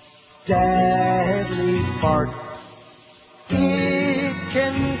 deadly fart. It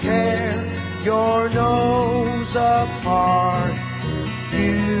can tear your nose apart.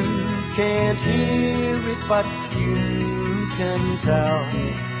 You can't hear it, but you can tell.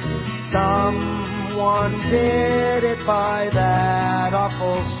 Someone did it by that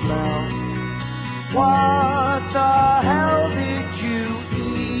awful smell. What the hell did you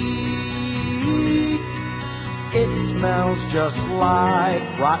eat? It smells just like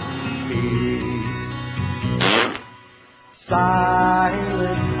rotten meat.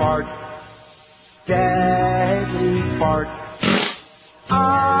 Silent fart, deadly fart.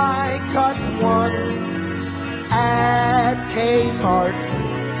 I cut one at Kmart.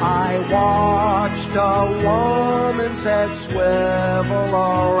 I watched a woman's head swivel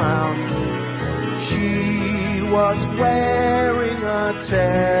around. She was wearing a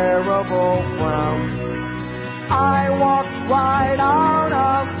terrible frown. I walked right out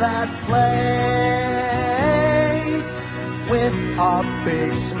of that place with a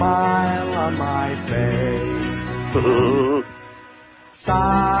big smile on my face.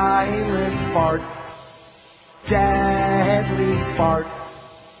 Silent fart, deadly fart.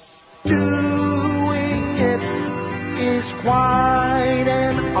 Doing it is quite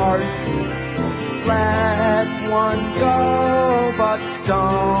an art. Let one go, but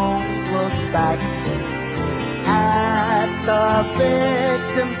don't look back at the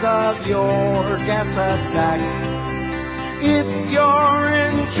victims of your gas attack. If you're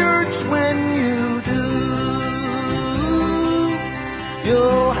in church when you do,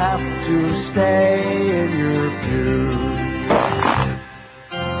 you'll have to stay in your pew.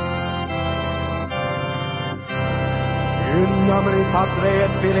 In nomine Patri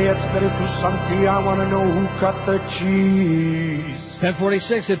et Filii et Spiritus Sancti, I want to know who cut the cheese.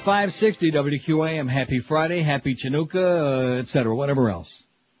 10:46 at 560 WQAM. Happy Friday, happy Chinooka, etc. Whatever else.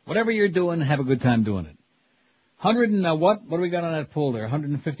 Whatever you're doing, have a good time doing it. 100 and what? What do we got on that poll there?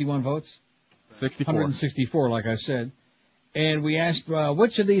 151 votes? 64. 164, like I said. And we asked,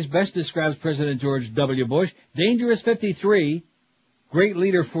 which of these best describes President George W. Bush? Dangerous 53, great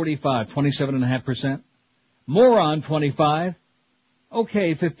leader 45, 27.5%. Moron 25,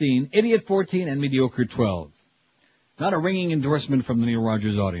 okay 15, idiot 14, and mediocre 12. Not a ringing endorsement from the Neil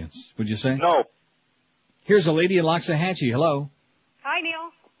Rogers audience, would you say? No. Here's a lady in Loxahatchee. Hello. Hi,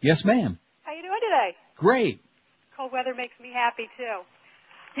 Neil. Yes, ma'am. How you doing today? Great. Cold weather makes me happy, too.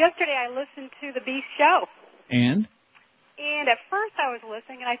 Yesterday I listened to the Beast show, And? and at first I was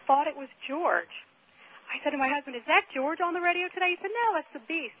listening, and I thought it was George. I said to my husband, is that George on the radio today? He said, no, that's the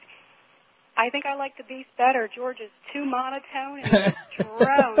Beast. I think I like the Beast better. George is too monotone, and he just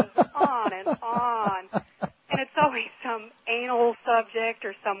drones on and on. And it's always some anal subject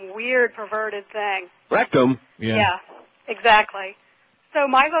or some weird perverted thing. Rectum. Yeah, exactly. So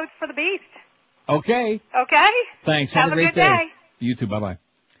my vote's for the Beast. Okay. Okay? Thanks. Have a great good day. You too. Bye-bye.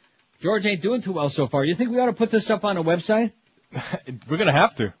 George ain't doing too well so far. You think we ought to put this up on a website? We're going to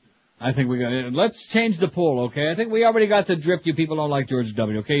have to. I think we got to. Let's change the poll, okay? I think we already got the drift. You people don't like George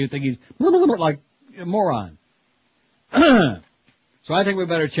W., okay? You think he's like a moron. So I think we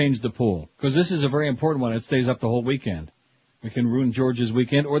better change the poll, because this is a very important one. It stays up the whole weekend. We can ruin George's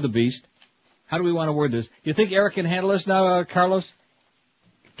weekend or the Beast. How do we want to word this? You think Eric can handle this now, Carlos?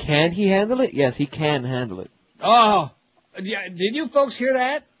 Can he handle it? Yes, he can handle it. Oh, yeah, did you folks hear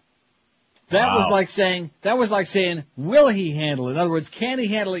that? That Wow. was like saying, will he handle it? In other words, can he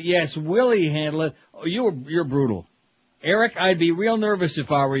handle it? Yes. Will he handle it? Oh, you're brutal. Eric, I'd be real nervous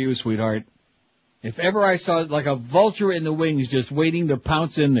if I were you, sweetheart. If ever I saw like a vulture in the wings just waiting to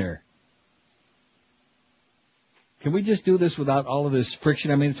pounce in there. Can we just do this without all of this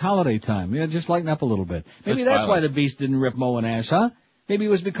friction? I mean, it's holiday time. Yeah, just lighten up a little bit. Maybe that's why the Beast didn't rip Mo an ass, huh? Maybe it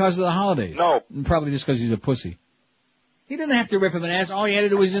was because of the holidays. No. And probably just because he's a pussy. He didn't have to rip him an ass. All he had to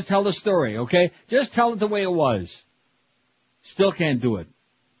do was just tell the story, okay? Just tell it the way it was. Still can't do it.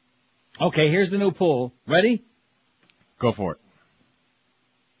 Okay, here's the new poll. Ready? Go for it.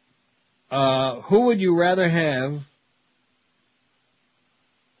 Who would you rather have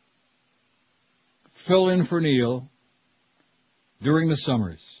fill in for Neil during the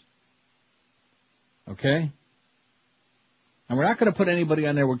summers? Okay? And we're not going to put anybody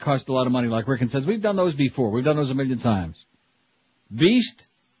on there who would cost a lot of money like Rick and says. We've done those before. We've done those a million times. Beast,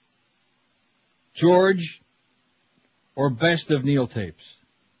 George, or best of Neil tapes?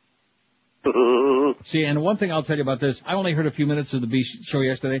 See, and one thing I'll tell you about this, I only heard a few minutes of the Beast show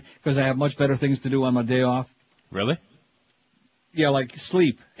yesterday because I have much better things to do on my day off. Really? Yeah, like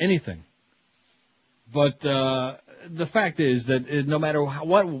sleep, anything. But the fact is that no matter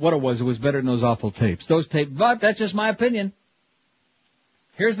what it was better than those awful tapes. Those tapes, but that's just my opinion.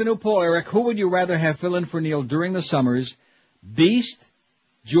 Here's the new poll, Eric. Who would you rather have fill in for Neil during the summers? Beast,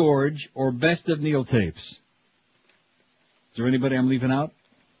 George, or best of Neil tapes? Is there anybody I'm leaving out?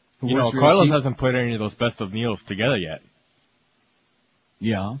 You know, Carlos hasn't put any of those best of Neils together yet.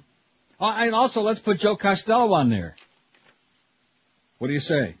 Yeah. And also, let's put Joe Costello on there. What do you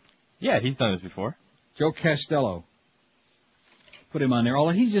say? Yeah, he's done this before. Joe Costello. Put him on there.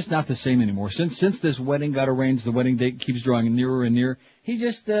 Although he's just not the same anymore. Since this wedding got arranged, the wedding date keeps drawing nearer and nearer. He's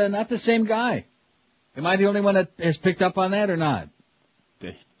just not the same guy. Am I the only one that has picked up on that or not?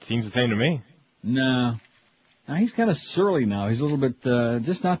 It seems the same to me. No. Now he's kind of surly now. He's a little bit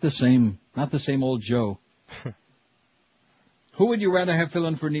just not the same old Joe. Who would you rather have fill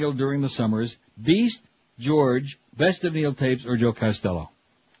in for Neil during the summers? Beast, George, best of Neil tapes, or Joe Costello?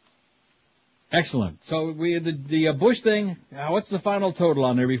 Excellent. So the Bush thing, what's the final total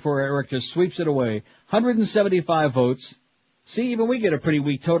on there before Eric just sweeps it away? 175 votes. See, even we get a pretty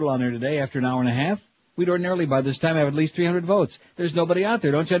weak total on there today after an hour and a half. We'd ordinarily by this time have at least 300 votes. There's nobody out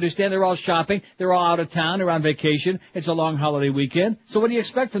there. Don't you understand? They're all shopping. They're all out of town. They're on vacation. It's a long holiday weekend. So what do you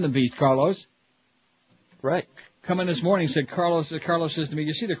expect from the Beast, Carlos? Right. Come in this morning, Carlos says to me,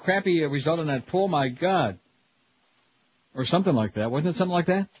 you see the crappy result in that poll? My God. Or something like that. Wasn't it something like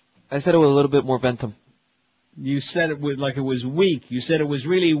that? I said it with a little bit more ventum. You said it like it was weak. You said it was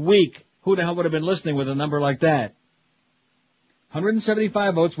really weak. Who the hell would have been listening with a number like that?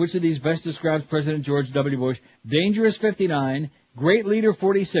 175 votes. Which of these best describes President George W. Bush? Dangerous 59, great leader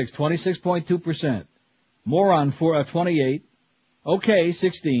 46, 26.2%. Moron 28, okay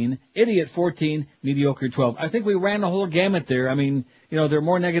 16, idiot 14, mediocre 12. I think we ran the whole gamut there. I mean, you know, there are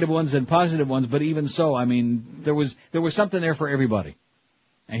more negative ones than positive ones, but even so, I mean, there was something there for everybody.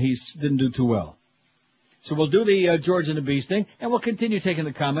 And he didn't do too well. So we'll do the George and the Beast thing, and we'll continue taking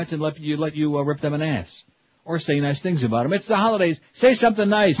the comments and let you rip them an ass. Or say nice things about him. It's the holidays. Say something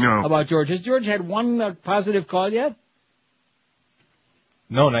nice about George. Has George had one positive call yet?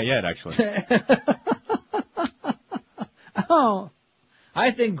 No, not yet, actually. Oh. I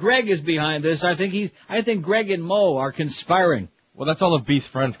think Greg is behind this. I think Greg and Mo are conspiring. Well, that's all of Beast's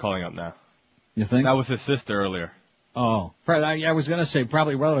friends calling up now. You think? That was his sister earlier. Oh. I was gonna say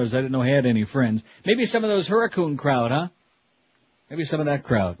probably relatives. I didn't know he had any friends. Maybe some of those Hurricane crowd, huh? Maybe some of that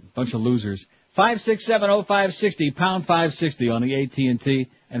crowd. Bunch of losers. 5670560, pound 560 on the AT&T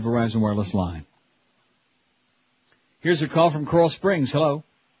and Verizon Wireless line. Here's a call from Coral Springs. Hello.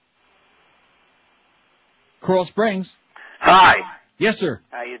 Coral Springs. Hi. Yes, sir.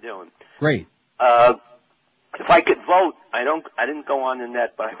 How you doing? Great. If I could vote, I didn't go on the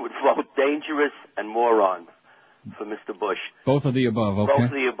net, but I would vote dangerous and moron for Mr. Bush. Both of the above, okay. Both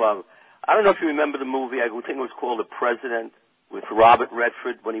of the above. I don't know if you remember the movie. I think it was called The President with Robert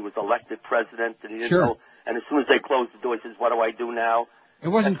Redford when he was elected president. And he didn't Sure. know, and as soon as they closed the door, he says, "What do I do now?" It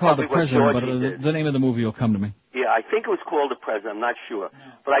wasn't That's called The probably what President, but Georgie did. the name of the movie will come to me. Yeah, I think it was called The President. I'm not sure.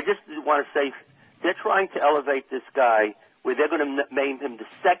 But I just want to say they're trying to elevate this guy where they're going to name him the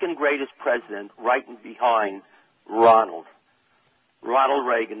second greatest president right behind Ronald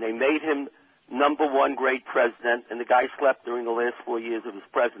Reagan. They made him number one great president, and the guy slept during the last 4 years of his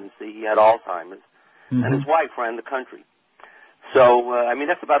presidency. He had Alzheimer's, and his wife ran the country. So, I mean,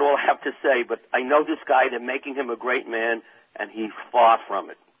 that's about all I have to say, but I know this guy, they're making him a great man, and he's far from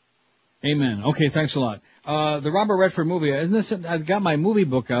it. Amen. Okay, thanks a lot. The Robert Redford movie, I've got my movie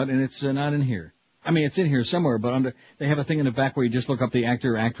book out, and it's not in here. I mean, it's in here somewhere, but they have a thing in the back where you just look up the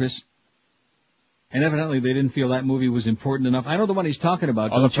actor or actress. And evidently they didn't feel that movie was important enough. I know the one he's talking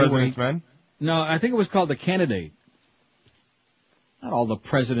about. All the President's Men? No, I think it was called The Candidate. Not All the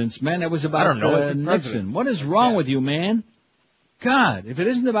President's Men. It was about I don't know. Nixon. What is wrong with you, man? God, if it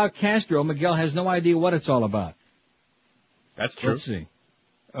isn't about Castro, Miguel has no idea what it's all about. That's true. Let's see.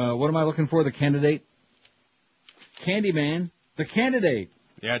 What am I looking for? The Candidate? Candyman. The Candidate.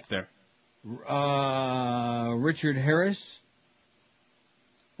 Yeah, it's there. Richard Harris.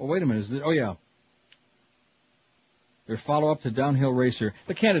 Well, wait a minute. Oh, yeah. Their follow-up to Downhill Racer.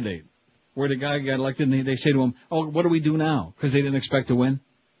 The Candidate. Where the guy got elected and they say to him, "Oh, what do we do now?" Because they didn't expect to win.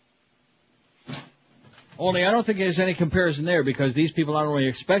 Only I don't think there's any comparison there because these people not only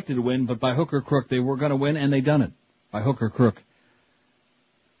expected to win, but by hook or crook they were going to win and they done it. By hook or crook.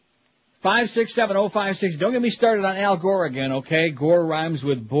 567-056. Don't get me started on Al Gore again, okay? Gore rhymes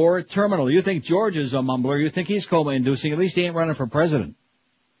with bore. Terminal. You think George is a mumbler. You think he's coma-inducing. At least he ain't running for president.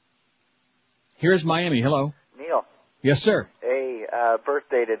 Here's Miami. Hello. Neil. Yes, sir. Hey,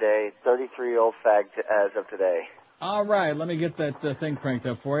 birthday today. 33-year-old fag as of today. All right. Let me get that thing cranked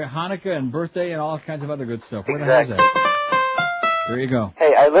up for you. Hanukkah and birthday and all kinds of other good stuff. Where Exactly. the hell's that? There you go.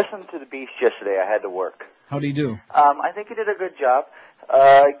 Hey, I listened to the Beast yesterday. I had to work. How do you do? I think he did a good job.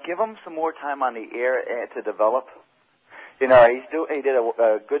 Give him some more time on the air to develop. You know, he did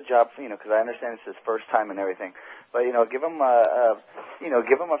a good job, you know, because I understand it's his first time and everything. But, you know, give him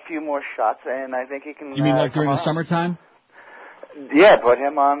a few more shots, and I think he can. You mean like during come the on. summertime? Yeah, put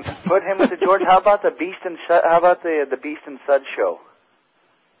him with the George. How about the Beast and the Beast and Sud show?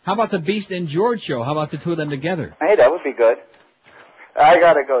 How about the Beast and George show? How about the two of them together? Hey, that would be good. I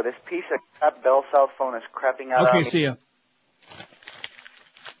gotta go. This piece of crap Bell South phone is crapping out on Okay, me. see ya.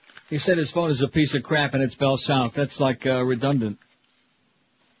 He said his phone is a piece of crap and it's Bell South. That's like redundant.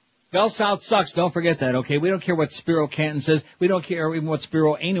 Bell South sucks. Don't forget that, okay? We don't care what Spiro Canton says. We don't care even what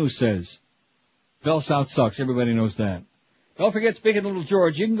Spiro Anu says. Bell South sucks. Everybody knows that. Don't forget, speaking of Little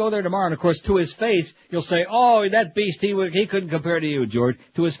George, you can go there tomorrow, and of course, to his face, you'll say, "Oh, that beast, he couldn't compare to you, George."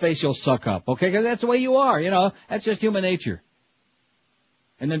 To his face, you'll suck up, okay? Because that's the way you are, you know. That's just human nature.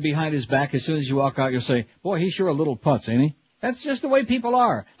 And then behind his back, as soon as you walk out, you'll say, "Boy, he's sure a little putz, ain't he?" That's just the way people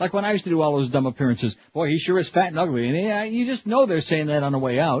are. Like when I used to do all those dumb appearances. "Boy, he sure is fat and ugly," and you just know they're saying that on the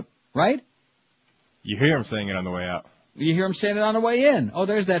way out, right? You hear him saying it on the way out. You hear him saying it on the way in. Oh,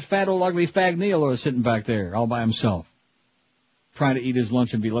 there's that fat old ugly fag Neil sitting back there, all by himself, trying to eat his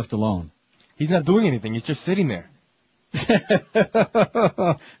lunch and be left alone. He's not doing anything. He's just sitting there.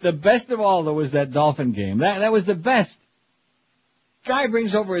 The best of all, though, was that Dolphin game. That was the best. Guy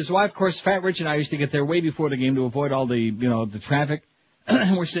brings over his wife. Of course, Fat Rich and I used to get there way before the game to avoid all the, the traffic.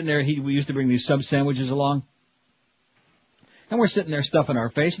 We're sitting there. We used to bring these sub sandwiches along. And we're sitting there stuffing our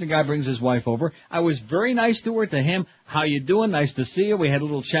face, and the guy brings his wife over. I was very nice to her, to him. "How you doing? Nice to see you." We had a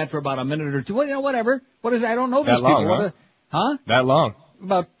little chat for about a minute or two. Well, whatever. What is that? I don't know these That long, people. huh? That long?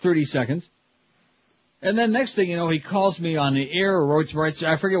 About 30 seconds. And then next thing you know, he calls me on the air, or writes,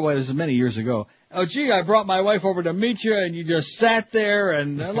 I forget what it was, many years ago. "Oh, gee, I brought my wife over to meet you, and you just sat there,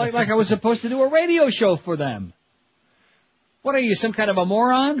 and like I was supposed to do a radio show for them." What are you, some kind of a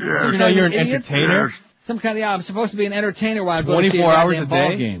moron? Yeah. Some You know kind you're of an idiot? entertainer? Some kind of, I'm supposed to be an entertainer while I go to see a 24 hours goddamn a ball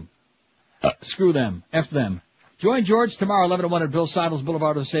day? game. Screw them. F them. Join George tomorrow, 11 to 1 at Bill Seidel's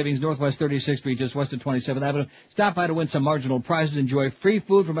Boulevard of Savings, Northwest 36th Street, just west of 27th Avenue. Stop by to win some marginal prizes. Enjoy free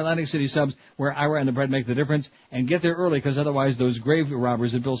food from Atlantic City Subs, where Ira and the bread make the difference. And get there early, because otherwise those grave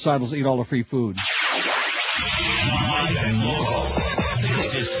robbers at Bill Seidel's eat all the free food. Live and local.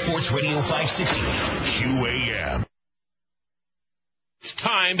 This is Sports Radio 560 QAM. It's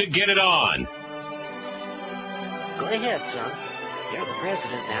time to get it on. Go ahead, son. You're the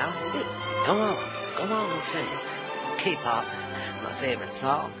president now. Come on. Come on and sing. K-pop, my favorite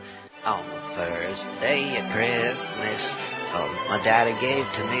song. On the first day of Christmas, my daddy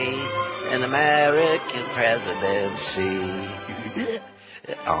gave to me an American presidency.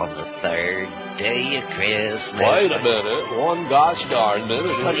 On the third day of Christmas. Wait a minute. One gosh darn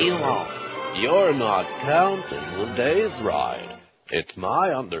minute. What do you want? You're not counting the days right. It's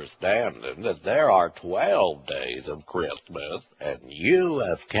my understanding that there are 12 days of Christmas, and you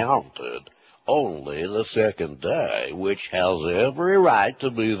have counted only the second day, which has every right to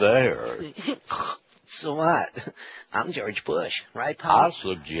be there. So what? I'm George Bush, right, I Pop?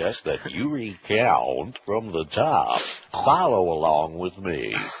 suggest that you recount from the top. Follow along with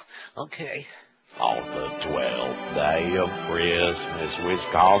me. Okay. On the 12th day of Christmas,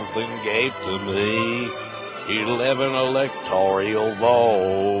 Wisconsin gave to me 11 electoral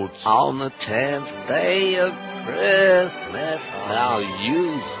votes. On the 10th day of Christmas. Now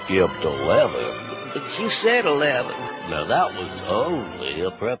you skipped 11. But you said 11. Now that was only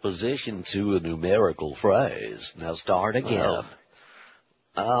a preposition to a numerical phrase. Now start again.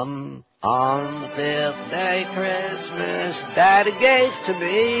 On the 5th day Christmas, Daddy gave to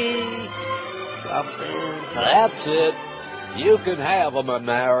me something. That's it. You can have 'em,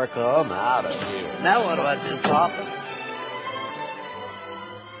 America. I'm out of here. Now what do I do, Papa?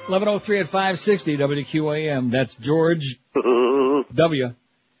 11:03 at 560 WQAM. That's George W.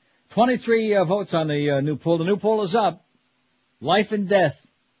 23 votes on the new poll. The new poll is up. Life and death.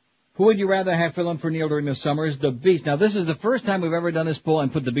 Who would you rather have fill in for Neil during the summers? The Beast. Now, this is the first time we've ever done this poll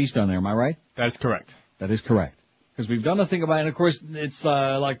and put the Beast on there. Am I right? That's correct. That is correct. Because we've done nothing about it. And, of course, it's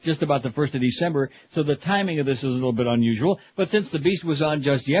like just about the 1st of December, so the timing of this is a little bit unusual. But since the Beast was on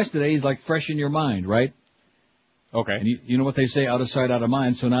just yesterday, he's like fresh in your mind, right? Okay. And you know what they say, out of sight, out of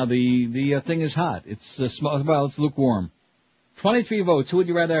mind. So now the thing is hot. It's it's lukewarm. 23 votes. Who would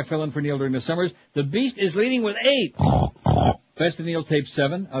you rather have fill in for Neil during the summers? The Beast is leading with 8. Best of Neil tape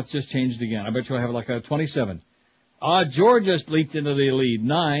 7. Oh, it's just changed again. I bet you I have like a 27. George just leaped into the lead.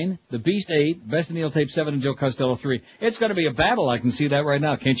 9. The Beast 8. Best of Neil tape 7 and Joe Costello 3. It's going to be a battle. I can see that right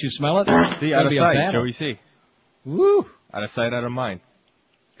now. Can't you smell it? See, out of sight, Joey C. Woo! Out of sight, out of mind.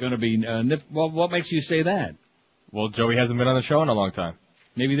 Going to be well, what makes you say that? Well, Joey hasn't been on the show in a long time.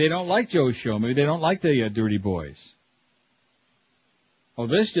 Maybe they don't like Joe's show. Maybe they don't like the Dirty Boys. Oh,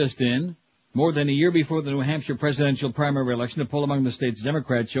 this just in. More than a year before the New Hampshire presidential primary election, the poll among the state's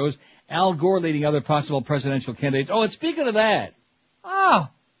Democrats shows Al Gore leading other possible presidential candidates. Oh, and speaking of that,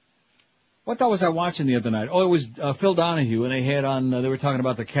 what the hell was I watching the other night? Oh, it was Phil Donahue, and they had on, they were talking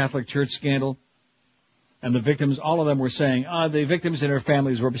about the Catholic Church scandal. And the victims, all of them were saying, the victims and their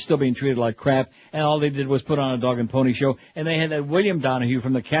families were still being treated like crap, and all they did was put on a dog and pony show. And they had that William Donahue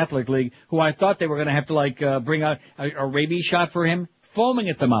from the Catholic League, who I thought they were going to have to, bring out a rabies shot for him, foaming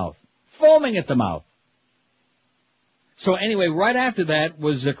at the mouth. So anyway, right after that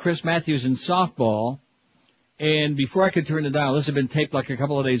was Chris Matthews in softball. And before I could turn the dial, this had been taped like a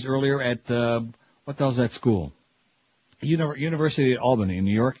couple of days earlier at, what the hell's that school? University of Albany in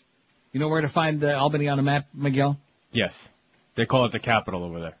New York. You know where to find Albany on a map, Miguel? Yes. They call it the capital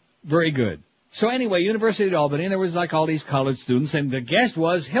over there. Very good. So anyway, University of Albany, and there was like all these college students, and the guest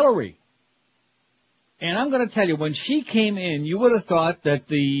was Hillary. And I'm going to tell you, when she came in, you would have thought that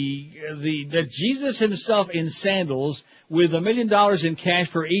that Jesus himself in sandals with $1 million in cash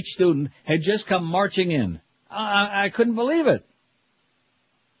for each student had just come marching in. I couldn't believe it.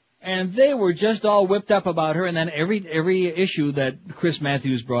 And they were just all whipped up about her, and then every issue that Chris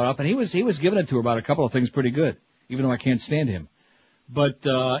Matthews brought up, and he was giving it to her about a couple of things pretty good, even though I can't stand him. But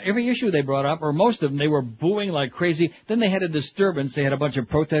every issue they brought up, or most of them, they were booing like crazy. Then they had a disturbance. They had a bunch of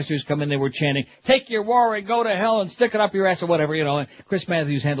protesters come in. They were chanting, "Take your war and go to hell and stick it up your ass," or whatever, you know. And Chris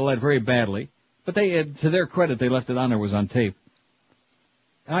Matthews handled that very badly. But they, to their credit, they left it on there. It was on tape.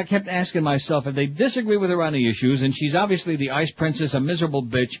 And I kept asking myself, if they disagree with her on the issues, and she's obviously the ice princess, a miserable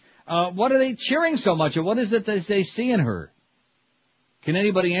bitch, what are they cheering so much? Or what is it that they see in her? Can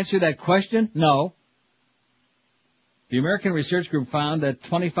anybody answer that question? No. The American Research Group found that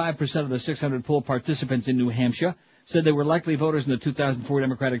 25% of the 600 poll participants in New Hampshire said they were likely voters in the 2004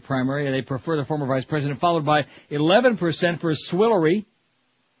 Democratic primary, and they prefer the former vice president, followed by 11% for Swillery,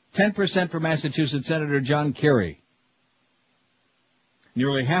 10% for Massachusetts Senator John Kerry.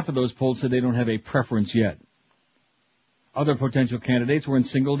 Nearly half of those polled said they don't have a preference yet. Other potential candidates were in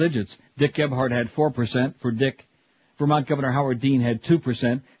single digits. Dick Gebhardt had 4% for Dick. Vermont Governor Howard Dean had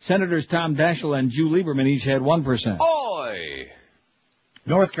 2%. Senators Tom Daschle and Jew Lieberman each had 1%. Oi!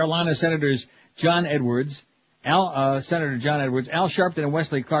 North Carolina Senators John Edwards, Senator John Edwards, Al Sharpton and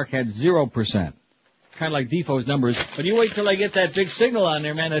Wesley Clark had 0%. Kind of like Defoe's numbers. But you wait till I get that big signal on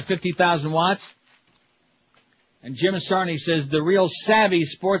there, man, that 50,000 watts. And Jim Sarney says the real savvy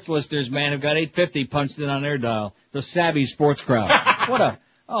sports listeners, man, have got 850 punched in on their dial. The savvy sports crowd.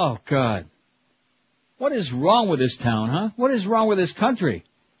 Oh, God. What is wrong with this town, huh? What is wrong with this country?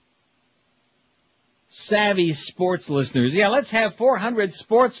 Savvy sports listeners. Yeah, let's have 400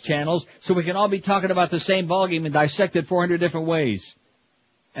 sports channels so we can all be talking about the same ballgame and dissect it 400 different ways.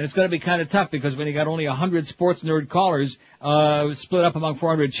 And it's going to be kind of tough because when you got only 100 sports nerd callers split up among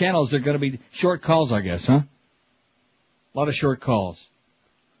 400 channels, they're going to be short calls, I guess, huh? A lot of short calls.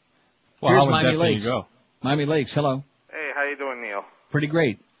 Well, Here's how would Miami that Lakes. go? Miami Lakes, hello. Hey, how you doing, Neil? Pretty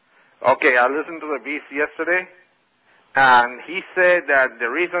great. Okay, I listened to the Beast yesterday, and he said that the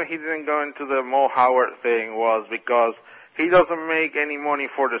reason he didn't go into the Mo Howard thing was because he doesn't make any money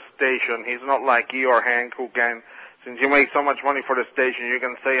for the station. He's not like you or Hank who can, since you make so much money for the station, you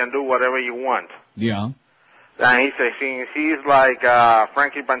can say and do whatever you want. Yeah. And he says he's like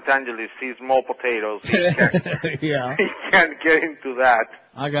Frankie Pantangelis, he's more potatoes. He can't, Yeah. he can't get into that.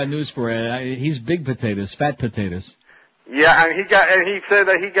 I got news for you. He's big potatoes, fat potatoes. Yeah, and he said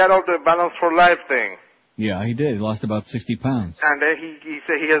that he got off the Balance for Life thing. Yeah, he did. He lost about 60 pounds. And then he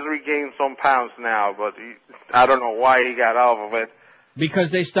said he has regained some pounds now, but I don't know why he got off of it.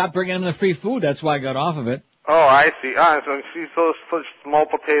 Because they stopped bringing him the free food. That's why I got off of it. Oh, I see. So he's such small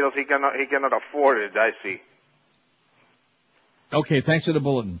potatoes, he cannot afford it. I see. Okay, thanks for the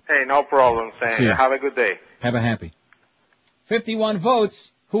bulletin. Hey, no problem, Sam. See ya. Have a good day. Have a happy. 51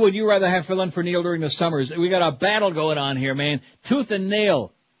 votes. Who would you rather have fill in for Neil during the summers? We got a battle going on here, man. Tooth and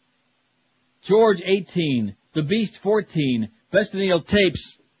nail. George, 18. The Beast, 14. Best of Neil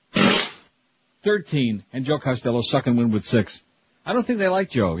tapes, 13. And Joe Costello, suck and win with 6. I don't think they like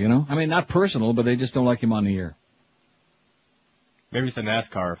Joe, you know? I mean, not personal, but they just don't like him on the air. Maybe it's a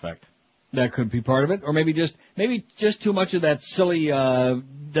NASCAR effect. That could be part of it. Or maybe just too much of that silly,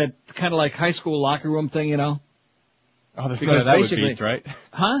 that kind of like high school locker room thing, you know? Oh, there's Because none of that with basically- Beast, right?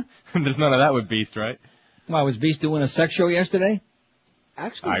 Huh? There's none of that with Beast, right? Well, was Beast doing a sex show yesterday?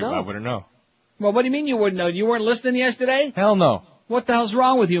 Actually, no. I wouldn't know. Well, what do you mean you wouldn't know? You weren't listening yesterday? Hell no. What the hell's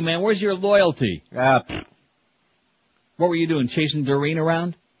wrong with you, man? Where's your loyalty? What were you doing, chasing Doreen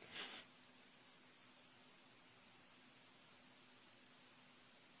around?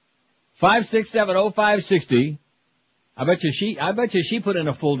 $5670560. I bet you she put in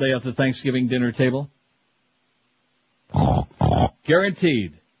a full day at the Thanksgiving dinner table.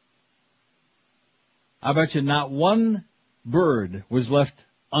 Guaranteed. I bet you not one bird was left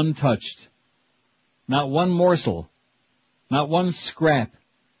untouched. Not one morsel. Not one scrap.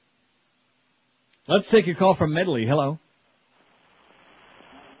 Let's take a call from Medley. Hello.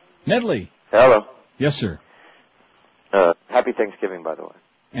 Medley. Hello. Yes, sir. Happy Thanksgiving, by the way.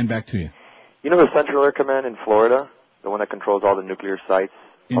 And back to you. You know the Central Air Command in Florida? The one that controls all the nuclear sites?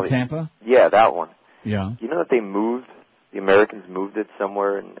 In Tampa? Yeah, that one. Yeah. You know that the Americans moved it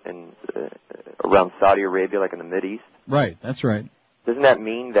somewhere in around Saudi Arabia, like in the Mideast? Right, that's right. Doesn't that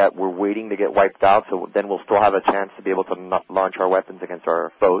mean that we're waiting to get wiped out so then we'll still have a chance to be able to launch our weapons against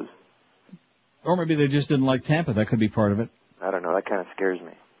our foes? Or maybe they just didn't like Tampa. That could be part of it. I don't know. That kind of scares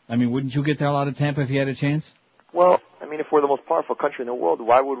me. I mean, wouldn't you get the hell out of Tampa if you had a chance? Well, I mean, if we're the most powerful country in the world,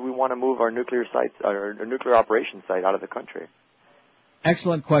 why would we want to move our nuclear sites, our nuclear operations site out of the country?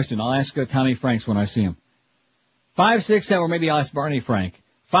 Excellent question. I'll ask Tommy Franks when I see him. 567, or maybe I'll ask Barney Frank.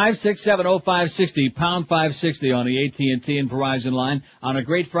 5670560, pound 560 on the AT&T and Verizon line on a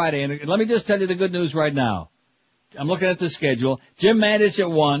great Friday. And let me just tell you the good news right now. I'm looking at the schedule. Jim Mandich at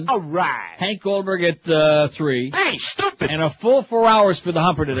 1. All right. Hank Goldberg at 3. Hey, stupid! And a full 4 hours for the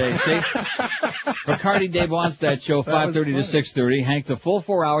humper today, see? Bacardi Dave wants that show, 5:30 to 6:30. Hank, the full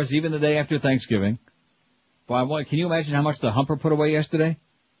 4 hours, even the day after Thanksgiving. Boy, can you imagine how much the humper put away yesterday?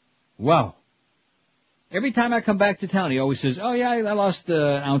 Wow. Every time I come back to town, he always says, oh yeah, I lost an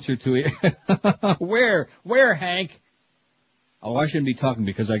ounce or two here. Where, Hank? Oh, I shouldn't be talking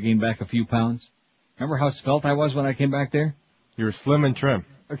because I gained back a few pounds. Remember how svelte I was when I came back there? You were slim and trim.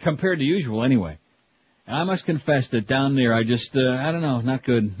 Compared to usual, anyway. And I must confess that down there, I just, I don't know, not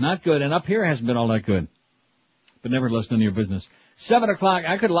good. Not good. And up here hasn't been all that good. But nevertheless, none of your business. 7 o'clock,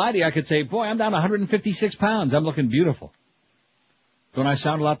 I could lie to you. I could say, boy, I'm down 156 pounds. I'm looking beautiful. Don't I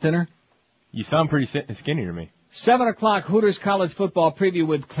sound a lot thinner? You sound pretty skinny to me. 7 o'clock, Hooters College football preview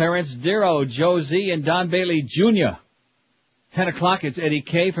with Clarence Darrow, Joe Z, and Don Bailey Jr. 10 o'clock, it's Eddie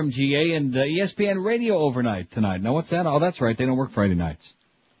K from GA and ESPN Radio overnight tonight. Now, what's that? Oh, that's right. They don't work Friday nights.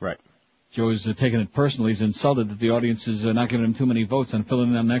 Right. Joe's taking it personally. He's insulted that the audience is not giving him too many votes on filling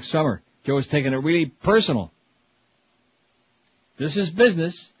in them next summer. Joe's taking it really personal. This is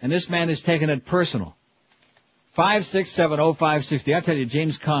business, and this man is taking it personal. 5670560. I tell you,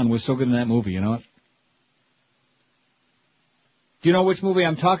 James Caan was so good in that movie, you know what? Do you know which movie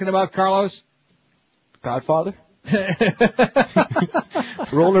I'm talking about, Carlos? Godfather?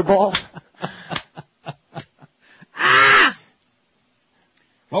 Rollerball?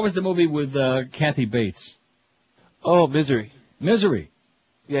 What was the movie with Kathy Bates? Oh, Misery. Misery.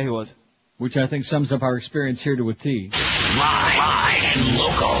 Yeah, he was. Which I think sums up our experience here to a T. Live and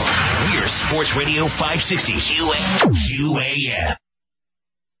local. We're Sports Radio 560 QAM.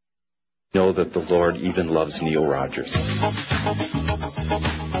 Know that the Lord even loves Neil Rogers.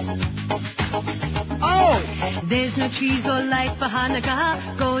 Oh! There's no trees or lights for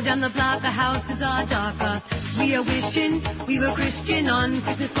Hanukkah. Go down the block, the houses are darker. We are wishing we were Christian on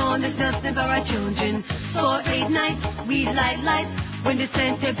Christmas morn. There's nothing for our children. For 8 nights, we light lights. When it's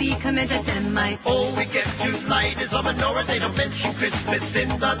sent to be commended Semites. All we get to light is a menorah. They don't mention Christmas in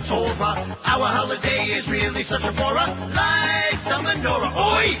the Torah. Our holiday is really such a bore. Light the menorah.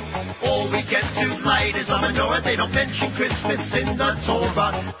 Oi! All we get to light is a menorah. They don't mention Christmas in the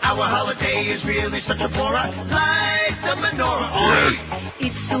Torah. Our holiday is really such a bore. Light the menorah. Oi!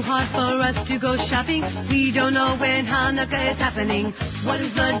 It's so hard for us to go shopping. We don't know when Hanukkah is happening. What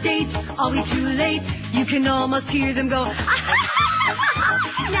is the date? Are we too late? You can almost hear them go,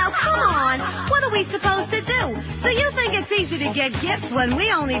 Now, come on. What are we supposed to do? So you think it's easy to get gifts when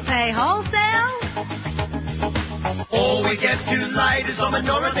we only pay wholesale? All we get to light is a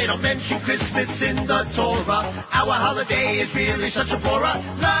menorah. They don't mention Christmas in the Torah. Our holiday is really such a bore.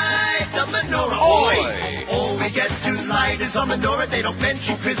 Light the menorah. Oi! All we get to light is a menorah. They don't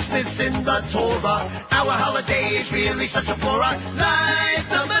mention Christmas in the Torah. Our holiday is really such a bore. Light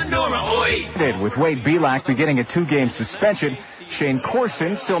the menorah. Oi! With Wade Belak beginning a 2-game suspension. Shane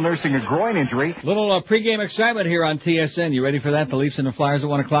Corson still nursing a groin injury. Little pregame excitement here on TSN. You ready for that? The Leafs and the Flyers at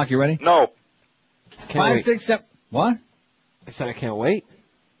 1 o'clock. You ready? No. 5, 6, 7. What? I said I can't wait.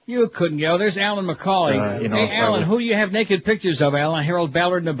 You couldn't go. There's Alan McCauley. Hey, Alan, who do you have naked pictures of, Alan? Harold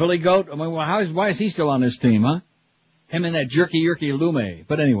Ballard and the Billy Goat? I mean, why is he still on this team, huh? Him and that jerky Lume.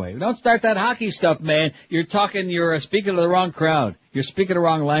 But anyway, don't start that hockey stuff, man. You're speaking to the wrong crowd. You're speaking the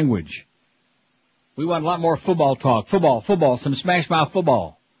wrong language. We want a lot more football talk. Football, some smash mouth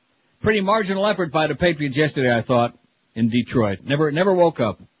football. Pretty marginal effort by the Patriots yesterday, I thought, in Detroit. Never woke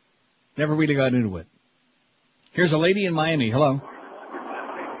up. Never really got into it. Here's a lady in Miami. Hello.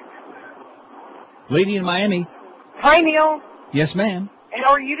 Lady in Miami. Hi, Neil. Yes, ma'am.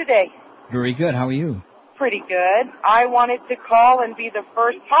 How are you today? Very good. How are you? Pretty good. I wanted to call and be the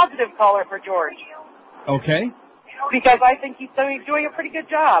first positive caller for George. Okay. Because I think he's doing a pretty good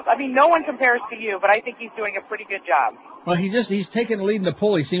job. I mean, no one compares to you, but I think he's doing a pretty good job. Well, he's taking the lead in the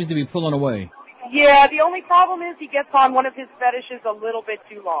poll. He seems to be pulling away. Yeah, the only problem is he gets on one of his fetishes a little bit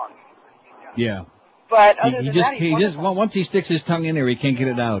too long. Yeah. But other than that, he's once he sticks his tongue in there, he can't get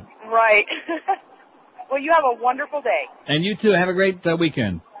it out. Right. Well, you have a wonderful day. And you too. Have a great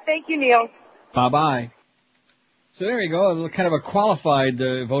weekend. Thank you, Neil. Bye-bye. So there you go, kind of a qualified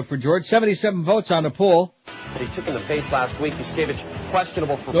vote for George. 77 votes on the poll. He took in the face last week. Yuskevich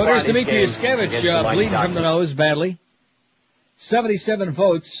questionable for There's Friday's Dmitry game Yuskevich bleeding from the nose badly. 77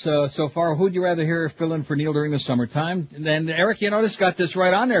 votes so far. Who'd you rather hear fill in for Neil during the summertime? And then, Eric, you notice, got this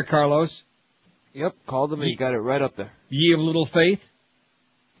right on there, Carlos. Yep, called him and he got it right up there. Ye of little faith?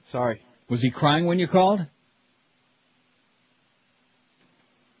 Sorry. Was he crying when you called?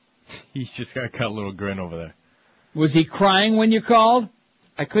 He's just got a little grin over there. Was he crying when you called?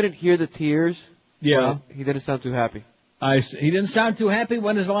 I couldn't hear the tears. Yeah. He didn't sound too happy. He didn't sound too happy?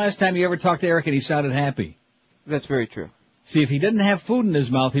 When is the last time you ever talked to Eric and he sounded happy? That's very true. See, if he didn't have food in his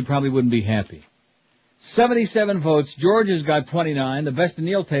mouth, he probably wouldn't be happy. 77 votes. George has got 29. The Best of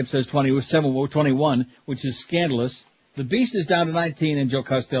Neil tape says 21, which is scandalous. The Beast is down to 19, and Joe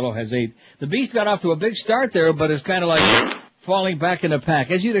Costello has 8. The Beast got off to a big start there, but is kind of like falling back in the pack,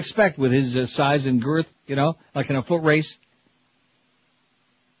 as you'd expect with his size and girth, like in a foot race.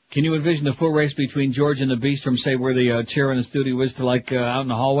 Can you envision the foot race between George and the Beast from, say, where the chair in the studio is to, out in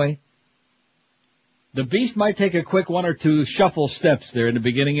the hallway? The Beast might take a quick 1 or 2 shuffle steps there in the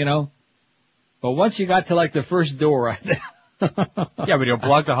beginning, But once you got to, the first door right there. Yeah, but he'll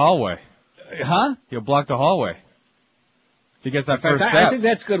block the hallway. Huh? He'll block the hallway. He gets that first step. I think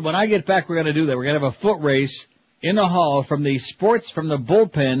that's good. When I get back, we're going to do that. We're going to have a foot race in the hall from the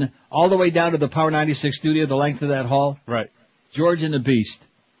bullpen all the way down to the Power 96 studio, the length of that hall. Right. George and the Beast.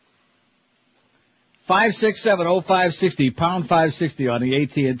 567-0560, pound 560 on the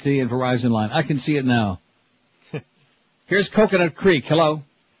AT&T and Verizon line. I can see it now. Here's Coconut Creek. Hello.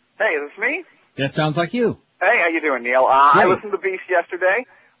 Hey, is this me? That sounds like you. Hey, how you doing, Neil? I listened to Beast yesterday.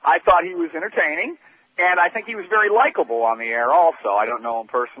 I thought he was entertaining. And I think he was very likable on the air also. I don't know him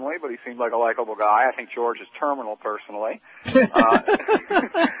personally, but he seemed like a likable guy. I think George is terminal personally. That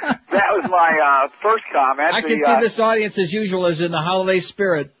was my first comment. I can see this audience, as usual, is in the holiday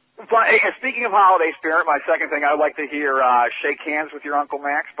spirit. But, speaking of holiday spirit, my second thing, I'd like to hear Shake Hands with Your Uncle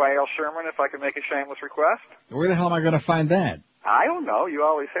Max by Al Sherman, if I could make a shameless request. Where the hell am I going to find that? I don't know. You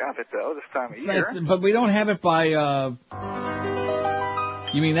always have it, though, this time of year. But we don't have it by, you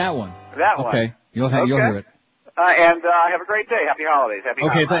mean that one? That one. Okay. You'll hear it. And have a great day. Happy holidays. Happy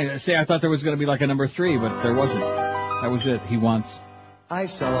Okay, holidays. thanks. See, I thought there was going to be like a number 3, but there wasn't. That was it. He wants. I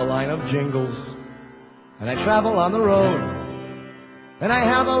sell a line of jingles, and I travel on the road, and I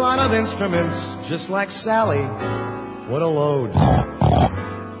have a lot of instruments, just like Sally. What a load.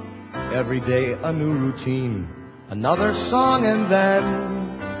 Every day a new routine, another song, and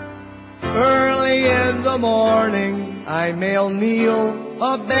then early in the morning I mail Neil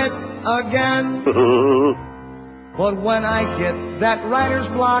a bit again. But when I get that writer's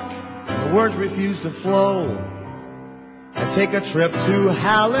block, the words refuse to flow, I take a trip to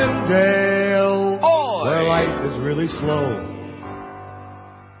Hallandale, where life is really slow.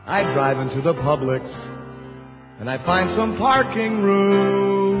 I drive into the Publix, and I find some parking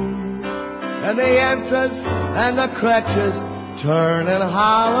room, and the Yentas and the Kretches turn and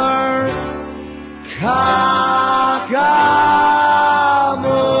holler,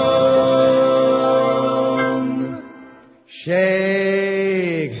 Cock-a-moon.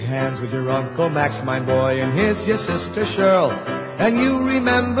 Shake hands with your Uncle Max, my boy, and here's your sister Cheryl. And you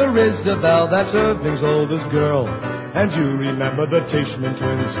remember Isabel, that's Irving's oldest girl. And you remember the Tishman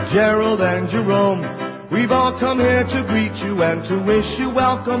twins, Gerald and Jerome. We've all come here to greet you and to wish you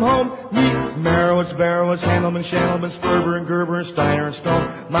welcome home. Meet Merowitz, Barowitz, Handelman, Shandelman, Sperber and Gerber and Steiner and Stone,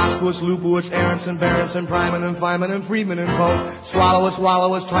 Moskowitz, Lubowitz, Aronson, Berenson, Pryman and Feynman and Friedman and Poe, Swallowitz,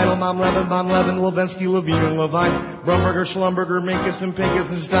 Wallowitz, Teitelbaum, Levin, Levinsky, Levine and Levine, Brumberger, Schlumberger, Minkus and Pinkus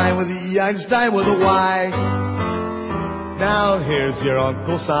and Stein with the E, Einstein with a Y. Now here's your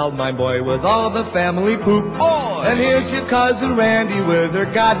Uncle Sal, my boy, with all the family poop. And here's your cousin Randy with her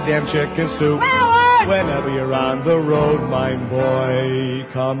goddamn chicken soup. Whenever you're on the road, my boy,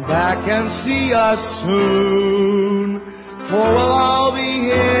 come back and see us soon. For we'll all be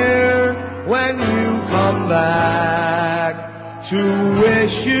here when you come back to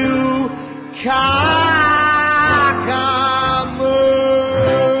wish you cock-a-moon.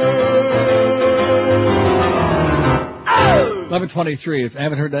 11:23. If I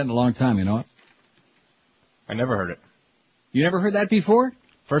haven't heard that in a long time, you know what? I never heard it. You never heard that before?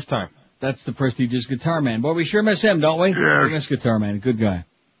 First time. That's the prestigious Guitar Man. Boy, we sure miss him, don't we? Yes. We miss Guitar Man. Good guy.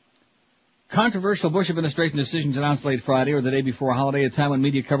 Controversial Bush administration decisions announced late Friday or the day before a holiday, a time when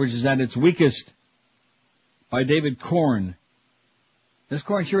media coverage is at its weakest. By David Korn. This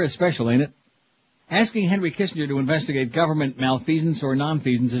Korn sure is special, ain't it? Asking Henry Kissinger to investigate government malfeasance or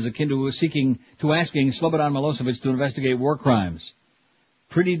nonfeasance is akin to asking Slobodan Milosevic to investigate war crimes.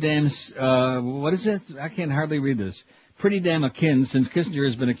 Pretty damn, what is it? I can hardly read this. Pretty damn akin, since Kissinger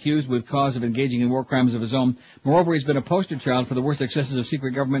has been accused with cause of engaging in war crimes of his own. Moreover, he's been a poster child for the worst excesses of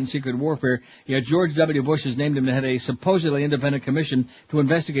secret government and secret warfare, yet George W. Bush has named him to head a supposedly independent commission to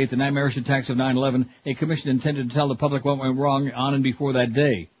investigate the nightmarish attacks of 9/11, a commission intended to tell the public what went wrong on and before that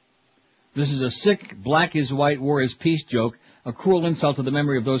day. This is a sick, black is white, war is peace joke, a cruel insult to the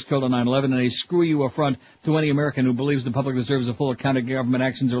memory of those killed on 9/11, and a screw you affront to any American who believes the public deserves a full account of government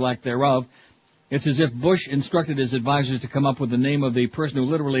actions or lack thereof. It's as if Bush instructed his advisors to come up with the name of the person who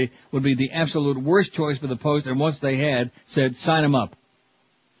literally would be the absolute worst choice for the post, and once they had, said, sign him up.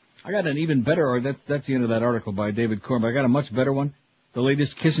 I got an even better, or that's the end of that article by David Korn, but I got a much better one. The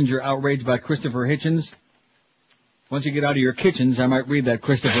latest Kissinger outrage by Christopher Hitchens. Once you get out of your kitchens, I might read that,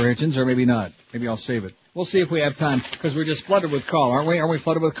 Christopher Hitchens, or maybe not. Maybe I'll save it. We'll see if we have time, because we're just flooded with call, aren't we? Aren't we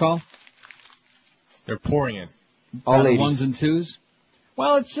flooded with call? They're pouring in. All ladies. Ones and twos?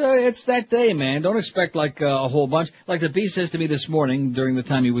 Well, it's that day, man. Don't expect like a whole bunch. Like the Beast says to me this morning during the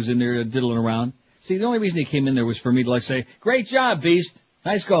time he was in there diddling around. See, the only reason he came in there was for me to like say, great job, Beast.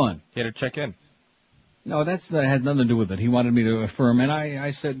 Nice going. He had to check in. No, that had nothing to do with it. He wanted me to affirm, and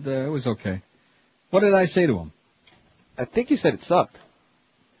I said it was okay. What did I say to him? I think you said it sucked.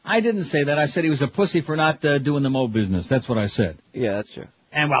 I didn't say that. I said he was a pussy for not doing the Mo business. That's what I said. Yeah, that's true.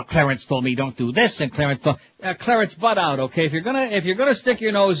 And well, Clarence told me don't do this, and Clarence told Clarence, butt out, okay? If you're gonna stick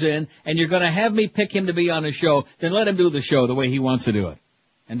your nose in, and you're gonna have me pick him to be on the show, then let him do the show the way he wants to do it.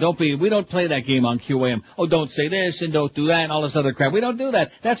 And we don't play that game on QAM. Oh, don't say this, and don't do that, and all this other crap. We don't do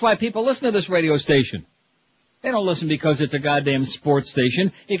that. That's why people listen to this radio station. They don't listen because it's a goddamn sports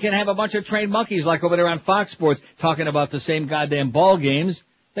station. You can have a bunch of trained monkeys like over there on Fox Sports talking about the same goddamn ball games.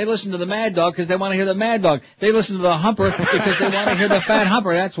 They listen to the Mad Dog because they want to hear the Mad Dog. They listen to the Humper because they want to hear the Fat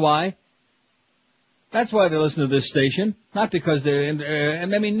Humper. That's why. That's why they listen to this station. Not because and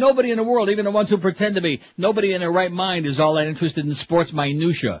I mean, nobody in the world, even the ones who pretend to be, nobody in their right mind is all that interested in sports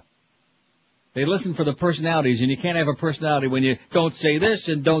minutia. They listen for the personalities, and you can't have a personality when you don't say this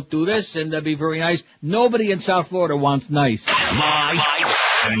and don't do this and be very nice. Nobody in South Florida wants nice. Live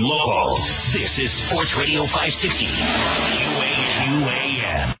and local. This is Sports Radio 560.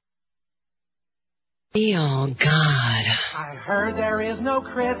 QAM. Oh, God. I heard there is no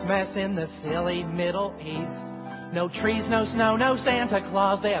Christmas in the silly Middle East. No trees, no snow, no Santa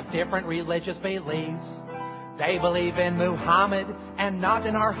Claus. They have different religious beliefs. They believe in Muhammad and not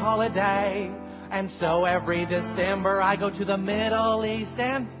in our holiday. And so every December I go to the Middle East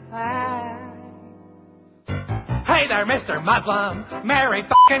and say, hey there, Mr. Muslim, Merry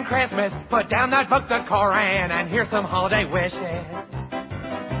fucking Christmas. Put down that book, the Koran, and here's some holiday wishes.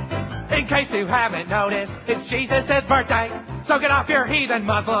 In case you haven't noticed, it's Jesus' birthday. So get off your heathen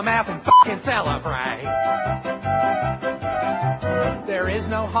Muslim ass and fucking celebrate. There is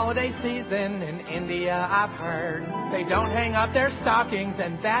no holiday season in India, I've heard. They don't hang up their stockings,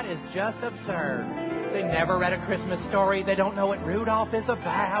 and that is just absurd. They never read a Christmas story, they don't know what Rudolph is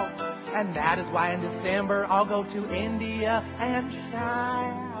about. And that is why in December I'll go to India and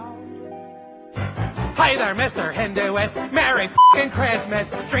shout. Hey there, Mr. Hinduist, Merry f***ing Christmas.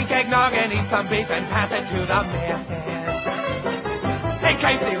 Drink eggnog and eat some beef and pass it to the missus. In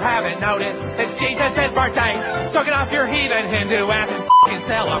case you haven't noticed, it's Jesus' birthday. So get off your heathen Hindu ass and f***ing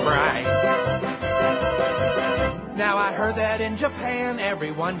celebrate. Now I heard that in Japan,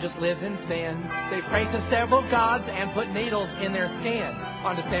 everyone just lives in sin. They pray to several gods and put needles in their skin.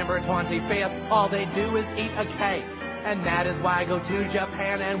 On December 25th, all they do is eat a cake. And that is why I go to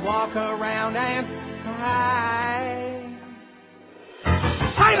Japan and walk around and cry.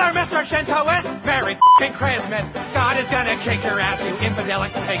 Hi there, Mr. Shintoist. Merry f***ing Christmas. God is gonna kick your ass, you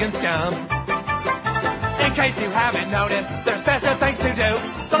infidelic pagan scum. In case you haven't noticed, there's festive things to do.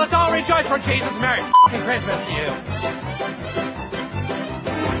 So let's all rejoice for Jesus. Merry f***ing Christmas to you.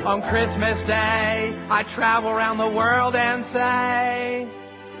 On Christmas Day, I travel around the world and say,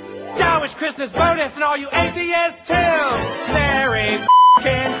 Jewish Christmas bonus and all you atheists too. Merry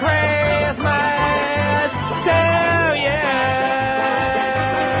f***ing Christmas to you.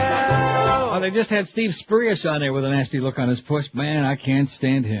 Oh, they just had Steve Spurrier on there with a nasty look on his puss. Man, I can't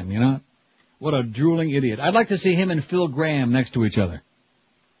stand him, you know? What a drooling idiot. I'd like to see him and Phil Graham next to each other.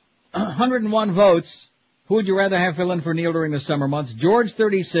 101 votes. Who would you rather have fill in for Neil during the summer months? George,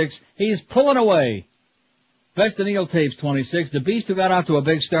 36. He's pulling away. Best of Neil tapes, 26. The Beast, who got off to a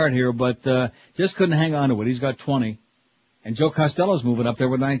big start here, but just couldn't hang on to it. He's got 20. And Joe Costello's moving up there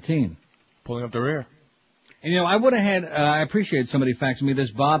with 19. Pulling up the rear. And, you know, I would have had, I appreciate somebody faxing me this,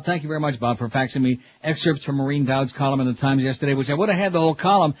 Bob. Thank you very much, Bob, for faxing me excerpts from Maureen Dowd's column in the Times yesterday, which I would have had the whole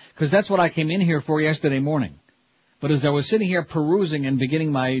column, because that's what I came in here for yesterday morning. But as I was sitting here perusing and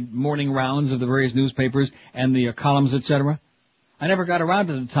beginning my morning rounds of the various newspapers and the columns, etc., I never got around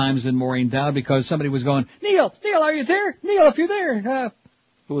to the Times and Maureen Dowd because somebody was going, Neil, are you there? Neil, if you're there.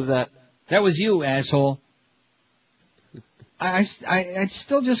 Who was that? That was you, asshole. I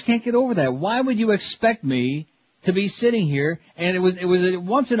still just can't get over that. Why would you expect me to be sitting here, and it was a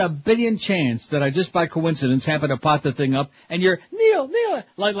once in a billion chance that I just by coincidence happened to pot the thing up, and you're, Neil,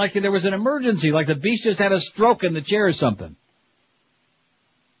 like there was an emergency, like the Beast just had a stroke in the chair or something.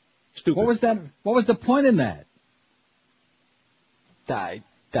 Stupid. What was that? What was the point in that? Die.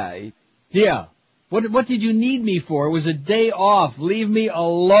 Yeah. What did you need me for? It was a day off. Leave me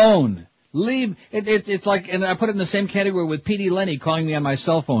alone. It's like, and I put it in the same category with P.D. Lenny calling me on my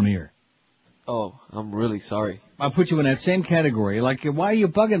cell phone here. Oh, I'm really sorry. I'll put you in that same category. Like, why are you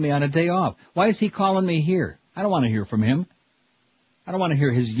bugging me on a day off? Why is he calling me here? I don't want to hear from him. I don't want to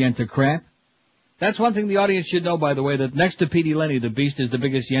hear his yenta crap. That's one thing the audience should know, by the way, that next to P.D. Lenny, the Beast is the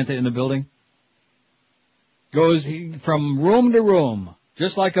biggest yenta in the building. Goes from room to room,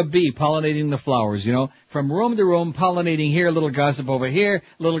 just like a bee pollinating the flowers, you know, from room to room, pollinating here, a little gossip over here,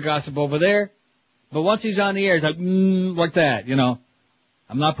 a little gossip over there. But once he's on the air, it's like, like that, you know.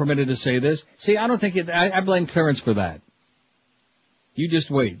 I'm not permitted to say this. See, I don't think I blame Clarence for that. You just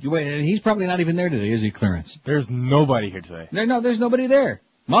wait. And he's probably not even there today, is he, Clarence? There's nobody here today. There's nobody there.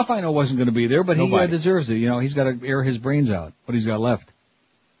 Muff, I know, wasn't going to be there, but he deserves it. You know, he's got to air his brains out, what he's got left.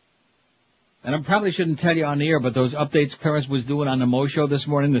 And I probably shouldn't tell you on the air, but those updates Clarence was doing on the Mo Show this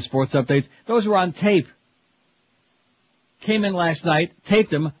morning, the sports updates, those were on tape. Came in last night,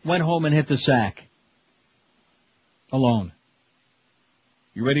 taped them, went home and hit the sack. Alone.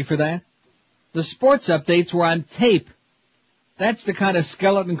 You ready for that? The sports updates were on tape. That's the kind of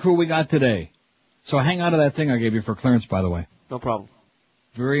skeleton crew we got today. So hang on to that thing I gave you for clearance, by the way. No problem.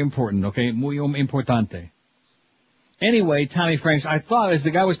 Very important, okay? Muy importante. Anyway, Tommy Franks, I thought, as the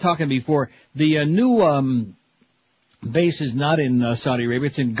guy was talking before, the new base is not in Saudi Arabia,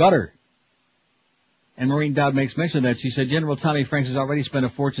 it's in Qatar. And Maureen Dowd makes mention of that. She said General Tommy Franks has already spent a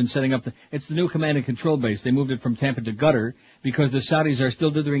fortune setting up it's the new command and control base. They moved it from Tampa to Qatar because the Saudis are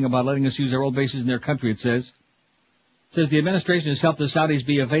still dithering about letting us use their old bases in their country, it says. It says the administration has helped the Saudis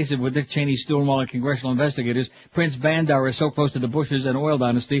be evasive with Dick Cheney, stonewalling congressional investigators. Prince Bandar is so close to the Bushes and oil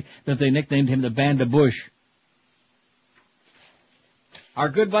dynasty that they nicknamed him the Band of Bush. Our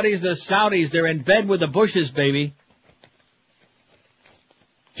good buddies, the Saudis, they're in bed with the Bushes, baby.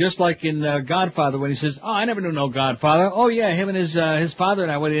 Just like in Godfather when he says, oh, I never knew no Godfather. Oh, yeah, him and his father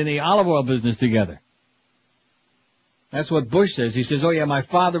and I went in the olive oil business together. That's what Bush says. He says, oh, yeah, my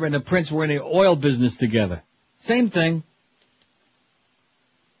father and the prince were in the oil business together. Same thing.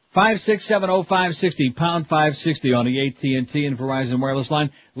 5670560, pound 560 on the AT&T and Verizon wireless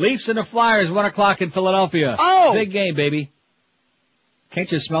line. Leafs and the Flyers, 1 o'clock in Philadelphia. Oh! Big game, baby.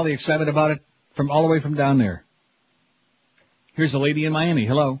 Can't you smell the excitement about it from all the way from down there? Here's a lady in Miami.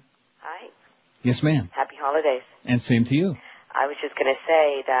 Hello. Hi. Yes, ma'am. Happy holidays. And same to you. I was just going to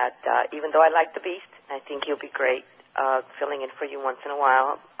say that even though I like the Beast, I think he'll be great filling in for you once in a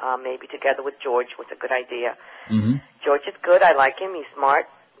while, maybe together with George was a good idea. Mm-hmm. George is good. I like him. He's smart.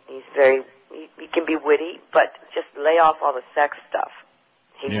 He's he can be witty, but just lay off all the sex stuff.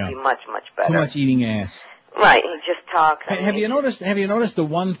 He would be much, much better. Too much eating ass. Right. He just talks. Have you noticed the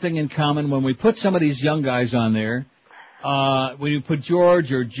one thing in common when we put some of these young guys on there? When you put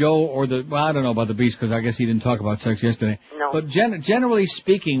George or Joe or I don't know about the Beast because I guess he didn't talk about sex yesterday. No. But generally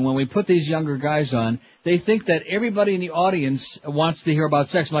speaking, when we put these younger guys on, they think that everybody in the audience wants to hear about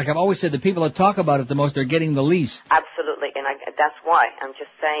sex. Like I've always said, the people that talk about it the most are getting the least. Absolutely, and that's why I'm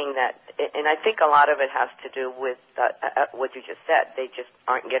just saying that, and I think a lot of it has to do with what you just said. They just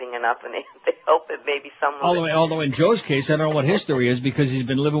aren't getting enough, and they hope that maybe someone. Although in Joe's case, I don't know what his story is because he's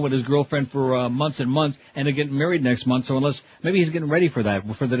been living with his girlfriend for months and months, and they're getting married next month. So maybe he's getting ready for that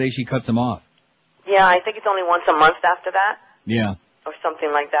for the day she cuts him off. Yeah, I think it's only once a month after that. Yeah. Or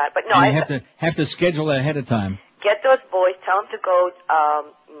something like that. But no, and you have to schedule it ahead of time. Get those boys, tell them to go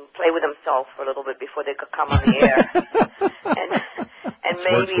play with themselves for a little bit before they could come on the air. and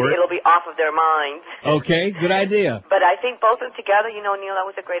maybe it'll be off of their minds. Okay, good idea. But I think both of them together, Neil, that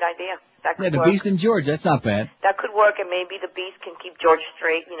was a great idea. That could the work. Beast and George, that's not bad. That could work, and maybe the Beast can keep George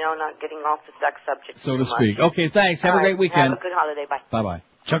straight, not getting off the sex subject so to speak. Okay, thanks. Have a great weekend. Have a good holiday. Bye. Bye-bye.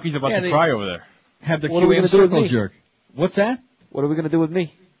 Chucky's about to cry over there. Have the What are we QAM gonna do with circle me? jerk. What's that? What are we going to do with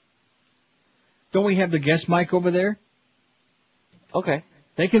me? Don't we have the guest mic over there? Okay.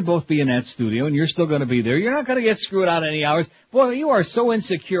 They can both be in that studio, and you're still going to be there. You're not going to get screwed out any hours. Boy, you are so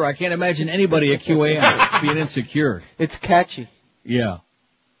insecure. I can't imagine anybody at QAM being insecure. It's catchy. Yeah.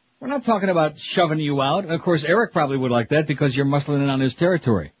 We're not talking about shoving you out. Of course, Eric probably would like that because you're muscling in on his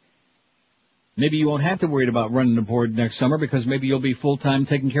territory. Maybe you won't have to worry about running the board next summer because maybe you'll be full-time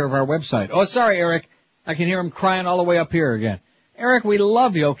taking care of our website. Oh, sorry, Eric. I can hear him crying all the way up here again. Eric, we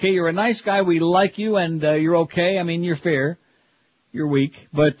love you, okay? You're a nice guy. We like you, and you're okay. I mean, you're fair. You're weak,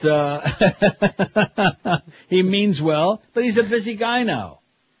 but he means well. But he's a busy guy now.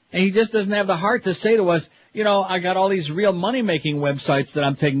 And he just doesn't have the heart to say to us, I got all these real money-making websites that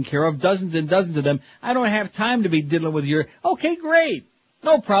I'm taking care of, dozens and dozens of them. I don't have time to be diddling with your... Okay, great.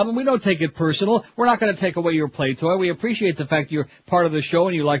 No problem. We don't take it personal. We're not going to take away your play toy. We appreciate the fact you're part of the show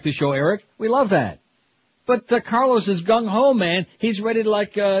and you like the show, Eric. We love that. But Carlos is gung-ho, man. He's ready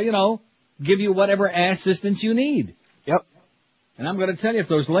to, give you whatever assistance you need. Yep. And I'm going to tell you, if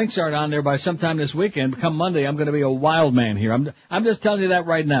those links aren't on there by sometime this weekend, come Monday, I'm going to be a wild man here. I'm just telling you that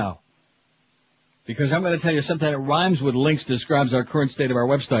right now. Because I'm going to tell you something that rhymes with links, describes our current state of our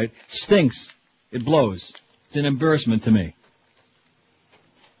website. Stinks. It blows. It's an embarrassment to me.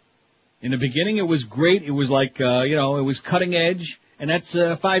 In the beginning, it was great. It was like, it was cutting edge. And that's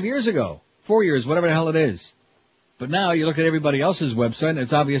 5 years ago. 4 years, whatever the hell it is. But now you look at everybody else's website, and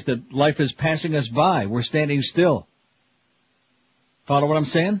it's obvious that life is passing us by. We're standing still. Follow what I'm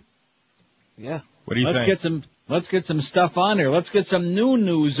saying? Yeah. What do you think? Let's get some stuff on there. Let's get some new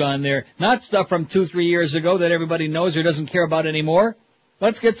news on there. Not stuff from 2-3 years ago that everybody knows or doesn't care about anymore.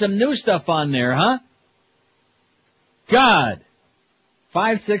 Let's get some new stuff on there, huh? God.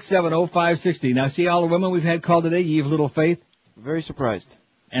 5670560. Now see all the women we've had called today? You have little faith? Very surprised.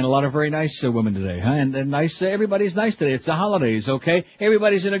 And a lot of very nice women today, huh? And nice, everybody's nice today. It's the holidays, okay?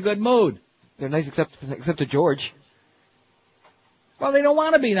 Everybody's in a good mood. They're nice except to George. Well, they don't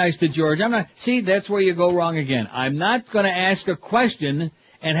want to be nice to George. See, that's where you go wrong again. I'm not going to ask a question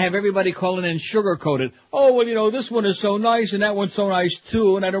and have everybody calling in sugar-coated. Oh, well, this one is so nice and that one's so nice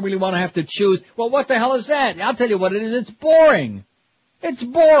too, and I don't really want to have to choose. Well, what the hell is that? I'll tell you what it is. It's boring. It's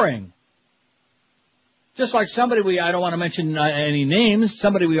boring. Just like somebody I don't want to mention any names,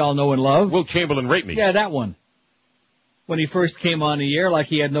 somebody we all know and love. Will Chamberlain rate me. Yeah, that one. When he first came on the air, like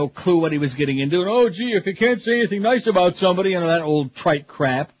he had no clue what he was getting into. And, oh, gee, if you can't say anything nice about somebody, that old trite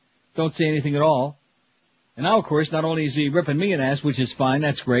crap, don't say anything at all. And now, of course, not only is he ripping me an ass, which is fine,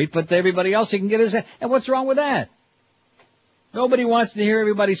 that's great, but everybody else he can get his ass. And what's wrong with that? Nobody wants to hear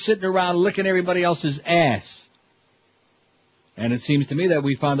everybody sitting around licking everybody else's ass. And it seems to me that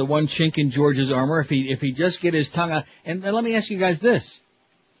we found the one chink in George's armor. If he just get his tongue out. And let me ask you guys this.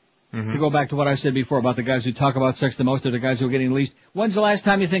 To go back to what I said before about the guys who talk about sex the most are the guys who are getting the least. When's the last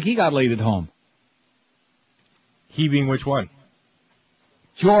time you think he got laid at home? He being which one?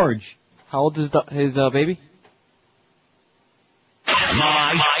 George. How old is his baby?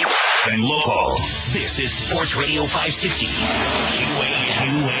 Live and local. This is Sports Radio 560.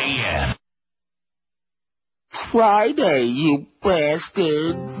 QAM. Friday, you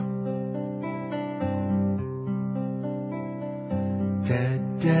bastards.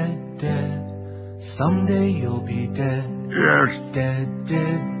 Dead, dead, dead. Someday you'll be dead. Yes. Dead,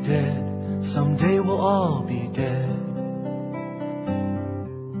 dead, dead. Someday we'll all be dead.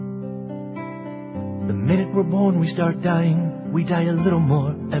 The minute we're born, we start dying. We die a little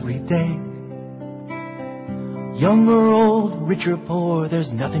more every day. Young or old, rich or poor,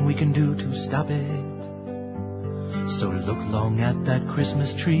 there's nothing we can do to stop it. So look long at that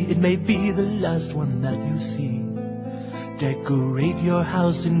Christmas tree. It may be the last one that you see. Decorate your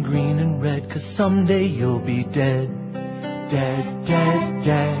house in green and red, 'cause someday you'll be dead. Dead, dead,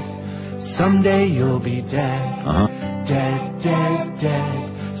 dead. Someday you'll be dead. Dead, dead,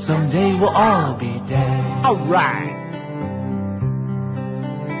 dead. Someday we'll all be dead. Alright.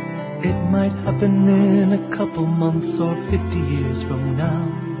 It might happen in a couple months or 50 years from now.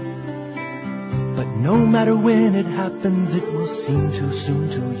 But no matter when it happens, it will seem too soon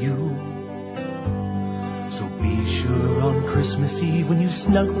to you. So be sure on Christmas Eve when you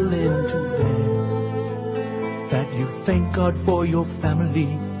snuggle into bed that you thank God for your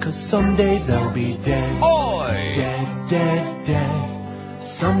family, 'cause someday they'll be dead. Oi! Dead, dead, dead.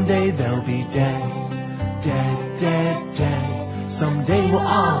 Someday they'll be dead. Dead, dead, dead. Someday we'll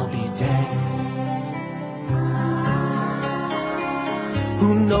all be dead.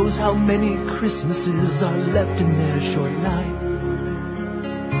 Who knows how many Christmases are left in their short life?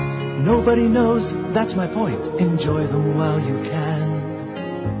 Nobody knows, that's my point. Enjoy them while you can.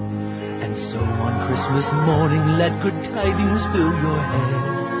 And so on Christmas morning, let good tidings fill your head.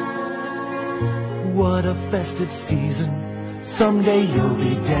 What a festive season. Someday you'll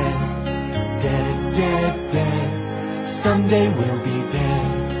be dead. Dead, dead, dead. Someday we'll be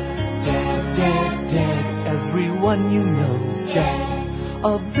dead. Dead, dead, dead. Everyone you know dead.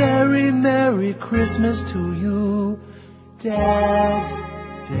 A very Merry Christmas to you, Dad,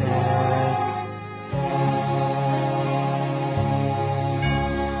 Dad,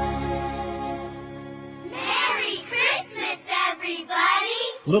 Merry Christmas, everybody!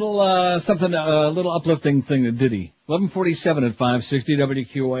 Little uplifting thing, a ditty. 11:47 at 560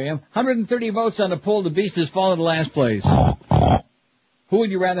 WQAM. 130 votes on the poll. The Beast has fallen to last place. Who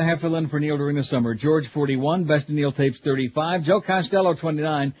would you rather have fill in for Neil during the summer? George, 41, Best of Neil Tapes, 35, Joe Costello,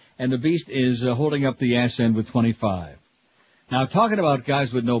 29, and the Beast is holding up the ass end with 25. Now, talking about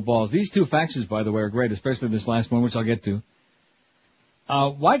guys with no balls, these two faxes, by the way, are great, especially this last one, which I'll get to.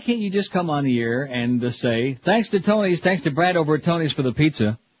 Why can't you just come on the air and say, thanks to Tony's, thanks to Brad over at Tony's for the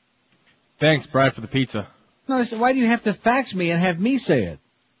pizza. Thanks, Brad, for the pizza. No, why do you have to fax me and have me say it?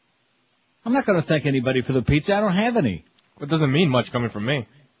 I'm not going to thank anybody for the pizza. I don't have any. It doesn't mean much coming from me.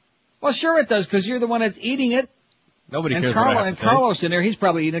 Well, sure it does, because you're the one that's eating it. Nobody and cares what I have to say. Carlos in there, he's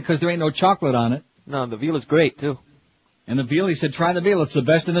probably eating it because there ain't no chocolate on it. No, the veal is great, too. And the veal, he said, try the veal. It's the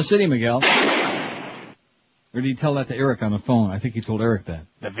best in the city, Miguel. Or did he tell that to Eric on the phone? I think he told Eric that.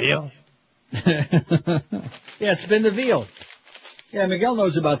 The veal? Yeah, spin the veal. Yeah, Miguel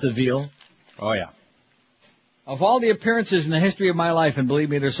knows about the veal. Oh, yeah. Of all the appearances in the history of my life, and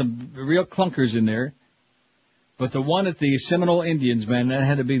believe me, there's some real clunkers in there, but the one at the Seminole Indians, man, that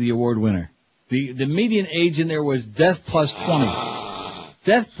had to be the award winner. The median age in there was death plus 20.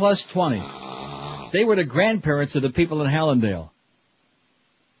 Death plus 20. They were the grandparents of the people in Hallandale.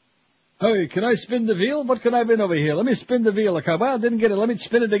 Hey, can I spin the veal? What can I win over here? Let me spin the veal. Well, didn't get it. Let me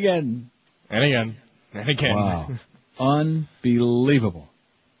spin it again. And again. And again. Wow. Unbelievable.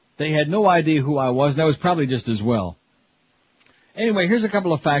 They had no idea who I was, and I was probably just as well. Anyway, here's a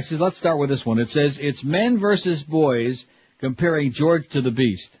couple of faxes. Let's start with this one. It says, it's men versus boys comparing George to the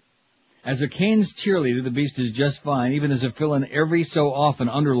Beast. As a Canes cheerleader, the Beast is just fine, even as a fill-in every so often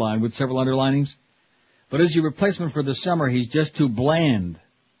underlined with several underlinings. But as your replacement for the summer, he's just too bland.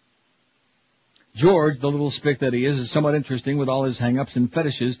 George, the little spick that he is somewhat interesting with all his hang-ups and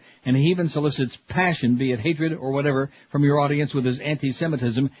fetishes, and he even solicits passion, be it hatred or whatever, from your audience with his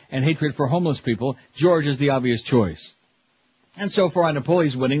anti-Semitism and hatred for homeless people. George is the obvious choice. And so far on the poll,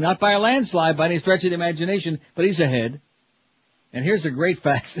 he's winning, not by a landslide, by any stretch of the imagination, but he's ahead. And here's a great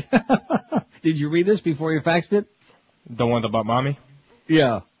fax. Did you read this before you faxed it? The one about mommy?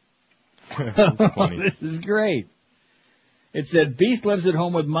 Yeah. Funny. This is great. It said, Beast lives at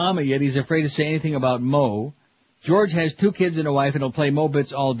home with Mama, yet he's afraid to say anything about Mo. George has 2 kids and a wife, and he'll play Mo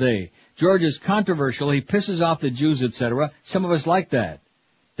bits all day. George is controversial. He pisses off the Jews, etc. Some of us like that.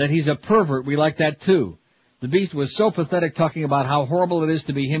 That he's a pervert, we like that too. The Beast was so pathetic talking about how horrible it is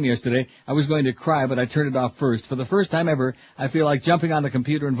to be him yesterday. I was going to cry, but I turned it off first. For the first time ever, I feel like jumping on the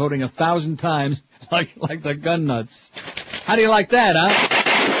computer and voting 1,000 times like the gun nuts. How do you like that,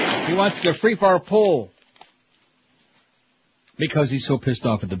 huh? He wants to free for our poll. Because he's so pissed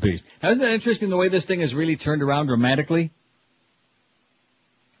off at the Beast. Now, isn't that interesting the way this thing has really turned around dramatically?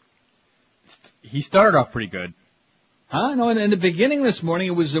 He started off pretty good. Huh? No, in the beginning this morning,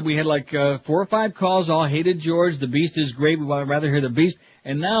 it was, we had like 4 or 5 calls, all hated George, the Beast is great, we would rather hear the Beast.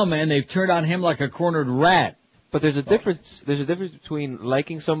 And now, man, they've turned on him like a cornered rat. But there's a difference between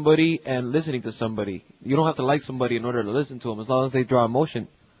liking somebody and listening to somebody. You don't have to like somebody in order to listen to them, as long as they draw emotion.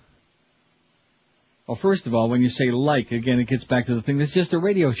 Well, first of all, when you say like, again, it gets back to the thing, it's just a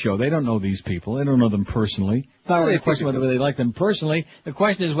radio show. They don't know these people. They don't know them personally. It's not really a question whether they like them personally. The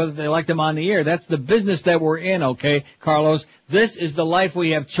question is whether they like them on the air. That's the business that we're in, okay, Carlos? This is the life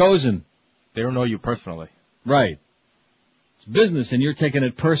we have chosen. They don't know you personally. Right. It's business, and you're taking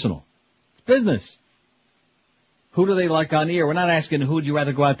it personal. It's business. Who do they like on the air? We're not asking who'd you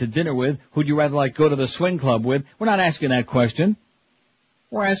rather go out to dinner with, who'd you rather like go to the swing club with. We're not asking that question.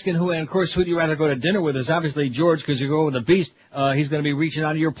 We're asking who, and of course, who'd you rather go to dinner with is obviously George, because you go with the Beast, he's going to be reaching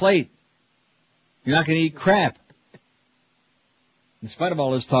onto your plate. You're not going to eat crap. In spite of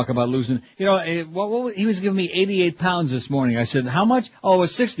all this talk about losing, you know, he was giving me 88 pounds this morning. I said, how much? Oh, it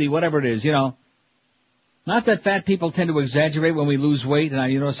was 60, whatever it is, you know. Not that fat people tend to exaggerate when we lose weight,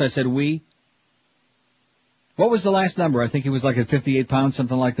 and you notice I said we. What was the last number? I think he was like at 58 pounds,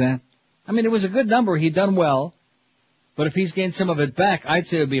 something like that. I mean, it was a good number. He'd done well. But if he's gained some of it back, I'd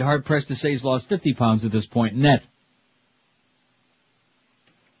say it would be hard-pressed to say he's lost 50 pounds at this point, net.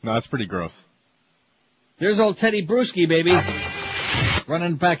 No, that's pretty gross. There's old Teddy Bruschi, baby.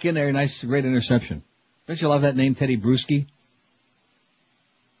 Running back in there. Nice, great interception. Don't you love that name, Teddy Bruschi?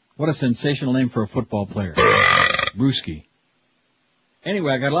 What a sensational name for a football player. Bruschi.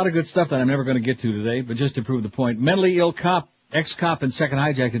 Anyway, I got a lot of good stuff that I'm never going to get to today, but just to prove the point. Mentally ill cop, ex-cop in second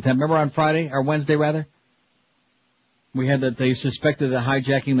hijack attempt. Remember on Friday, or Wednesday rather? We had that they suspected of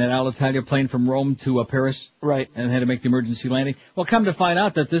hijacking that Alitalia plane from Rome to Paris. Right. And had to make the emergency landing. Well, come to find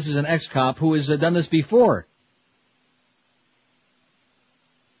out that this is an ex-cop who has done this before.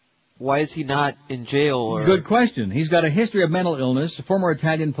 Why is he not in jail? Or... Good question. He's got a history of mental illness, a former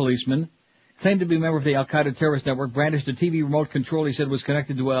Italian policeman, claimed to be a member of the Al-Qaeda terrorist network, brandished a TV remote control he said was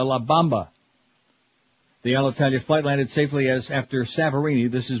connected to La Bamba. The Alitalia flight landed safely after Savarini,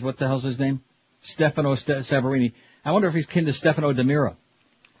 this is, what the hell's his name? Stefano Savarini. I wonder if he's kin to Stefano de Mira.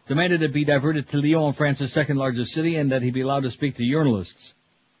 Demanded it be diverted to Lyon, France's second largest city, and that he be allowed to speak to journalists.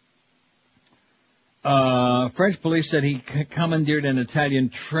 French police said he commandeered an Italian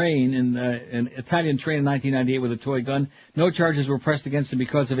train in 1998 with a toy gun. No charges were pressed against him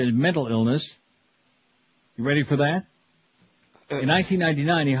because of his mental illness. You ready for that? In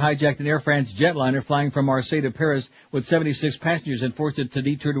 1999, he hijacked an Air France jetliner flying from Marseille to Paris with 76 passengers and forced it to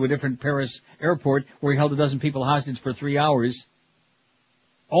detour to a different Paris airport where he held a dozen people hostage for 3 hours.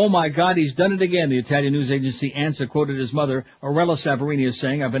 Oh my God, he's done it again, the Italian news agency ANSA quoted his mother, Aurella Savarini, as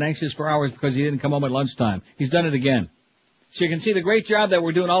saying, I've been anxious for hours because he didn't come home at lunchtime. He's done it again. So you can see the great job that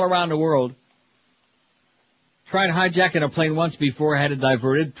we're doing all around the world. Tried hijacking a plane once before, had it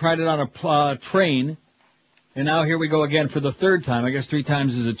diverted. Tried it on a train. And now here we go again for the third time. I guess 3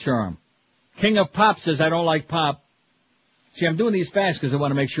 times is a charm. King of Pop says, I don't like pop. See, I'm doing these fast because I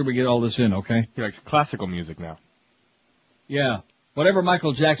want to make sure we get all this in, okay? He likes classical music now. Yeah. Whatever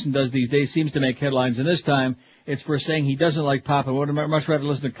Michael Jackson does these days seems to make headlines, and this time it's for saying he doesn't like pop and would much rather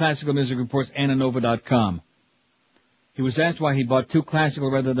listen to classical music reports, AnnaNova.com. He was asked why he bought 2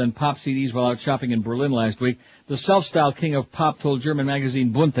 classical rather than pop CDs while out shopping in Berlin last week. The self-styled king of pop told German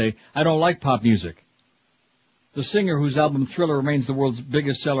magazine Bunte, I don't like pop music. The singer, whose album Thriller remains the world's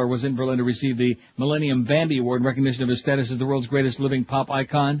biggest seller, was in Berlin to receive the Millennium Bambi Award in recognition of his status as the world's greatest living pop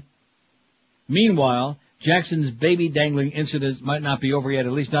icon. Meanwhile, Jackson's baby dangling incident might not be over yet,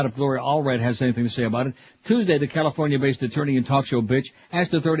 at least not if Gloria Allred has anything to say about it. Tuesday, the California-based attorney and talk show bitch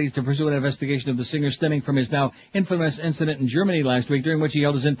asked authorities to pursue an investigation of the singer stemming from his now infamous incident in Germany last week, during which he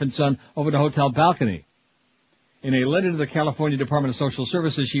held his infant son over the hotel balcony. In a letter to the California Department of Social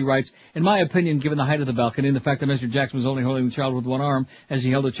Services, she writes, "In my opinion, given the height of the balcony and the fact that Mr. Jackson was only holding the child with one arm as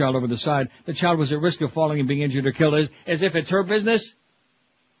he held the child over the side, the child was at risk of falling and being injured or killed." As if it's her business?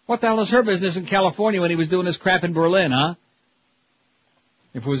 What the hell is her business in California when he was doing this crap in Berlin, huh?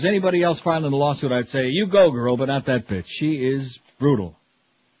 If it was anybody else filing a lawsuit, I'd say, you go, girl, but not that bitch. She is brutal.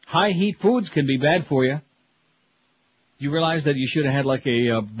 High heat foods can be bad for you. You realize that you should have had like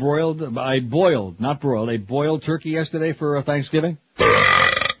a boiled turkey yesterday for Thanksgiving?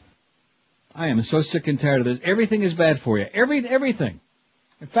 I am so sick and tired of this. Everything is bad for you. Everything.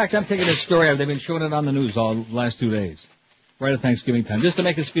 In fact, I'm taking this story out. They've been showing it on the news all the last 2 days. Right at Thanksgiving time, just to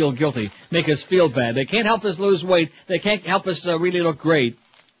make us feel guilty, make us feel bad. They can't help us lose weight. They can't help us really look great.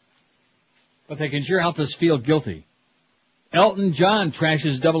 But they can sure help us feel guilty. Elton John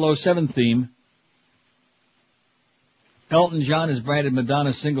trashes 007 theme. Elton John has branded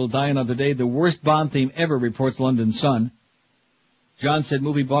Madonna's single Die Another Day the worst Bond theme ever, reports London Sun. John said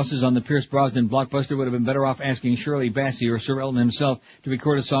movie bosses on the Pierce Brosnan blockbuster would have been better off asking Shirley Bassey or Sir Elton himself to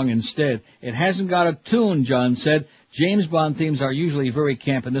record a song instead. It hasn't got a tune, John said. James Bond themes are usually very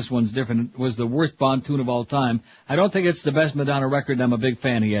camp, and this one's different. It was the worst Bond tune of all time. I don't think it's the best Madonna record, and I'm a big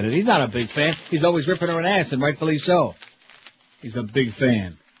fan, he added. He's not a big fan. He's always ripping her an ass, and rightfully so. He's a big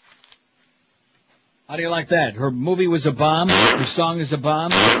fan. How do you like that? Her movie was a bomb. Her song is a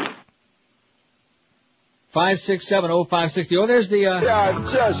bomb. 5670560. Oh, there's the, Yeah,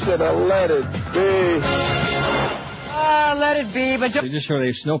 just should have let it be. Let it be, but They just showed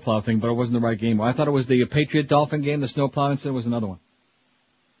a snowplow thing, but it wasn't the right game. I thought it was the Patriot Dolphin game, the snowplow, instead it was another one.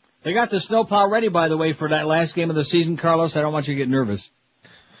 They got the snowplow ready, by the way, for that last game of the season, Carlos. I don't want you to get nervous.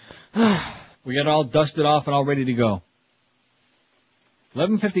 We got it all dusted off and all ready to go.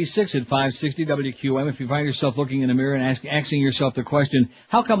 11:56 at 560 WQM. If you find yourself looking in the mirror and asking yourself the question,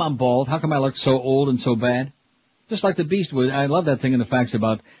 how come I'm bald? How come I look so old and so bad? Just like the Beast would. I love that thing in the facts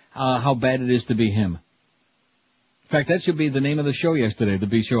about how bad it is to be him. In fact, that should be the name of the show yesterday, the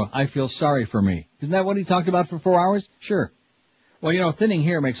Beast Show. I Feel Sorry for Me. Isn't that what he talked about for 4 hours? Sure. Well, you know, thinning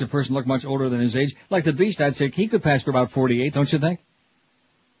hair makes a person look much older than his age. Like the Beast, I'd say he could pass for about 48, don't you think?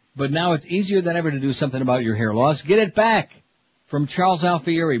 But now it's easier than ever to do something about your hair loss. Get it back! From Charles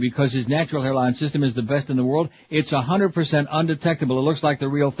Alfieri, because his natural hairline system is the best in the world. It's 100% undetectable. It looks like the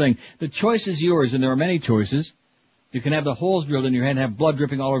real thing. The choice is yours, and there are many choices. You can have the holes drilled in your head and have blood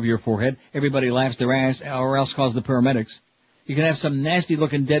dripping all over your forehead. Everybody laughs their ass, or else calls the paramedics. You can have some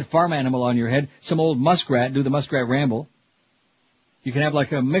nasty-looking dead farm animal on your head, some old muskrat, do the muskrat ramble. You can have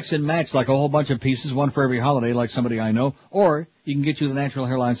like a mix and match, like a whole bunch of pieces, one for every holiday, like somebody I know. Or you can get you the natural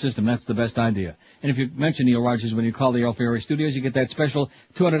hairline system. That's the best idea. And if you mention Neil Rogers when you call the Alfieri Studios, you get that special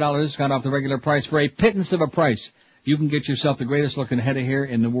 $200 discount off the regular price for a pittance of a price. You can get yourself the greatest looking head of hair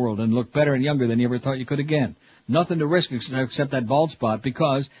in the world and look better and younger than you ever thought you could again. Nothing to risk except that bald spot,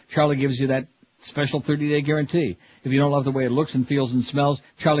 because Charlie gives you that special 30-day guarantee. If you don't love the way it looks and feels and smells,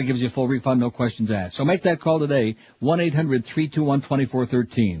 Charlie gives you a full refund, no questions asked. So make that call today,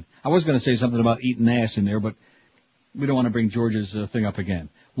 1-800-321-2413. I was going to say something about eating ass in there, but we don't want to bring George's thing up again.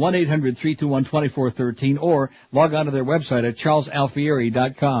 1-800-321-2413, or log on to their website at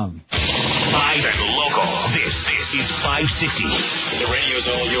charlesalfieri.com. Live and local. This is 560. The radio's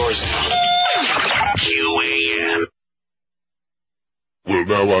all yours now. QAM. Well,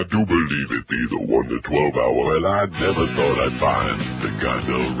 now I do believe it be the 1 to 12 hour, and I never thought I'd find the kind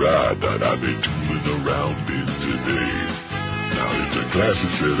of ride that I've been tooling around in today. Now it's a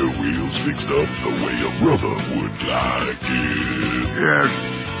classic set of wheels fixed up the way a brother would like it. Yes.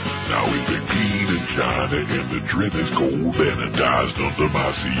 Now it's been clean and shiny, and the trim is gold anodized under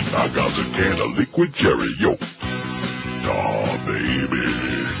my seat. I got a can of liquid cherry, yo. Aw, baby.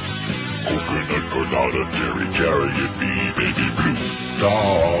 Coconut, colada, cherry, chariot, baby blue.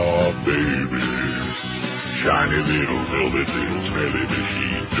 Aw, baby. Shiny little, velvet little smelly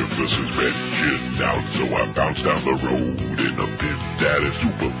machine took the suspension out, so I bounced down the road in a Pimp Daddy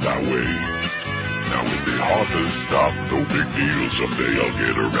Superfly. Now it be hard to stop, no big deal, someday I'll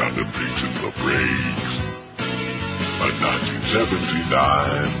get around to fixing the brakes. A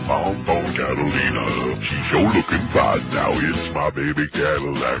 1979 Bonbon Catalina, she's sure looking fine, now it's my baby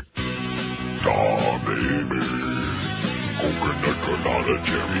Cadillac. Aw, baby. Coconut, colada,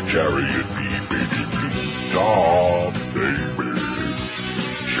 cherry, and me, baby blue. Stop, baby.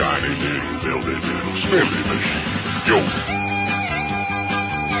 Shiny little, velvet little, smelly machine. Yo.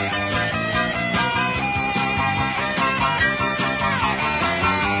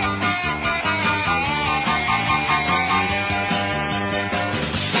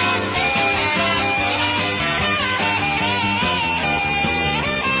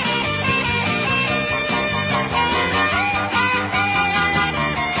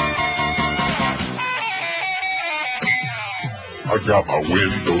 I got my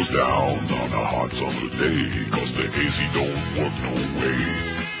windows down on a hot summer day, 'cause the AC don't work no way.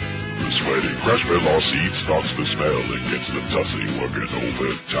 The sweaty crushed raw seed starts to smell and gets the tussy working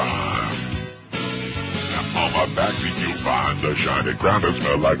overtime. Now on my backseat you'll find the shiny ground that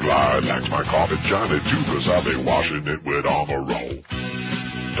smell like lilacs. My carpet shiny too, 'cause I've been washing it with Armor All.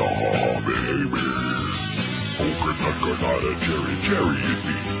 Daw, baby. Coconut, colada, cherry, and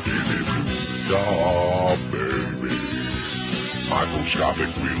me, baby blue. Daw, baby. Microscopic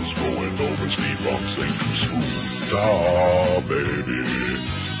wheels going over speed bumps, ain't too smooth. Ah, baby.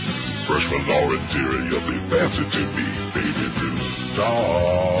 Fresh velour interior, be fancy to me, baby blue.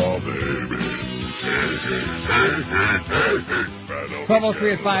 Ah, baby. Hey, hey, hey, hey, hey, hey.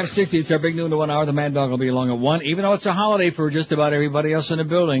 12:03 at 5:60. It's our big noon to 1 hour. The Mad Dog will be along at 1. Even though it's a holiday for just about everybody else in the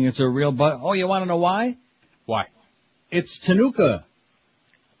building, it's a real Oh, you want to know why? Why? It's Chanukah.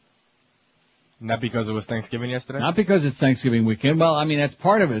 Not because it was Thanksgiving yesterday? Not because it's Thanksgiving weekend. Well, I mean, that's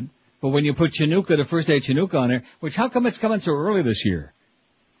part of it. But when you put Chanukah, the first day of Chanukah on there, which how come it's coming so early this year?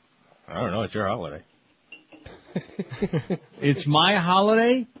 I don't know. It's your holiday. It's my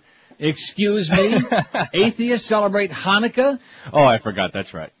holiday? Excuse me? Atheists celebrate Hanukkah? Oh, I forgot.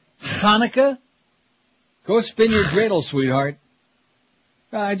 That's right. Hanukkah? Go spin your dreidel, sweetheart.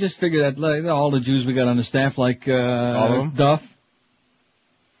 I just figured that all the Jews we got on the staff, like all of them? Duff.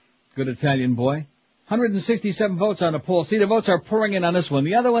 Good Italian boy. 167 votes on the poll. See, the votes are pouring in on this one.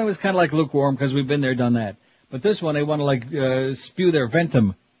 The other one was kind of like lukewarm because we've been there, done that. But this one, they want to spew their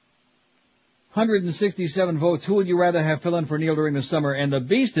ventum. 167 votes. Who would you rather have fill in for Neil during the summer? And the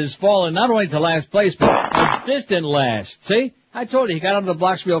Beast has fallen not only to last place, but a distant last. See? I told you, he got out of the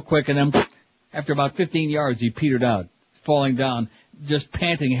blocks real quick and then after about 15 yards, he petered out, falling down, just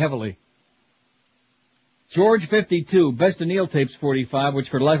panting heavily. George 52, Best of Neil tapes 45, which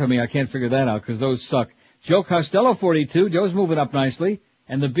for the life of me I can't figure that out because those suck. Joe Costello 42, Joe's moving up nicely,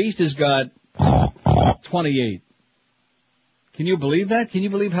 and the Beast has got 28. Can you believe that? Can you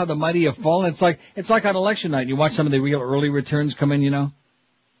believe how the mighty have fallen? It's like on election night, you watch some of the real early returns come in, you know,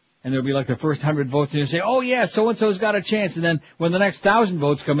 and there'll be like the first 100 votes, and you say, oh yeah, so and so's got a chance, and then when the next 1,000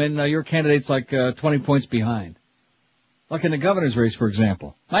 votes come in, your candidate's like 20 points behind. Like in the governor's race, for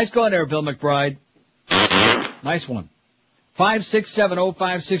example. Nice going there, Bill McBride. Nice one.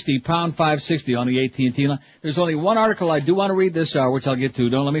 5670560, pound 560 on the AT&T line. There's only one article I do want to read this hour, which I'll get to.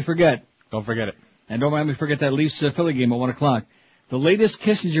 Don't let me forget. Don't forget it. And don't let me forget that Leafs-Philly game at 1 o'clock. The latest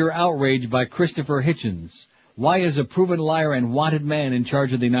Kissinger outrage by Christopher Hitchens. Why is a proven liar and wanted man in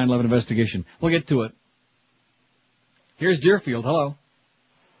charge of the 9/11 investigation? We'll get to it. Here's Deerfield. Hello.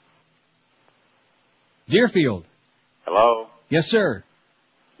 Deerfield. Hello. Yes, sir.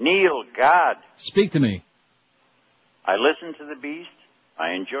 Neil, God. Speak to me. I listened to the Beast.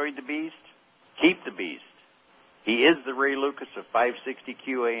 I enjoyed the Beast. Keep the Beast. He is the Ray Lucas of 560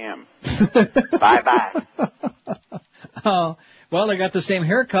 QAM. Bye-bye. Oh, well, they got the same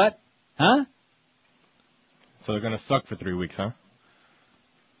haircut, huh? So they're going to suck for 3 weeks, huh?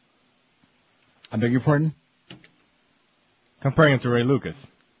 I beg your pardon? Comparing him to Ray Lucas.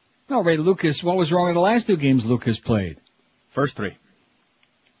 No, Ray Lucas, what was wrong with the last 2 games Lucas played? First 3.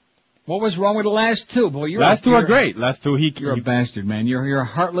 What was wrong with the last 2? Boy, last 2 are great. Last 2 you're a bastard, man. You're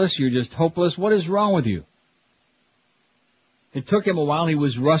heartless. You're just hopeless. What is wrong with you? It took him a while. He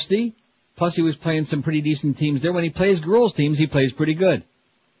was rusty. Plus, he was playing some pretty decent teams there. When he plays girls' teams, he plays pretty good.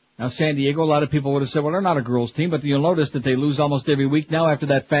 Now, San Diego, a lot of people would have said, well, they're not a girls' team, but you'll notice that they lose almost every week now after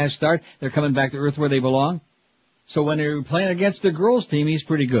that fast start. They're coming back to earth where they belong. So when they're playing against the girls' team, he's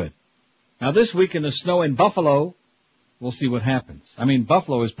pretty good. Now, this week in the snow in Buffalo, we'll see what happens. I mean,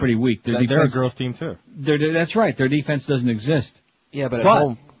 Buffalo is pretty weak. They're a girls' team, too. That's right. Their defense doesn't exist. Yeah, but at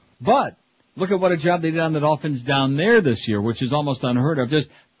home. But look at what a job they did on the Dolphins down there this year, which is almost unheard of. Just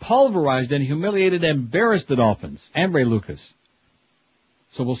pulverized and humiliated and embarrassed the Dolphins and Ray Lucas.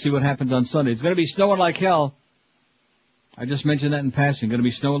 So we'll see what happens on Sunday. It's going to be snowing like hell. I just mentioned that in passing. Going to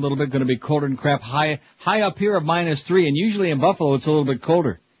be snow a little bit. Going to be colder than crap. High up here of -3, and usually in Buffalo it's a little bit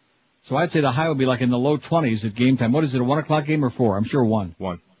colder. So I'd say the high would be like in the low 20s at game time. What is it, a 1 o'clock game or 4? I'm sure 1.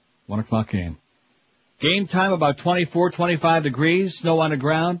 1. 1 o'clock game. Game time about 24, 25 degrees, snow on the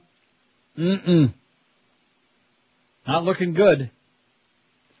ground. Not looking good.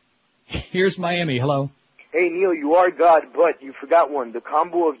 Here's Miami. Hello. Hey, Neil, you are God, but you forgot one. The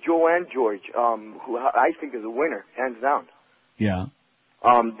combo of Joe and George, who I think is a winner, hands down. Yeah.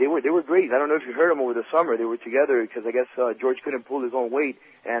 They were great. I don't know if you heard them over the summer. They were together because I guess George couldn't pull his own weight,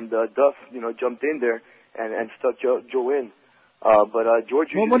 and Duff, jumped in there and stuck Joe in. But George.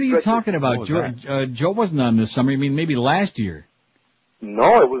 Well, what are you talking about? Joe wasn't on this summer. You mean maybe last year?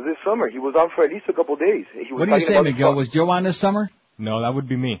 No, it was this summer. He was on for at least a couple days. What do you say, Miguel? Was Joe on this summer? No, that would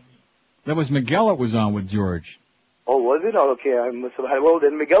be me. That was Miguel that was on with George. Oh, was it? Oh, okay. I must have had. Well,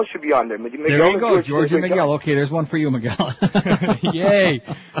 then Miguel should be on there. Miguel there you go, George and Miguel. Okay, there's one for you, Miguel. Yay!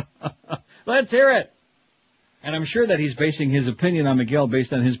 Let's hear it. And I'm sure that he's basing his opinion on Miguel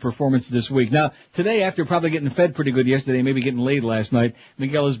based on his performance this week. Now, today, after probably getting fed pretty good yesterday, maybe getting laid last night,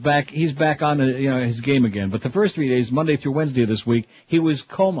 Miguel is back. He's back on his game again. But the first 3 days, Monday through Wednesday this week, he was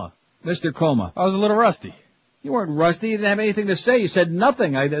coma, Mr. Coma. I was a little rusty. You weren't rusty. You didn't have anything to say. You said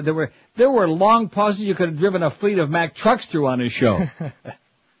nothing. There were long pauses. You could have driven a fleet of Mack trucks through on his show.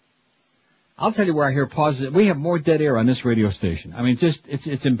 I'll tell you where I hear pauses. We have more dead air on this radio station. I mean,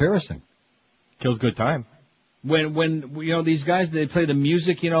 it's embarrassing. Kills good time. When these guys, they play the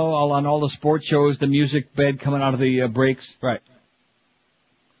music, on all the sports shows, the music bed coming out of the breaks. Right.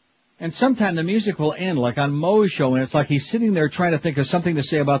 And sometime the music will end, like on Moe's show, and it's like he's sitting there trying to think of something to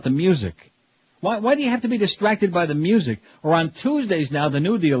say about the music. Why do you have to be distracted by the music? Or on Tuesdays now, the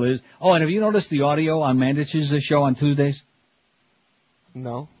new deal is, and have you noticed the audio on Mandich's show on Tuesdays?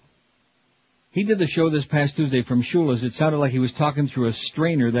 No. He did the show this past Tuesday from Shula's. It sounded like he was talking through a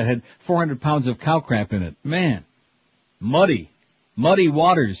strainer that had 400 pounds of cow crap in it. Man. Muddy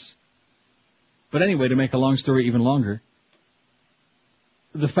waters. But anyway, to make a long story even longer,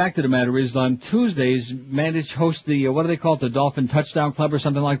 the fact of the matter is on Tuesdays, Mandich hosts the, what do they call it, the Dolphin Touchdown Club or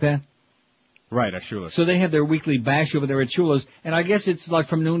something like that? Right, at Shula's. So they have their weekly bash over there at Shula's, and I guess it's like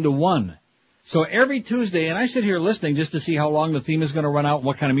from noon to 1. So every Tuesday, and I sit here listening just to see how long the theme is going to run out,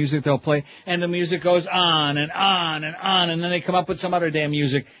 what kind of music they'll play, and the music goes on and on and on, and then they come up with some other damn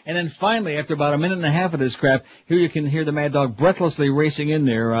music, and then finally, after about a minute and a half of this crap, here you can hear the Mad Dog breathlessly racing in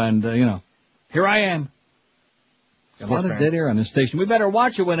there, and, here I am. A lot of dead air on this station. We better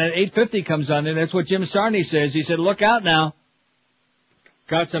watch it when that 850 comes on, and that's what Jim Sarney says. He said, look out now.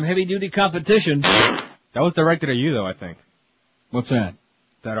 Got some heavy-duty competition. That was directed at you, though, I think. What's that?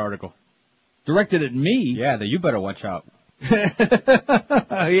 That article. Directed at me? Yeah, that you better watch out.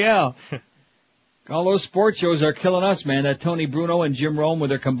 Yeah. All those sports shows are killing us, man. That Tony Bruno and Jim Rome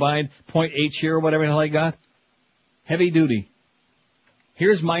with their combined .8 share or whatever the hell they got. Heavy duty.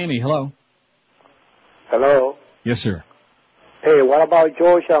 Here's Miami. Hello. Hello. Yes, sir. Hey, what about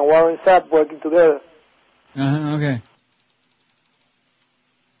George and Warren Sapp working together? Okay.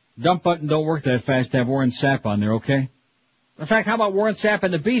 Dump button don't work that fast to have Warren Sapp on there, okay? In fact, how about Warren Sapp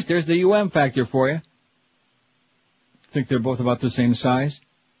and the Beast? There's the factor for you. Think they're both about the same size.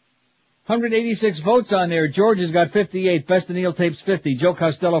 186 votes on there. George has got 58. Best of Neil Tapes 50. Joe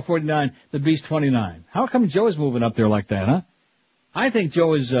Costello 49. The Beast 29. How come Joe is moving up there like that, huh? I think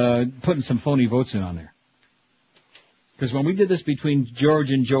Joe is putting some phony votes in on there. Because when we did this between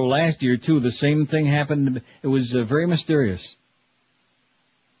George and Joe last year, too, the same thing happened. It was very mysterious.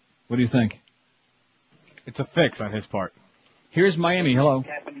 What do you think? It's a fix on his part. Here's Miami. Hello.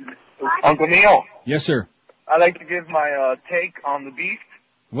 Uncle Neil. Yes, sir. I'd like to give my take on the Beast.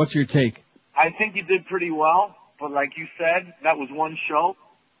 What's your take? I think he did pretty well, but like you said, that was one show.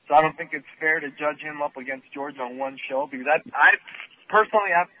 So I don't think it's fair to judge him up against George on one show, because I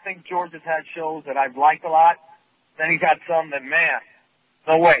think George has had shows that I've liked a lot. Then he's had some that, man,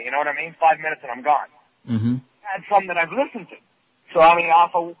 no way, you know what I mean? 5 minutes and I'm gone. Mm-hmm. Had some that I've listened to. So, I mean,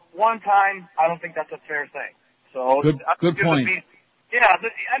 off of one time, I don't think that's a fair thing. So, good point. Yeah,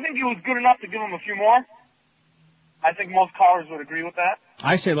 I think he was good enough to give him a few more. I think most callers would agree with that.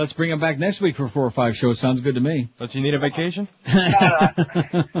 I say let's bring him back next week for 4 or 5 shows. Sounds good to me. Don't you need a vacation?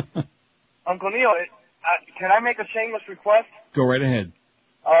 Uncle Neil, can I make a shameless request? Go right ahead.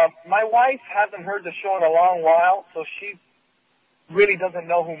 My wife hasn't heard the show in a long while, so she really doesn't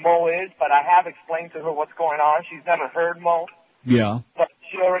know who Mo is, but I have explained to her what's going on. She's never heard Mo. Yeah. But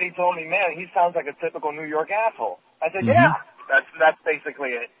she already told me, man, he sounds like a typical New York asshole. I said, yeah, that's basically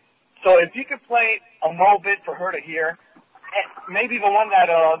it. So if you could play a Mo bit for her to hear, maybe the one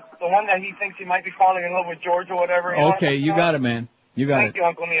that he thinks he might be falling in love with George or whatever. Okay, you got it, man. You got it. Thank you,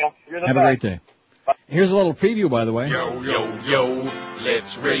 Uncle Neil. You're the Have best. a great day. Here's a little preview, by the way. Yo,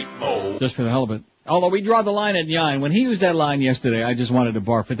 let's rate Mo. Just for the hell of it. Although we draw the line at 9. When he used that line yesterday, I just wanted to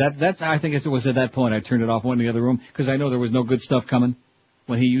barf. But I think it was at that point I turned it off, went in the other room, because I know there was no good stuff coming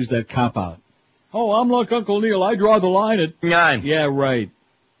when he used that cop-out. Oh, I'm like Uncle Neil. I draw the line at 9. Yeah, right.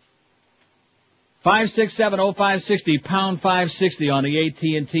 5670560, pound 560 on the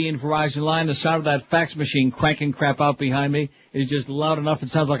AT&T and Verizon line. The sound of that fax machine cranking crap out behind me is just loud enough. It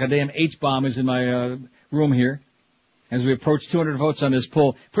sounds like a damn H-bomb is in my room here as we approach 200 votes on this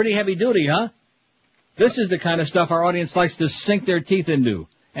poll. Pretty heavy duty, huh? This is the kind of stuff our audience likes to sink their teeth into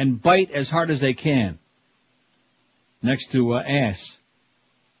and bite as hard as they can. Next to ass.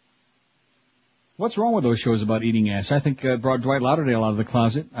 What's wrong with those shows about eating ass? I think brought Dwight Lauderdale out of the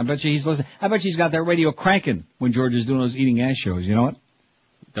closet. I bet you he's listening. I bet you he's got that radio cranking when George is doing those eating ass shows. You know what?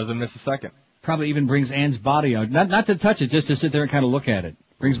 Doesn't miss a second. Probably even brings Ann's body out. Not to touch it, just to sit there and kind of look at it.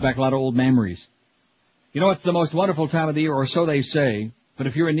 Brings back a lot of old memories. You know, it's the most wonderful time of the year, or so they say. But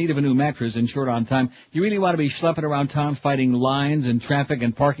if you're in need of a new mattress and short on time, you really want to be schlepping around town fighting lines and traffic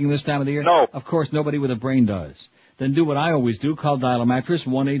and parking this time of the year? No. Of course, nobody with a brain does. Then do what I always do. Call Dial-A-Mattress,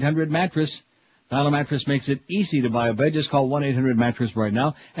 1-800-MATTRESS. Dial-A-Mattress makes it easy to buy a bed. Just call 1-800-MATTRESS right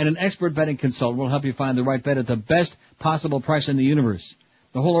now, and an expert bedding consultant will help you find the right bed at the best possible price in the universe.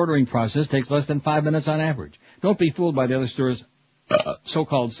 The whole ordering process takes less than 5 minutes on average. Don't be fooled by the other stores'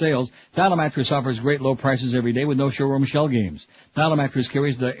 so-called sales. Dial-A-Mattress offers great low prices every day with no showroom shell games. Dial-A-Mattress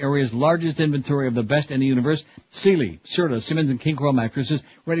carries the area's largest inventory of the best in the universe. Sealy, Serta, Simmons, and King Coil mattresses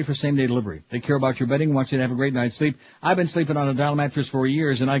ready for same-day delivery. They care about your bedding, want you to have a great night's sleep. I've been sleeping on a Dial-A-Mattress for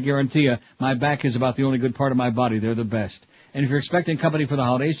years, and I guarantee you, my back is about the only good part of my body. They're the best. And if you're expecting company for the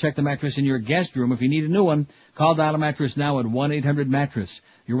holidays, check the mattress in your guest room. If you need a new one, call Dial-A-Mattress now at 1-800-MATTRESS.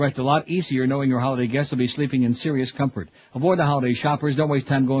 You'll rest a lot easier knowing your holiday guests will be sleeping in serious comfort. Avoid the holiday shoppers. Don't waste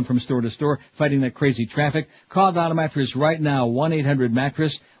time going from store to store, fighting that crazy traffic. Call Dial-A-Mattress right now,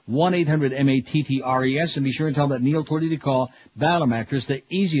 1-800-MATTRESS, 1-800-MATTRES, and be sure and tell that Neil told you to call Dial-A-Mattress, the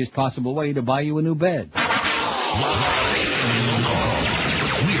easiest possible way to buy you a new bed.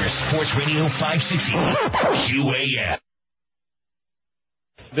 We're Sports Radio 560 QAM.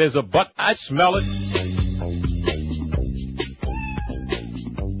 There's a butt. I smell it.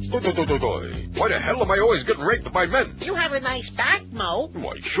 Why the hell am I always getting raped by men? You have a nice back, Mo.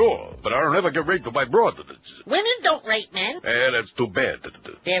 Why, sure, but I don't ever get raped by broads. Women don't rape men. That's too bad.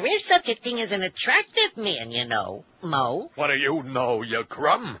 There is such a thing as an attractive man, you know, Mo. What do you know, you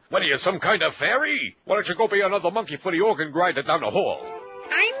crumb? What are you, some kind of fairy? Why don't you go be another monkey for the organ grinder down the hall?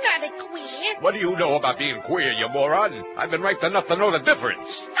 I'm not a queer. What do you know about being queer, you moron? I've been raped enough to know the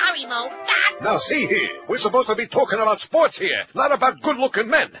difference. Sorry, Mo. Now, see here. We're supposed to be talking about sports here, not about good-looking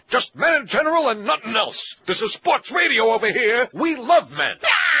men. Just men in general and nothing else. This is sports radio over here. We love men.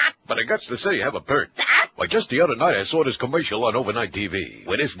 But I got to say, you have a bird. Why, just the other night I saw this commercial on overnight TV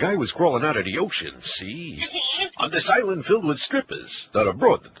where this guy was crawling out of the ocean, see? On this island filled with strippers. Now,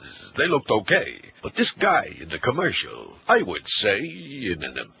 abroad, they looked okay. But this guy in the commercial, I would say, in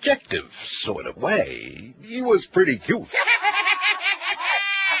an objective sort of way, he was pretty cute.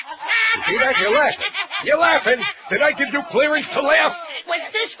 You see that? You're laughing. You're laughing. Did I give you clearance to laugh? Was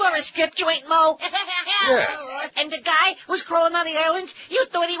this for a script you ain't, Mo? Yeah. And the guy who's crawling on the island, you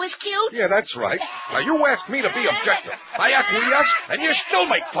thought he was cute? Yeah, that's right. Now, you asked me to be objective. I acquiesce, and you still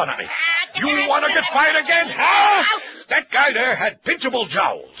make fun of me. You want to get fired again, huh? That guy there had pinchable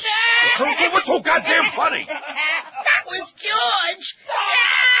jowls. What's so goddamn funny? That was George.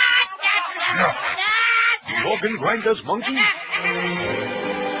 No. The organ grinder's monkey?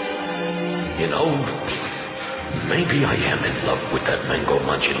 You know, maybe I am in love with that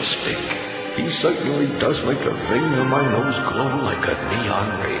mango-munching stick. He certainly does make a vein in my nose glow like a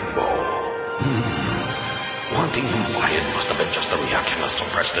neon rainbow. Wanting him fired must have been just a reaction to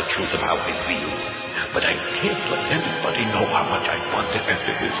suppress the truth of how I feel. But I can't let anybody know how much I want to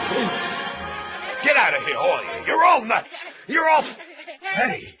enter his place. Get out of here, all you. You're all nuts. You're all...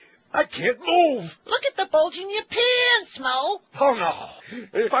 Hey, I can't move. Look at the bulge in your pants, Mo. Oh, no.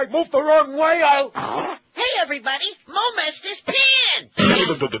 If I move the wrong way, I'll... Hey, everybody. Mo messed his pants. Do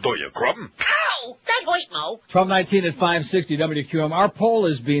you crumb? Ow! That hurt, Mo. 12:19 at 560 WQM. Our poll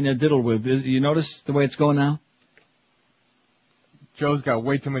is being diddled with. You notice the way it's going now? Joe's got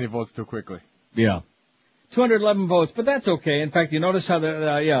way too many votes too quickly. Yeah. 211 votes, but that's okay. In fact, you notice how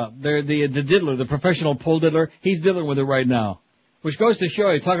the diddler, the professional poll diddler, he's diddling with it right now. Which goes to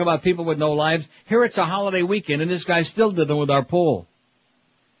show you, talk about people with no lives. Here it's a holiday weekend, and this guy's still diddling with our poll.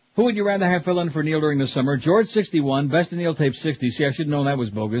 Who would you rather have fill in for Neil during the summer? George, 61. Best of Neil tape, 60. See, I should have known that was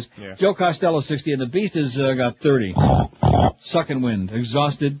bogus. Yeah. Joe Costello, 60. And the Beast has got 30. Sucking wind.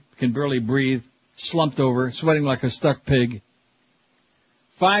 Exhausted. Can barely breathe. Slumped over. Sweating like a stuck pig.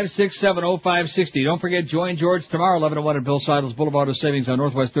 5670560. Don't forget, join George tomorrow, 11 to 1 at Bill Seidel's Boulevard of Savings on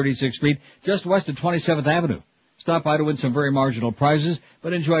Northwest 36th Street, just west of 27th Avenue. Stop by to win some very marginal prizes,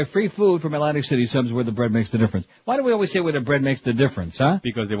 but enjoy free food from Atlantic City Subs where the bread makes the difference. Why do we always say where the bread makes the difference, huh?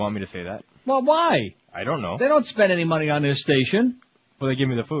 Because they want me to say that. Well, why? I don't know. They don't spend any money on this station. Well, they give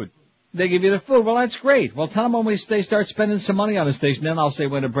me the food. They give you the food. Well, that's great. Well, tell them when they start spending some money on the station, then I'll say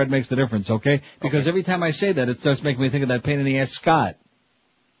when the bread makes the difference, okay? Because every time I say that, it starts making me think of that pain in the ass Scott.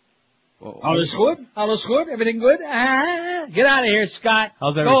 Alles good? Alles good? Everything good? Get out of here, Scott.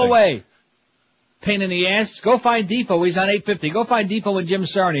 How's everything? Go away. Pain in the ass. Go find Depot. He's on 850. Go find Depot and Jim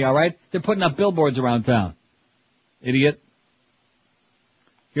Sarney, all right? They're putting up billboards around town. Idiot.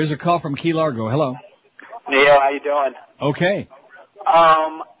 Here's a call from Key Largo. Hello. Neil, how you doing? Okay.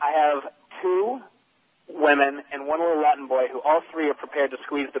 I have 2 women and 1 little Latin boy who all 3 are prepared to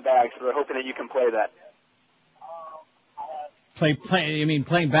squeeze the bag, so they're hoping that you can play that. You mean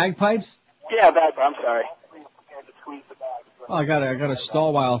playing bagpipes? Yeah, bagpipe. I'm sorry. Oh, I gotta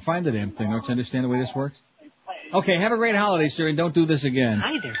stall while I find the damn thing. Don't you understand the way this works? Okay, have a great holiday, sir, and don't do this again.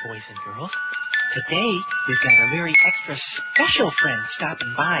 Hi there, boys and girls. Today, we've got a very extra special friend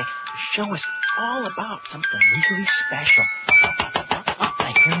stopping by to show us all about something really special.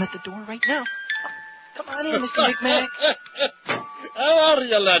 I hear him at the door right now. Come on in, Mr. McMahon. How are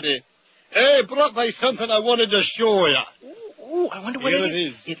you, laddie? Hey, brought by something I wanted to show you. Ooh, I wonder what Here it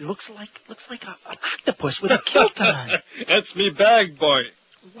is. It looks like an octopus with a kilt on. That's me bag, boy.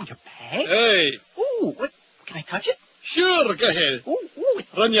 Ooh, your bag? Hey. Ooh, what? Can I touch it? Sure, go ahead. Ooh.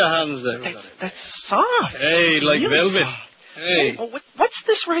 Run your hands there. That's soft. Hey, It's like really velvet. soft. Hey. Oh, what's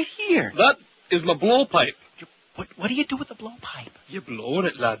this right here? That is my blowpipe. What do you do with the blowpipe? You blow on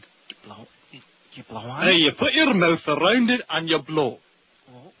it, lad. You blow on Hey, it? you put your mouth around it and you blow.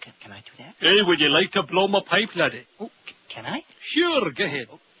 Oh, can I do that? Hey, would you like to blow my pipe, laddie? Oh, can I? Sure, go ahead.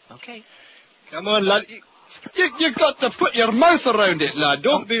 Okay. Come on, lad. You got to put your mouth around it, lad.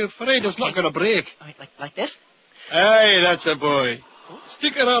 Don't be afraid it's not going to break. All right, like this? Hey, that's a boy.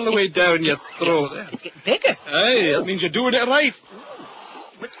 Stick it all the way down your throat. It's getting bigger. Hey, that means you're doing it right.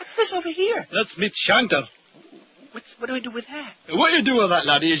 What's this over here? That's me chanter. What do I do with that? What you do with that,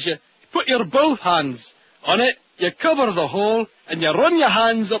 laddie, is you put your both hands on it, you cover the hole, and you run your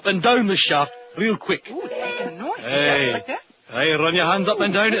hands up and down the shaft real quick. Ooh, it's making a noise. Hey. Like that? Hey, run your hands up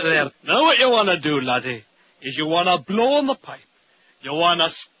and down it there. Now what you want to do, laddie, is you want to blow on the pipe. You want to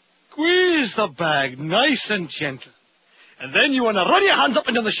squeeze the bag nice and gentle. And then you want to run your hands up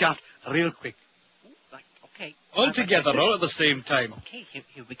and down the shaft real quick. Okay. All together, all at the same time. Okay, here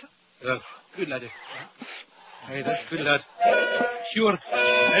we go. Good, laddie. Hey, that's good, lad. Sure.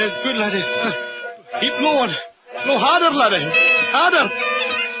 That's good, laddie. Keep blowing. Blow harder, laddie. Harder.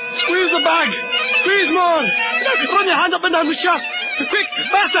 Squeeze the bag. Squeeze more. Run your hands up and down the shaft. Quick,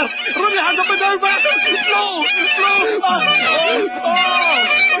 faster. Run your hands up and down faster. Blow. Oh,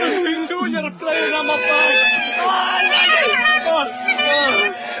 what you doing? You're playing on my bag.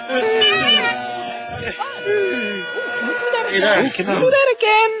 Can we do that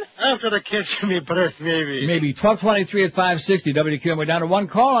again? After the catch me breath, maybe. Maybe 12:23 at 560 WQAM. We're down to 1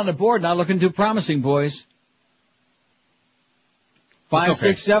 call on the board. Not looking too promising, boys.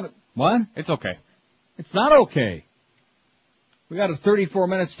 567. What? It's okay. It's not okay. We got 34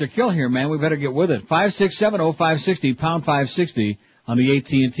 minutes to kill here, man. We better get with it. 5670560, pound 560 on the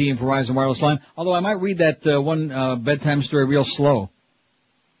AT&T and Verizon wireless line. Although I might read that one bedtime story real slow.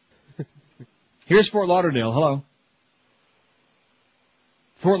 Here's Fort Lauderdale. Hello.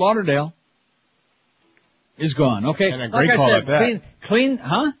 Fort Lauderdale is gone. Okay. And a great call at that. Clean,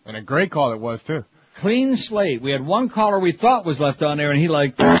 huh? And a great call it was, too. Clean slate. We had one caller we thought was left on there, and he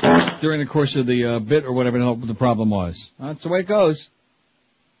during the course of the bit or whatever the problem was. That's the way it goes.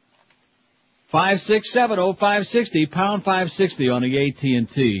 5670560, pound 560 on the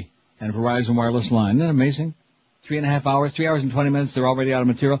AT&T and Verizon wireless line. Isn't that amazing? 3.5 hours, 3 hours and 20 minutes, they're already out of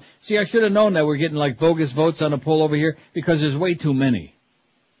material. See, I should have known that we're getting bogus votes on the poll over here because there's way too many.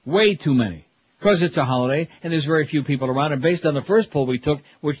 Way too many. Because it's a holiday, and there's very few people around, and based on the first poll we took,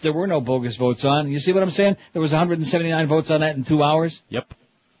 which there were no bogus votes on, you see what I'm saying? There was 179 votes on that in 2 hours? Yep.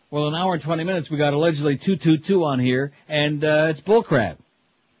 Well, an hour and 20 minutes, we got allegedly 222 on here, and it's bullcrap.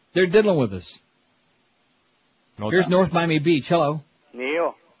 They're diddling with us. Here's North Miami Beach. Hello.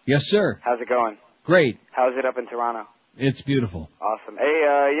 Neil. Yes, sir. How's it going? Great. How's it up in Toronto? It's beautiful. Awesome. Hey,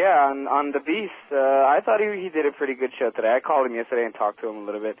 on the Beast, I thought he did a pretty good show today. I called him yesterday and talked to him a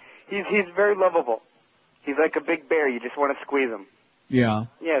little bit. He's very lovable. He's like a big bear. You just want to squeeze him. Yeah.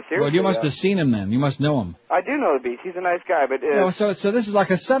 Yeah, seriously. Well, you must have seen him then. You must know him. I do know the Beast. He's a nice guy, but... So this is like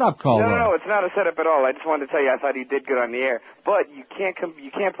a setup call, No, it's not a setup at all. I just wanted to tell you I thought he did good on the air. But you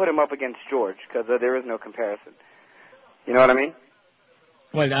can't put him up against George, because there is no comparison. You know what I mean?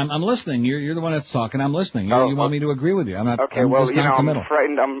 Wait, I'm listening. You're the one that's talking. I'm listening. You want me to agree with you. I'm not. Okay, I'm well, just you know, non-committal. I'm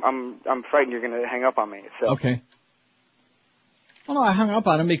frightened. I'm frightened you're going to hang up on me. So. Okay. Well, no, I hung up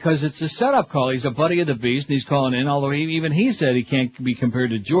on him because it's a setup call. He's a buddy of the Beast, and he's calling in, although even he said he can't be compared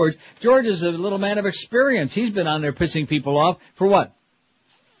to George. George is a little man of experience. He's been on there pissing people off for what?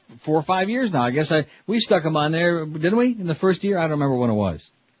 4 or 5 years now. I guess we stuck him on there, didn't we, in the first year? I don't remember when it was.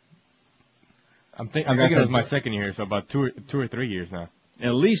 I think it was my second year, so about two or 3 years now.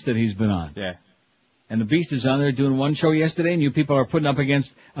 At least that he's been on. Yeah. And the Beast is on there doing one show yesterday, and you people are putting up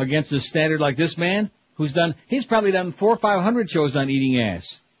against a standard like this man, he's probably done 400 or 500 shows on eating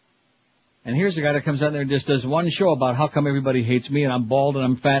ass. And here's a guy that comes out there and just does one show about how come everybody hates me, and I'm bald, and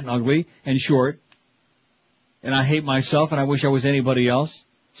I'm fat, and ugly, and short. And I hate myself, and I wish I was anybody else.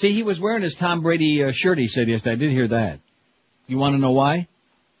 See, he was wearing his Tom Brady shirt, he said yesterday. I did hear that. You want to know why?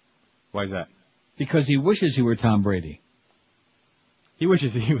 Why is that? Because he wishes he were Tom Brady. He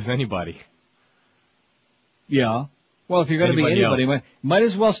wishes he was anybody. Yeah. Well, if you're going to be anybody, might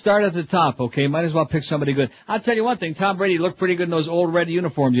as well start at the top, okay? Might as well pick somebody good. I'll tell you one thing. Tom Brady looked pretty good in those old red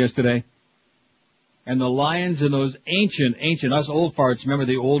uniforms yesterday. And the Lions and those ancient, us old farts, remember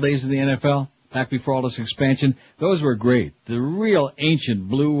the old days of the NFL? Back before all this expansion? Those were great. The real ancient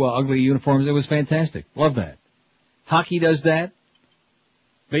blue, ugly uniforms, it was fantastic. Love that. Hockey does that.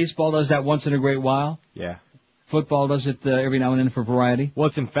 Baseball does that once in a great while. Yeah. Football does it every now and then for variety. Well,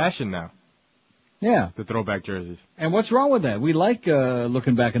 it's in fashion now. Yeah. The throwback jerseys. And what's wrong with that? We like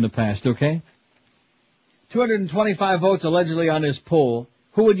looking back in the past, okay? 225 votes allegedly on this poll.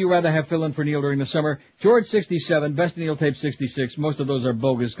 Who would you rather have fill in for Neil during the summer? George, 67. Best Neil tape, 66. Most of those are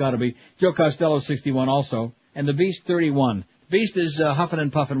bogus, gotta be. Joe Costello, 61 also. And the Beast, 31. Beast is huffing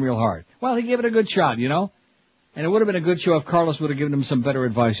and puffing real hard. Well, he gave it a good shot, you know? And it would have been a good show if Carlos would have given him some better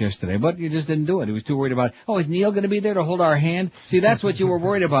advice yesterday. But you just didn't do it. He was too worried about, is Neil going to be there to hold our hand? See, that's what you were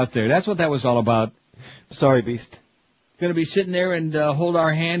worried about there. That's what that was all about. Sorry, Beast. Going to be sitting there and hold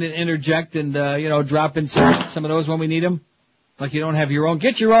our hand and interject and, drop in some of those when we need them? Like you don't have your own.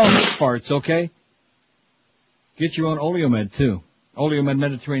 Get your own parts, okay? Get your own Oleomed, too. Oleomed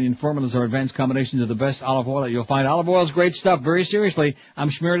Mediterranean formulas are advanced combinations of the best olive oil that you'll find. Olive oil is great stuff. Very seriously. I'm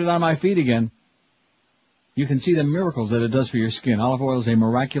smearing it on my feet again. You can see the miracles that it does for your skin. Olive oil is a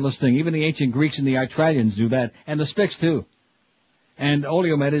miraculous thing. Even the ancient Greeks and the Italians do that. And the Spics, too. And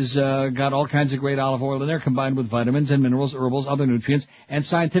Oleomed has got all kinds of great olive oil in there, combined with vitamins and minerals, herbals, other nutrients, and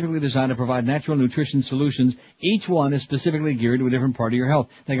scientifically designed to provide natural nutrition solutions. Each one is specifically geared to a different part of your health.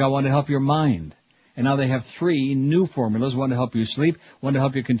 They got one to help your mind. And now they have 3 new formulas, one to help you sleep, one to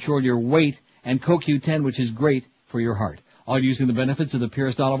help you control your weight, and CoQ10, which is great for your heart. All using the benefits of the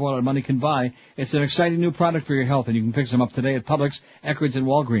purest olive oil that money can buy. It's an exciting new product for your health, and you can pick some up today at Publix, Eckerd's, and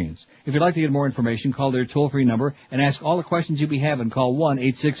Walgreens. If you'd like to get more information, call their toll-free number and ask all the questions you be having. Call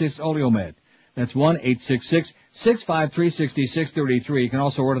 1-866-OLEOMED. That's 1-866-653-6633. You can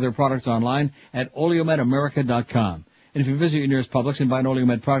also order their products online at oleomedamerica.com. And if you visit your nearest Publix and buy an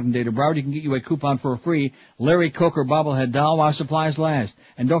Oleomed product in Data Broward, you can get you a coupon for a free Larry Coker bobblehead doll while supplies last.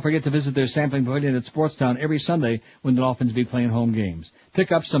 And don't forget to visit their sampling pavilion at Sportstown every Sunday when the Dolphins be playing home games.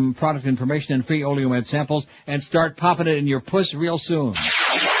 Pick up some product information and free Oleomed samples and start popping it in your puss real soon.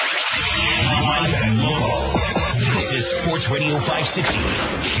 This is Sports Radio 560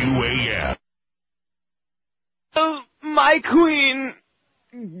 QAM. Oh, my queen.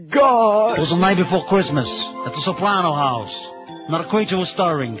 God. It was the night before Christmas at the Soprano house. Not a creature was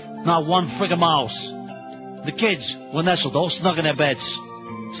stirring. Not one friggin' mouse. The kids were nestled all snug in their beds,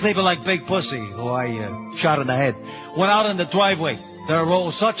 sleeping like big pussy, who I shot in the head. Went out in the driveway. There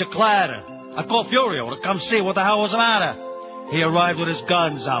arose such a clatter. I called Furio to come see what the hell was the matter. He arrived with his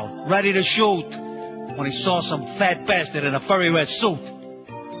guns out, ready to shoot, when he saw some fat bastard in a furry red suit.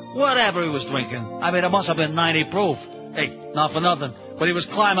 Whatever he was drinking. I mean, it must have been 90 proof. Hey, not for nothing, but he was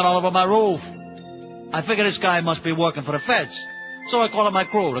climbing all over my roof. I figured this guy must be working for the feds, so I called up my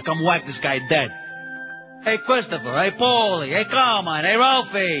crew to come whack this guy dead. Hey, Christopher, hey, Paulie, hey, Carmine, hey,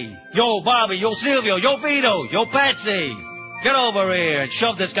 Ralphie, yo, Bobby, yo, Silvio, yo, Vito, yo, Patsy. Get over here and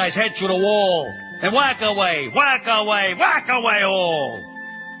shove this guy's head through the wall, and whack away, whack away, whack away all.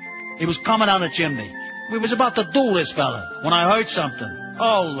 He was coming down the chimney. We was about to do this fella when I heard something.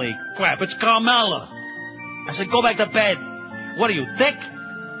 Holy crap, it's Carmella. I said, go back to bed. What are you, thick?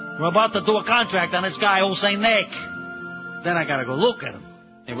 We're about to do a contract on this guy, old St. Nick. Then I gotta go look at him.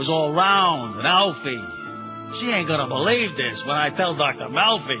 It was all round and Alfie. She ain't gonna believe this when I tell Dr.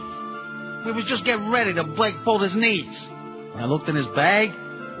 Melfi. We was just getting ready to fold his knees. When I looked in his bag,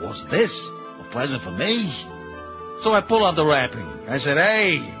 what's this? A present for me? So I pull out the wrapping. I said,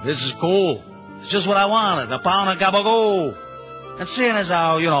 hey, this is cool. It's just what I wanted, a pound of gabagoo. And seeing as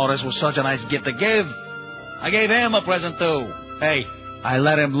how, this was such a nice gift to give, I gave him a present too. Hey, I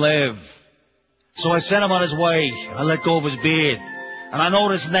let him live. So I sent him on his way. I let go of his beard. And I know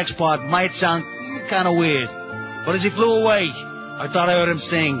this next part might sound kind of weird. But as he flew away, I thought I heard him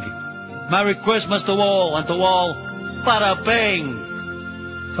sing, Merry Christmas to all, and to all, bada bing.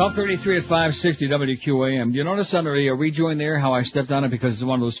 12:33 at 560 WQAM. Do you notice on the rejoin there how I stepped on it because it's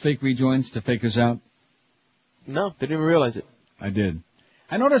one of those fake rejoins to fake us out? No, didn't even realize it. I did.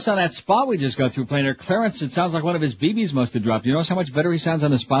 I noticed on that spot we just got through playing there, Clarence, it sounds like one of his BBs must have dropped. You notice how much better he sounds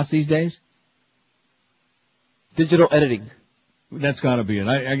on the spots these days? Digital editing. That's gotta be it.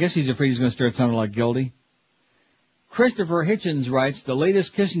 I guess he's afraid he's gonna start sounding like Gildy. Christopher Hitchens writes, the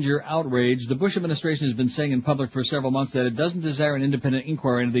latest Kissinger outrage. The Bush administration has been saying in public for several months that it doesn't desire an independent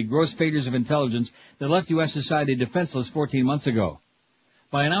inquiry into the gross failures of intelligence that left U.S. society defenseless 14 months ago.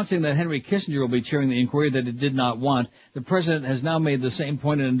 By announcing that Henry Kissinger will be chairing the inquiry that it did not want, the president has now made the same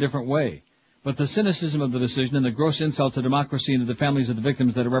point in a different way. But the cynicism of the decision and the gross insult to democracy and to the families of the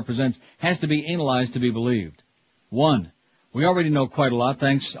victims that it represents has to be analyzed to be believed. 1. We already know quite a lot,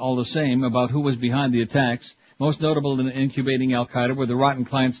 thanks all the same, about who was behind the attacks. Most notable in incubating al-Qaeda were the rotten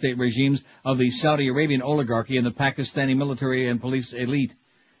client state regimes of the Saudi Arabian oligarchy and the Pakistani military and police elite.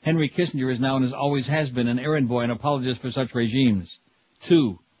 Henry Kissinger is now and always has been an errand boy and apologist for such regimes.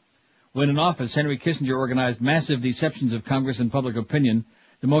 2. When in office, Henry Kissinger organized massive deceptions of Congress and public opinion.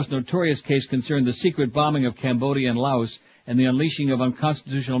 The most notorious case concerned the secret bombing of Cambodia and Laos and the unleashing of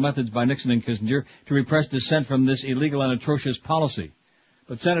unconstitutional methods by Nixon and Kissinger to repress dissent from this illegal and atrocious policy.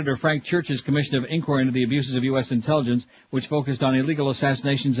 But Senator Frank Church's Commission of Inquiry into the Abuses of U.S. Intelligence, which focused on illegal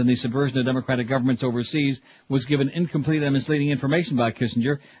assassinations and the subversion of democratic governments overseas, was given incomplete and misleading information by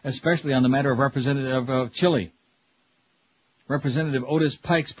Kissinger, especially on the matter of Representative of Chile. Representative Otis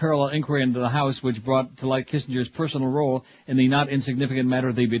Pike's parallel inquiry into the House, which brought to light Kissinger's personal role in the not insignificant matter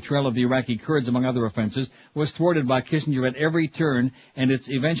of the betrayal of the Iraqi Kurds, among other offenses, was thwarted by Kissinger at every turn, and its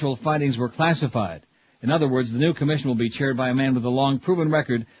eventual findings were classified. In other words, the new commission will be chaired by a man with a long proven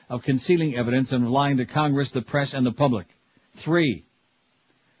record of concealing evidence and lying to Congress, the press, and the public. 3.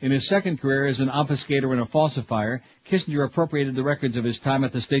 In his second career as an obfuscator and a falsifier, Kissinger appropriated the records of his time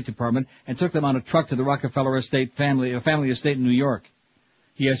at the State Department and took them on a truck to the Rockefeller family estate in New York.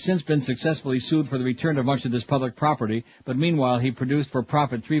 He has since been successfully sued for the return of much of this public property, but meanwhile he produced for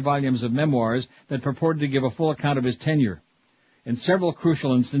profit 3 volumes of memoirs that purported to give a full account of his tenure. In several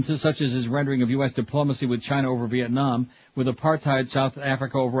crucial instances, such as his rendering of U.S. diplomacy with China over Vietnam, with apartheid South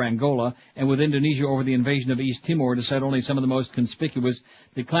Africa over Angola, and with Indonesia over the invasion of East Timor, to cite only some of the most conspicuous,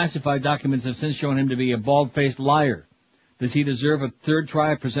 the classified documents have since shown him to be a bald-faced liar. Does he deserve a third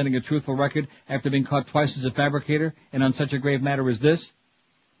try at presenting a truthful record after being caught twice as a fabricator, and on such a grave matter as this?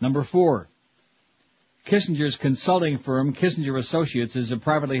 Number 4. Kissinger's consulting firm, Kissinger Associates, is a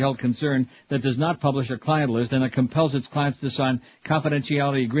privately held concern that does not publish a client list and that compels its clients to sign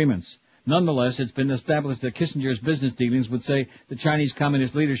confidentiality agreements. Nonetheless, it's been established that Kissinger's business dealings would say the Chinese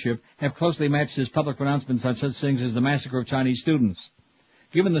Communist leadership have closely matched his public pronouncements on such things as the massacre of Chinese students.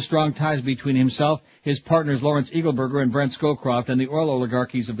 Given the strong ties between himself, his partners Lawrence Eagleburger and Brent Scowcroft, and the oil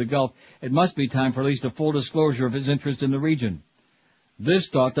oligarchies of the Gulf, it must be time for at least a full disclosure of his interest in the region. This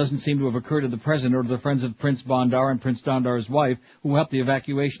thought doesn't seem to have occurred to the President or to the friends of Prince Bandar and Prince Dandar's wife, who helped the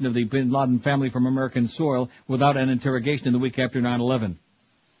evacuation of the bin Laden family from American soil without an interrogation in the week after 9/11.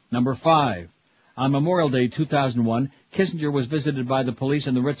 Number 5. On Memorial Day 2001, Kissinger was visited by the police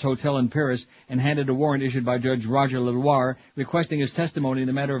in the Ritz Hotel in Paris and handed a warrant issued by Judge Roger Leloir requesting his testimony in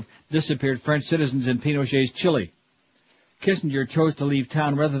the matter of disappeared French citizens in Pinochet's Chile. Kissinger chose to leave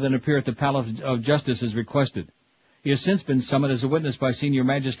town rather than appear at the Palace of Justice as requested. He has since been summoned as a witness by senior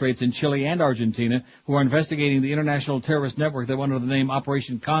magistrates in Chile and Argentina who are investigating the international terrorist network that went under the name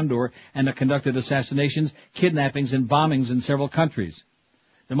Operation Condor and that conducted assassinations, kidnappings, and bombings in several countries.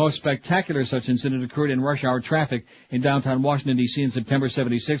 The most spectacular such incident occurred in rush hour traffic in downtown Washington, D.C. in September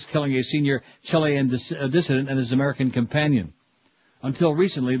 76, killing a senior Chilean dissident and his American companion. Until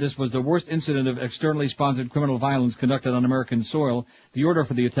recently, this was the worst incident of externally sponsored criminal violence conducted on American soil. The order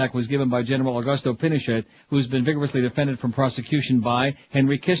for the attack was given by General Augusto Pinochet, who has been vigorously defended from prosecution by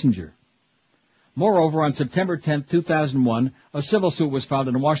Henry Kissinger. Moreover, on September 10, 2001, a civil suit was filed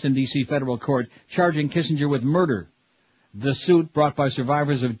in a Washington, D.C. federal court charging Kissinger with murder. The suit, brought by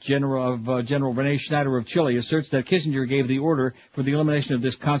survivors of General Rene Schneider of Chile, asserts that Kissinger gave the order for the elimination of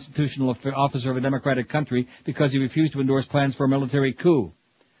this constitutional officer of a democratic country because he refused to endorse plans for a military coup.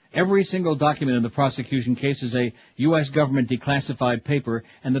 Every single document in the prosecution case is a U.S. government declassified paper,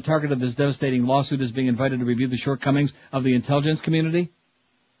 and the target of this devastating lawsuit is being invited to review the shortcomings of the intelligence community.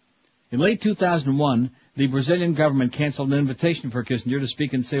 In late 2001, the Brazilian government canceled an invitation for Kissinger to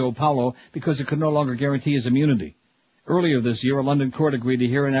speak in Sao Paulo because it could no longer guarantee his immunity. Earlier this year, a London court agreed to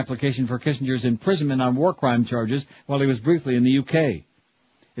hear an application for Kissinger's imprisonment on war crime charges while he was briefly in the UK.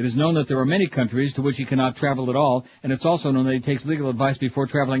 It is known that there are many countries to which he cannot travel at all, and it's also known that he takes legal advice before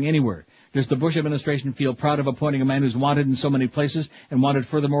traveling anywhere. Does the Bush administration feel proud of appointing a man who's wanted in so many places and wanted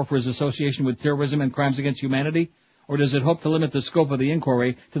furthermore for his association with terrorism and crimes against humanity? Or does it hope to limit the scope of the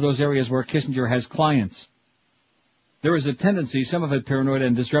inquiry to those areas where Kissinger has clients? There is a tendency, some of it paranoid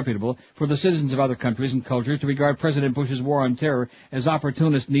and disreputable, for the citizens of other countries and cultures to regard President Bush's war on terror as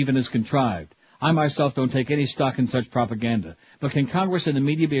opportunist and even as contrived. I myself don't take any stock in such propaganda. But can Congress and the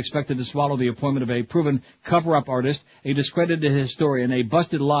media be expected to swallow the appointment of a proven cover-up artist, a discredited historian, a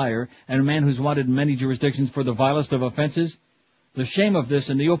busted liar, and a man who's wanted in many jurisdictions for the vilest of offenses? The shame of this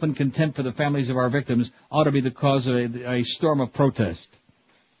and the open contempt for the families of our victims ought to be the cause of a storm of protest,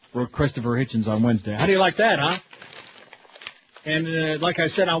 wrote Christopher Hitchens on Wednesday. How do you like that, huh? And like I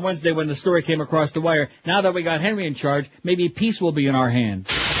said on Wednesday when the story came across the wire, now that we got Henry in charge, maybe peace will be in our hands.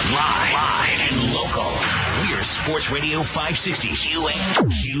 Live and local. We're Sports Radio 560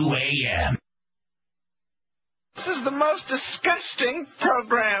 QAM. This is the most disgusting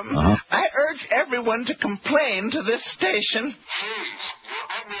program. I urge everyone to complain to this station.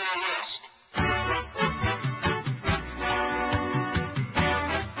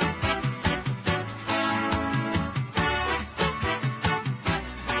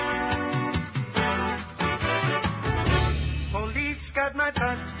 Police got my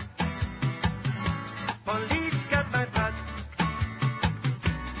butt. Police got my butt.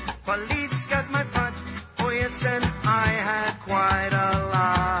 Police got my butt. Oh yes, and I had quite a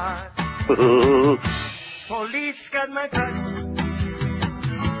lot. Police got my butt.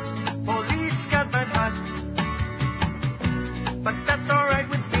 Police got my butt. But that's alright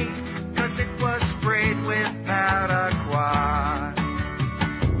with me, 'cause it was sprayed with paraquat.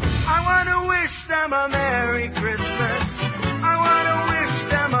 I wanna wish them a Merry Christmas. I wanna wish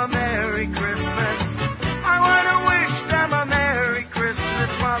them a Merry Christmas. I wanna wish them a Merry Christmas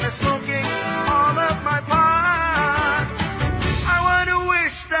while they're smoking all of my pot. I wanna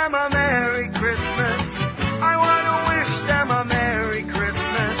wish them a Merry Christmas. I wanna wish them a Merry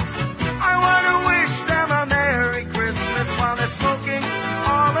Christmas. I wanna wish them a Merry Christmas while they're smoking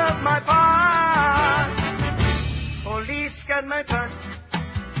all of my pot. Police got my butt.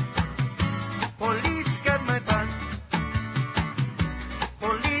 Police got my butt.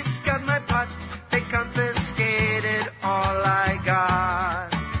 Police got my butt. They confiscated all I got.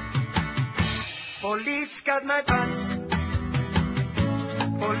 Police got my butt.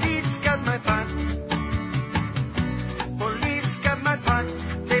 Police got my butt. Police got my butt.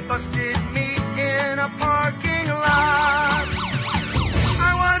 They busted me in a parking lot.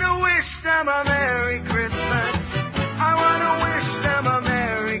 I wanna wish them a Merry Christmas. I wanna wish them a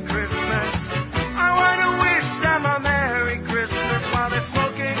Merry Christmas. I wanna wish them a Merry Christmas while they're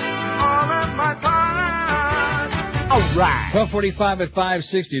smoking all of my pot. All right. 12:45 at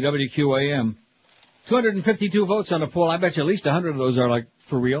 560 WQAM. 252 votes on the poll. I bet you at least 100 of those are like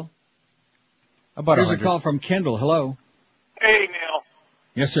for real. About Here's 100. a call from Kendall. Hello. Hey, Neil.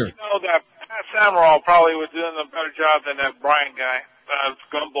 Yes, sir. You know that Pat Samaral probably was doing a better job than that Brian guy,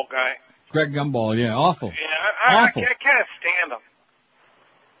 Gumbel guy. Greg Gumball. Yeah, awful. Yeah, Awful. I can't stand him.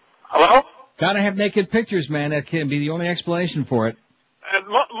 Hello? Gotta have naked pictures, man. That can be the only explanation for it. And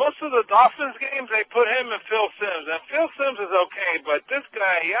most of the Dolphins games, they put him and Phil Simms. And Phil Simms is okay, but this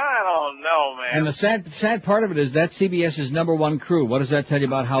guy, I don't know, man. And the sad part of it is that's CBS's number one crew. What does that tell you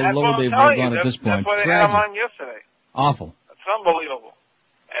about how That's low what I'm they've telling gone you. at this point? That's why they had him Tragic. on yesterday. Awful. It's unbelievable.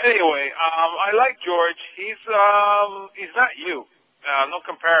 Anyway, I like George. He's not you. No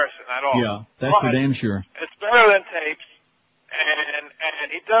comparison at all. Yeah, that's for But damn sure. It's better than tapes,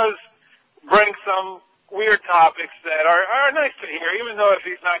 and he does bring some weird topics that are nice to hear, even though if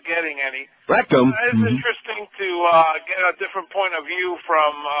he's not getting any. Rectum. It's interesting to get a different point of view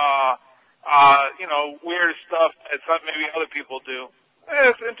from weird stuff that maybe other people do.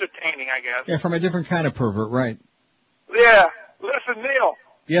 It's entertaining, I guess. Yeah, from a different kind of pervert, right? Yeah. Listen, Neil.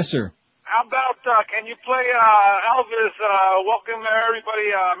 Yes, sir. How about, can you play, Elvis, Welcome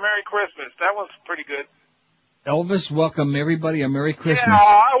Everybody, Merry Christmas? That one's pretty good. Elvis, welcome everybody. A Merry Christmas. Yeah,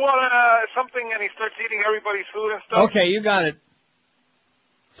 I want something, and he starts eating everybody's food and stuff. Okay, you got it.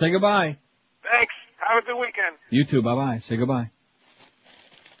 Say goodbye. Thanks. Have a good weekend. You too. Bye-bye. Say goodbye.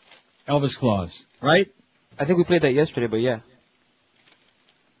 Elvis Claus, right? I think we played that yesterday, but yeah.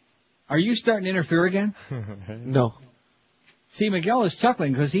 Are you starting to interfere again? No. See, Miguel is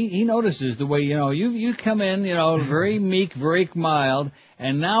chuckling because he notices the way, you come in, very meek, very mild,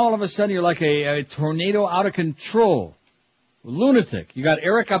 and now all of a sudden you're like a tornado out of control. Lunatic. You got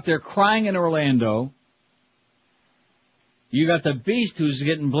Eric up there crying in Orlando. You got the Beast who's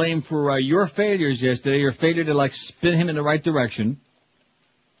getting blamed for your failures yesterday, your failure to spin him in the right direction.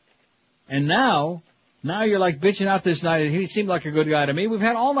 And now you're bitching out this night. He seemed like a good guy to me. We've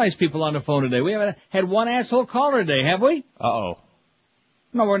had all nice people on the phone today. We haven't had one asshole caller today, have we? Uh-oh.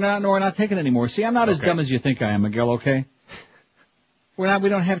 No, we're not. No, we're not taking any more. See, I'm not as dumb as you think I am, Miguel. Okay? We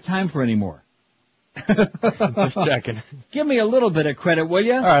don't have time for any more. Just checking. Give me a little bit of credit, will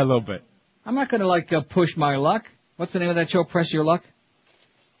you? All right, a little bit. I'm not going to push my luck. What's the name of that show? Press Your Luck.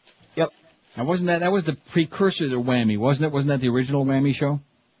 Yep. Now, that was the precursor to Whammy, wasn't it? Wasn't that the original Whammy show?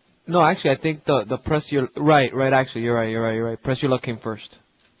 No, actually, I think the Press Your... Right, actually, you're right. Press Your Luck came first.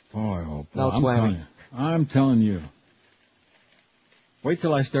 Boy, oh, boy. Now it's Whammy. I'm telling you. Wait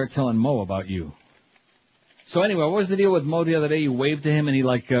till I start telling Mo about you. So anyway, what was the deal with Mo the other day? You waved to him and he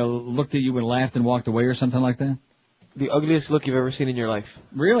looked at you and laughed and walked away or something like that? The ugliest look you've ever seen in your life.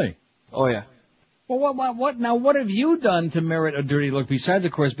 Really? Oh, yeah. Well, what have you done to merit a dirty look besides,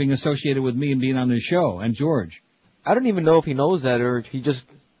 of course, being associated with me and being on this show and George? I don't even know if he knows that or he just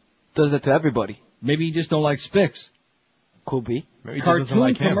does that to everybody. Maybe you just don't like Spix. Could be.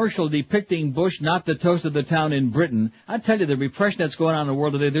 Cartoon commercial depicting Bush not the toast of the town in Britain. I tell you, the repression that's going on in the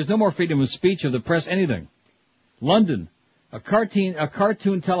world today, there's no more freedom of speech of the press, anything. London. A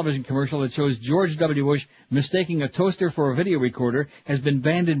cartoon television commercial that shows George W. Bush mistaking a toaster for a video recorder has been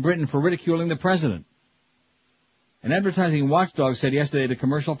banned in Britain for ridiculing the president. An advertising watchdog said yesterday the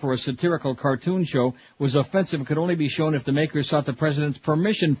commercial for a satirical cartoon show was offensive and could only be shown if the makers sought the president's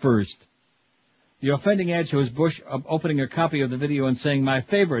permission first. The offending ad shows Bush opening a copy of the video and saying, "My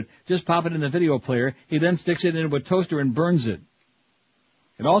favorite, just pop it in the video player." He then sticks it into a toaster and burns it.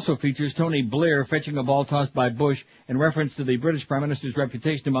 It also features Tony Blair fetching a ball tossed by Bush in reference to the British Prime Minister's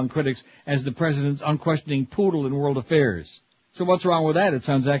reputation among critics as the president's unquestioning poodle in world affairs. So what's wrong with that? It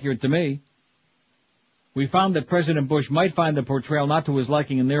sounds accurate to me. We found that President Bush might find the portrayal not to his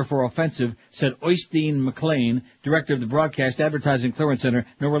liking and therefore offensive, said Oystein McLean, director of the Broadcast Advertising Clearance Center,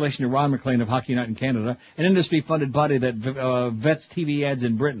 no relation to Ron McLean of Hockey Night in Canada, an industry-funded body that vets TV ads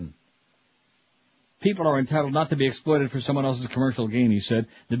in Britain. People are entitled not to be exploited for someone else's commercial gain, he said.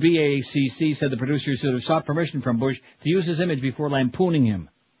 The BACC said the producers should have sought permission from Bush to use his image before lampooning him.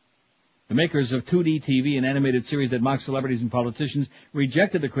 The makers of 2D TV, an animated series that mocks celebrities and politicians,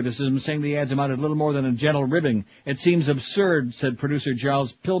 rejected the criticism, saying the ads amounted little more than a gentle ribbing. It seems absurd, said producer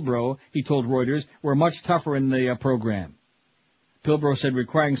Giles Pilbrow, he told Reuters. We're much tougher in the program. Pilbrow said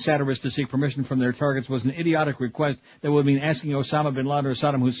requiring satirists to seek permission from their targets was an idiotic request that would mean asking Osama bin Laden or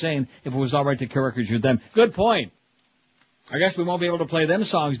Saddam Hussein if it was all right to caricature them. Good point. I guess we won't be able to play them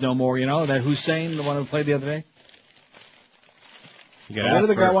songs no more, that Hussein, the one who played the other day. What did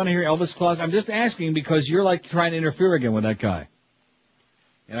the guy want to hear? Elvis Claus? I'm just asking because you're trying to interfere again with that guy.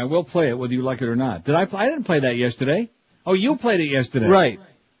 And I will play it whether you like it or not. I didn't play that yesterday. Oh, you played it yesterday. Right.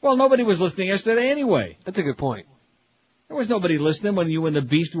 Well, nobody was listening yesterday anyway. That's a good point. There was nobody listening when you and the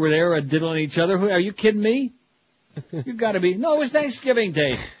Beast were there diddling each other. Are you kidding me? You've got to be. No, it was Thanksgiving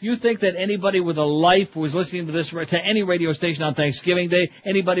Day. You think that anybody with a life was listening to this to any radio station on Thanksgiving Day?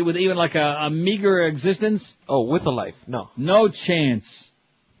 Anybody with even a meager existence? Oh, with a life? No. No chance.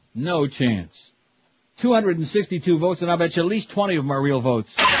 No chance. 262 votes, and I bet you at least 20 of them are real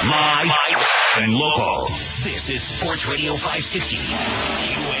votes. Live and local. This is Sports Radio 560.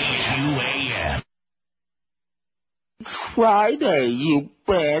 QAM. It's Friday, you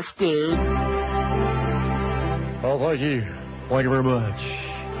bastard. Oh, thank you. Thank you very much.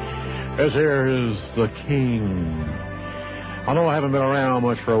 This here is the King. I know I haven't been around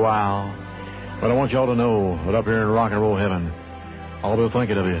much for a while, but I want y'all to know that up here in rock and roll heaven, I'll be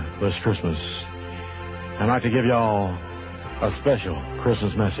thinking of you this Christmas. I'd like to give y'all a special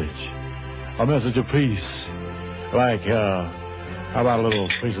Christmas message. A message of peace. How about a little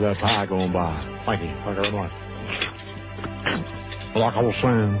piece of that pie going by? Thank you. Thank you very much. Like I was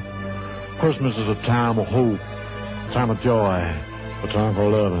saying, Christmas is a time of hope, a time of joy, a time for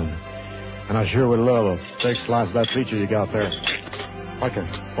loving. And I sure would love a big slice of that pizza you got there. Thank you.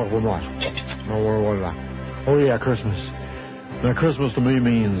 What was that? What is that? Oh, yeah, Christmas. Now, Christmas to me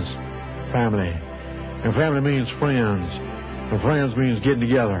means family. And family means friends. And friends means getting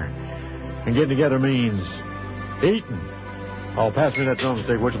together. And getting together means eating. Oh, pass me that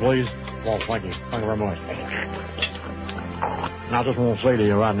drumstick, would you please? Oh, thank you. Thank you very much. And I just want to say to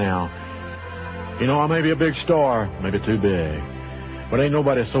you right now, you know, I may be a big star, maybe too big. But ain't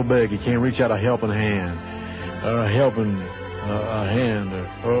nobody so big you can't reach out a helping hand. Or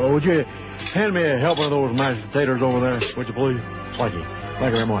would you hand me a helping of those mashed potatoes over there, would you please? Thank you.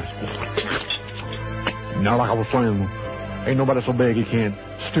 Thank you very much. Now, like I was saying, ain't nobody so big you can't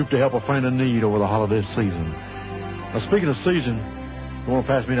stoop to help a friend in need over the holiday season. Now, speaking of season, you want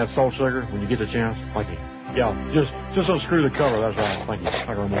to pass me that salt sugar when you get the chance? Thank you. Yeah, just unscrew the cover, that's all. Thank you. Thank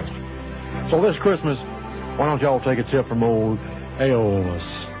you very much. So this Christmas, why don't y'all take a tip from old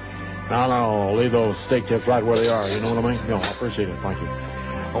Elvis? No, leave those steak tips right where they are, you know what I mean? No, I appreciate it, thank you.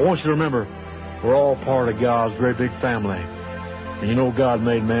 I want you to remember, we're all part of God's great big family. And you know God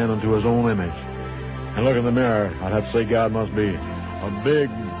made man unto his own image. And look in the mirror, I'd have to say God must be a big,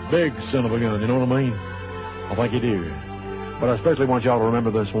 big son of a gun, you know what I mean? I think you do. But I especially want y'all to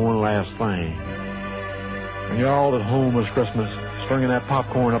remember this one last thing. When you're all at home this Christmas, stringing that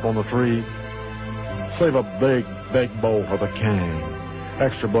popcorn up on the tree, save a big, big bowl for the king.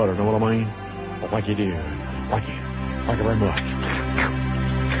 Extra butter, know what I mean? I think you do. Thank you. Thank you very much.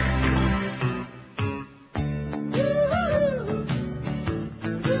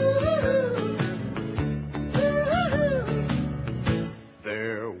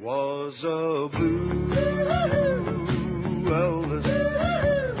 There was a blue Elvis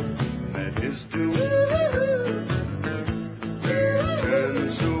met his doom. He turned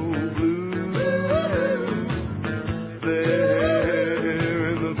so blue there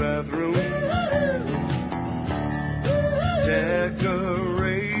in the bathroom.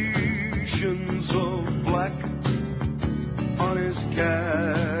 Decorations of black on his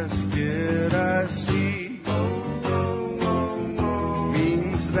casket, I see.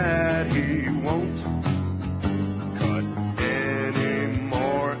 That he won't cut any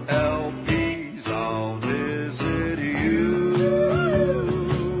more LPs. I'll visit you,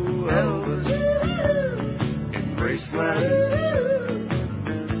 Elvis, in Graceland,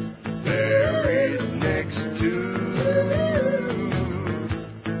 buried next to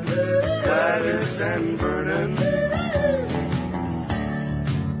Gladys and Vernon.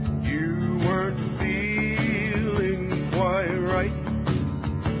 You weren't feeling quite right.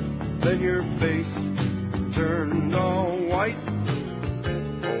 Then your face turned all white.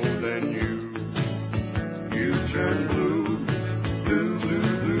 Oh, then you turned blue, blue, blue,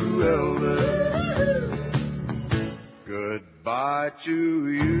 blue, Elvis. Goodbye to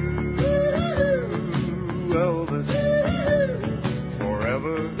you, Elvis,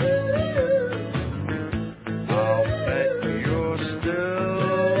 forever. I'll bet you're still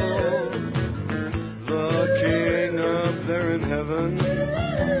the king up there in heaven.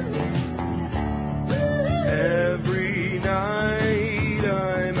 Every night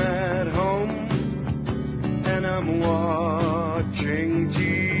I'm at home and I'm watching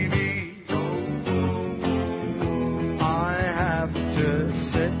TV. I have to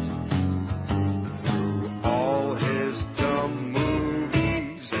sit through all his dumb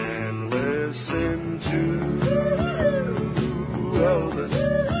movies and listen to Elvis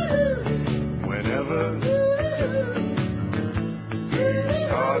whenever he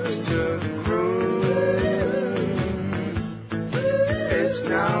starts to croon. It's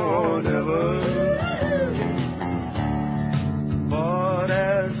now or never. But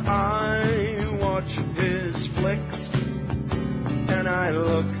as I watch his flicks and I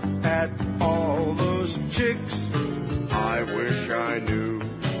look at all those chicks, I wish I knew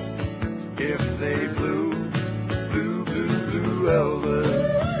if they blew, blue, blue, blue Elvis.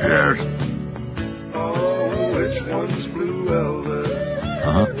 Yes. Oh, which one's blue Elvis?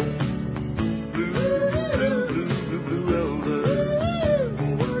 Uh-huh.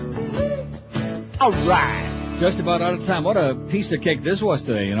 All right. Just about out of time. What a piece of cake this was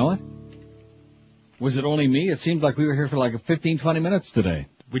today, you know what? Was it only me? It seemed like we were here for like 15, 20 minutes today.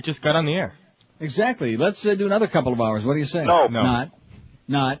 We just got on the air. Exactly. Let's do another couple of hours. What do you say? No.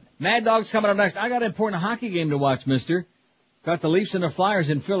 Not. Mad Dog's coming up next. I got an important hockey game to watch, mister. Got the Leafs and the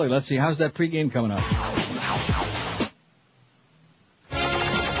Flyers in Philly. Let's see. How's that pregame coming up?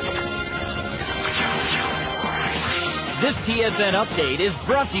 This TSN update is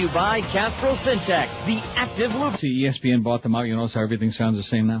brought to you by Castrol Syntec, the active lubricant. See, ESPN bought them out. You notice how everything sounds the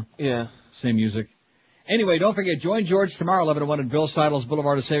same now? Yeah. Same music. Anyway, don't forget, join George tomorrow, 11 to 1 at Bill Seidel's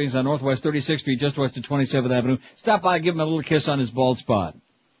Boulevard of Savings on Northwest 36th Street, just west of 27th Avenue. Stop by, give him a little kiss on his bald spot.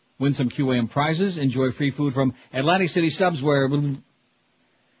 Win some QAM prizes, enjoy free food from Atlantic City Subs, where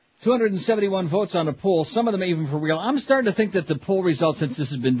 271 votes on the poll, some of them even for real. I'm starting to think that the poll result, since this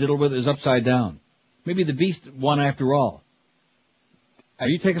has been diddled with, is upside down. Maybe the Beast won after all. Are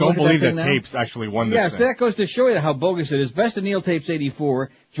you taking a look at that thing now? Don't believe that Tapes actually won this Yes, thing. that goes to show you how bogus it is. Best of Neil Tapes 84,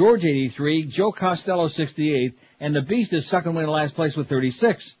 George 83, Joe Costello 68, and the Beast is sucking away in last place with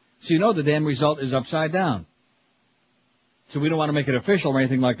 36. So you know the damn result is upside down. So we don't want to make it official or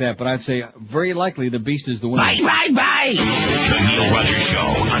anything like that, but I'd say very likely the Beast is the winner. Bye. The Neil Rogers Show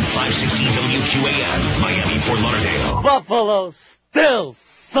on 560 WQAM, Miami, Fort Lauderdale. Buffalo still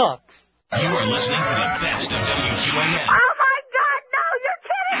sucks. You are listening to the best of WQAM. Oh my God, no, you're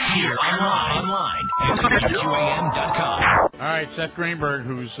kidding! Here online at WQAM.com. All right, Seth Greenberg,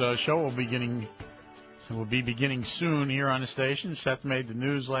 whose show will be beginning soon here on the station. Seth made the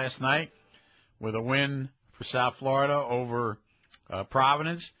news last night with a win for South Florida over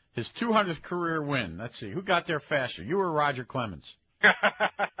Providence. His 200th career win. Let's see, who got there faster? You or Roger Clemens?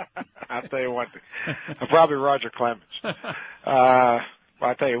 I'll tell you one thing. Probably Roger Clemens. Well,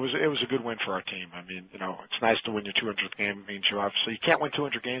 I tell you, it was a good win for our team. I mean, it's nice to win your 200th game. It means you obviously can't win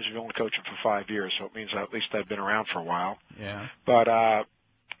 200 games if you're only coaching for 5 years. So it means at least I've been around for a while. Yeah. But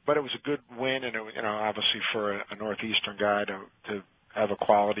it was a good win, and obviously for a Northeastern guy to have a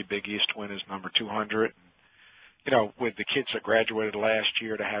quality Big East win is number 200. And, with the kids that graduated last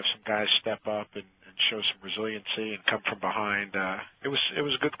year, to have some guys step up and show some resiliency and come from behind, it was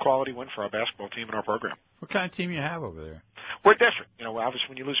a good quality win for our basketball team and our program. What kind of team you have over there? We're different. Obviously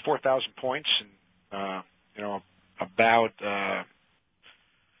when you lose 4,000 points and, about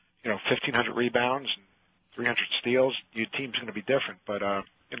 1,500 rebounds and 300 steals, your team's going to be different. But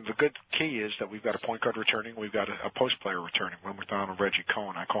the good key is that we've got a point guard returning. We've got a post player returning, Will McDonald, Reggie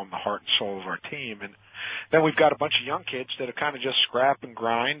Cohen. I call them the heart and soul of our team. And then we've got a bunch of young kids that are kind of just scrap and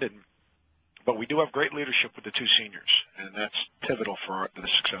grind. But we do have great leadership with the two seniors, and that's pivotal for the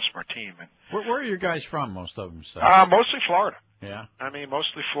success of our team. And Where are your guys from, most of them? mostly Florida. Yeah. I mean,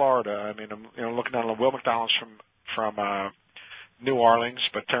 mostly Florida. I mean, I'm looking down. Will McDonald's from New Orleans,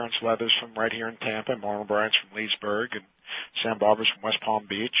 but Terrence Leathers from right here in Tampa, Marlon Bryant's from Leesburg, and Sam Barber's from West Palm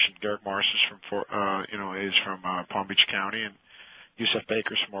Beach, and Derek Morris is from Palm Beach County, and Yusef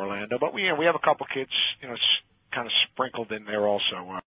Baker's from Orlando. But we have a couple kids, it's kind of sprinkled in there also.